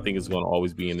diva, I think, is going to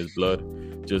always be in his blood.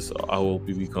 Just I hope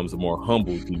he becomes a more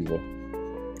humble diva.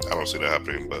 I don't see that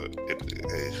happening, but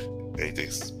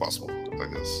anything's possible, I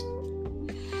guess.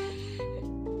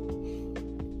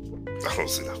 I don't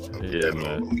see that. Yeah,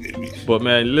 man. But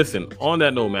man, listen. On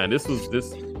that note, man, this.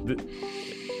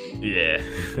 Yeah.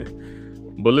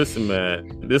 But listen,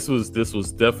 man, this was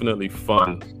definitely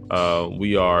fun.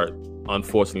 We are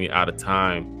unfortunately out of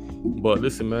time. But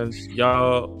listen, man,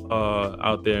 y'all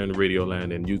out there in radio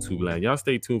land and YouTube land, y'all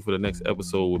stay tuned for the next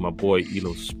episode with my boy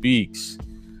Elo Speaks.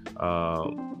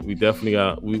 We definitely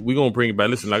we're gonna bring it back.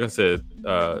 Listen, like I said,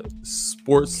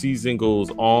 sports season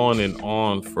goes on and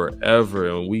on forever,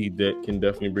 and we can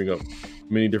definitely bring up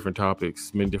many different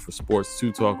topics, many different sports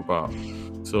to talk about.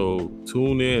 So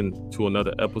tune in to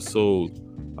another episode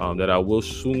that I will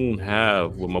soon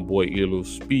have with my boy Elo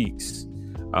Speaks.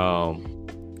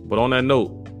 But on that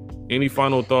note, any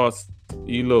final thoughts,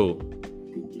 Elo?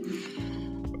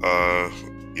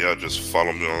 Yeah, just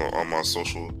follow me on my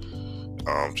social.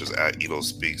 Just at Elo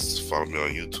Speaks. Follow me on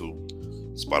YouTube,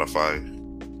 Spotify,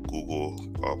 Google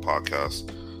Podcasts.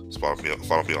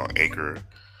 Follow me on Anchor,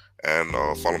 and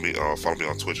follow me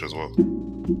on Twitch as well.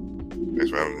 Thanks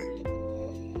for having me.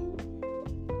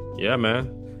 Yeah,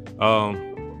 man.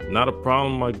 Not a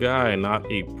problem, my guy.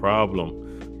 Not a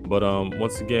problem. But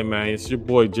once again, man, it's your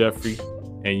boy Jeffery,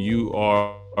 and you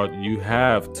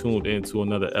have tuned into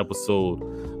another episode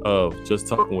of Just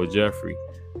Talking with Jeffery.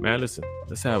 Man, listen,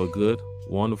 let's have a good,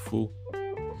 wonderful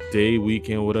day,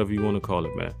 weekend, whatever you want to call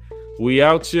it, man. We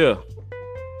out here.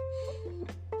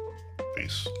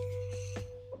 Peace.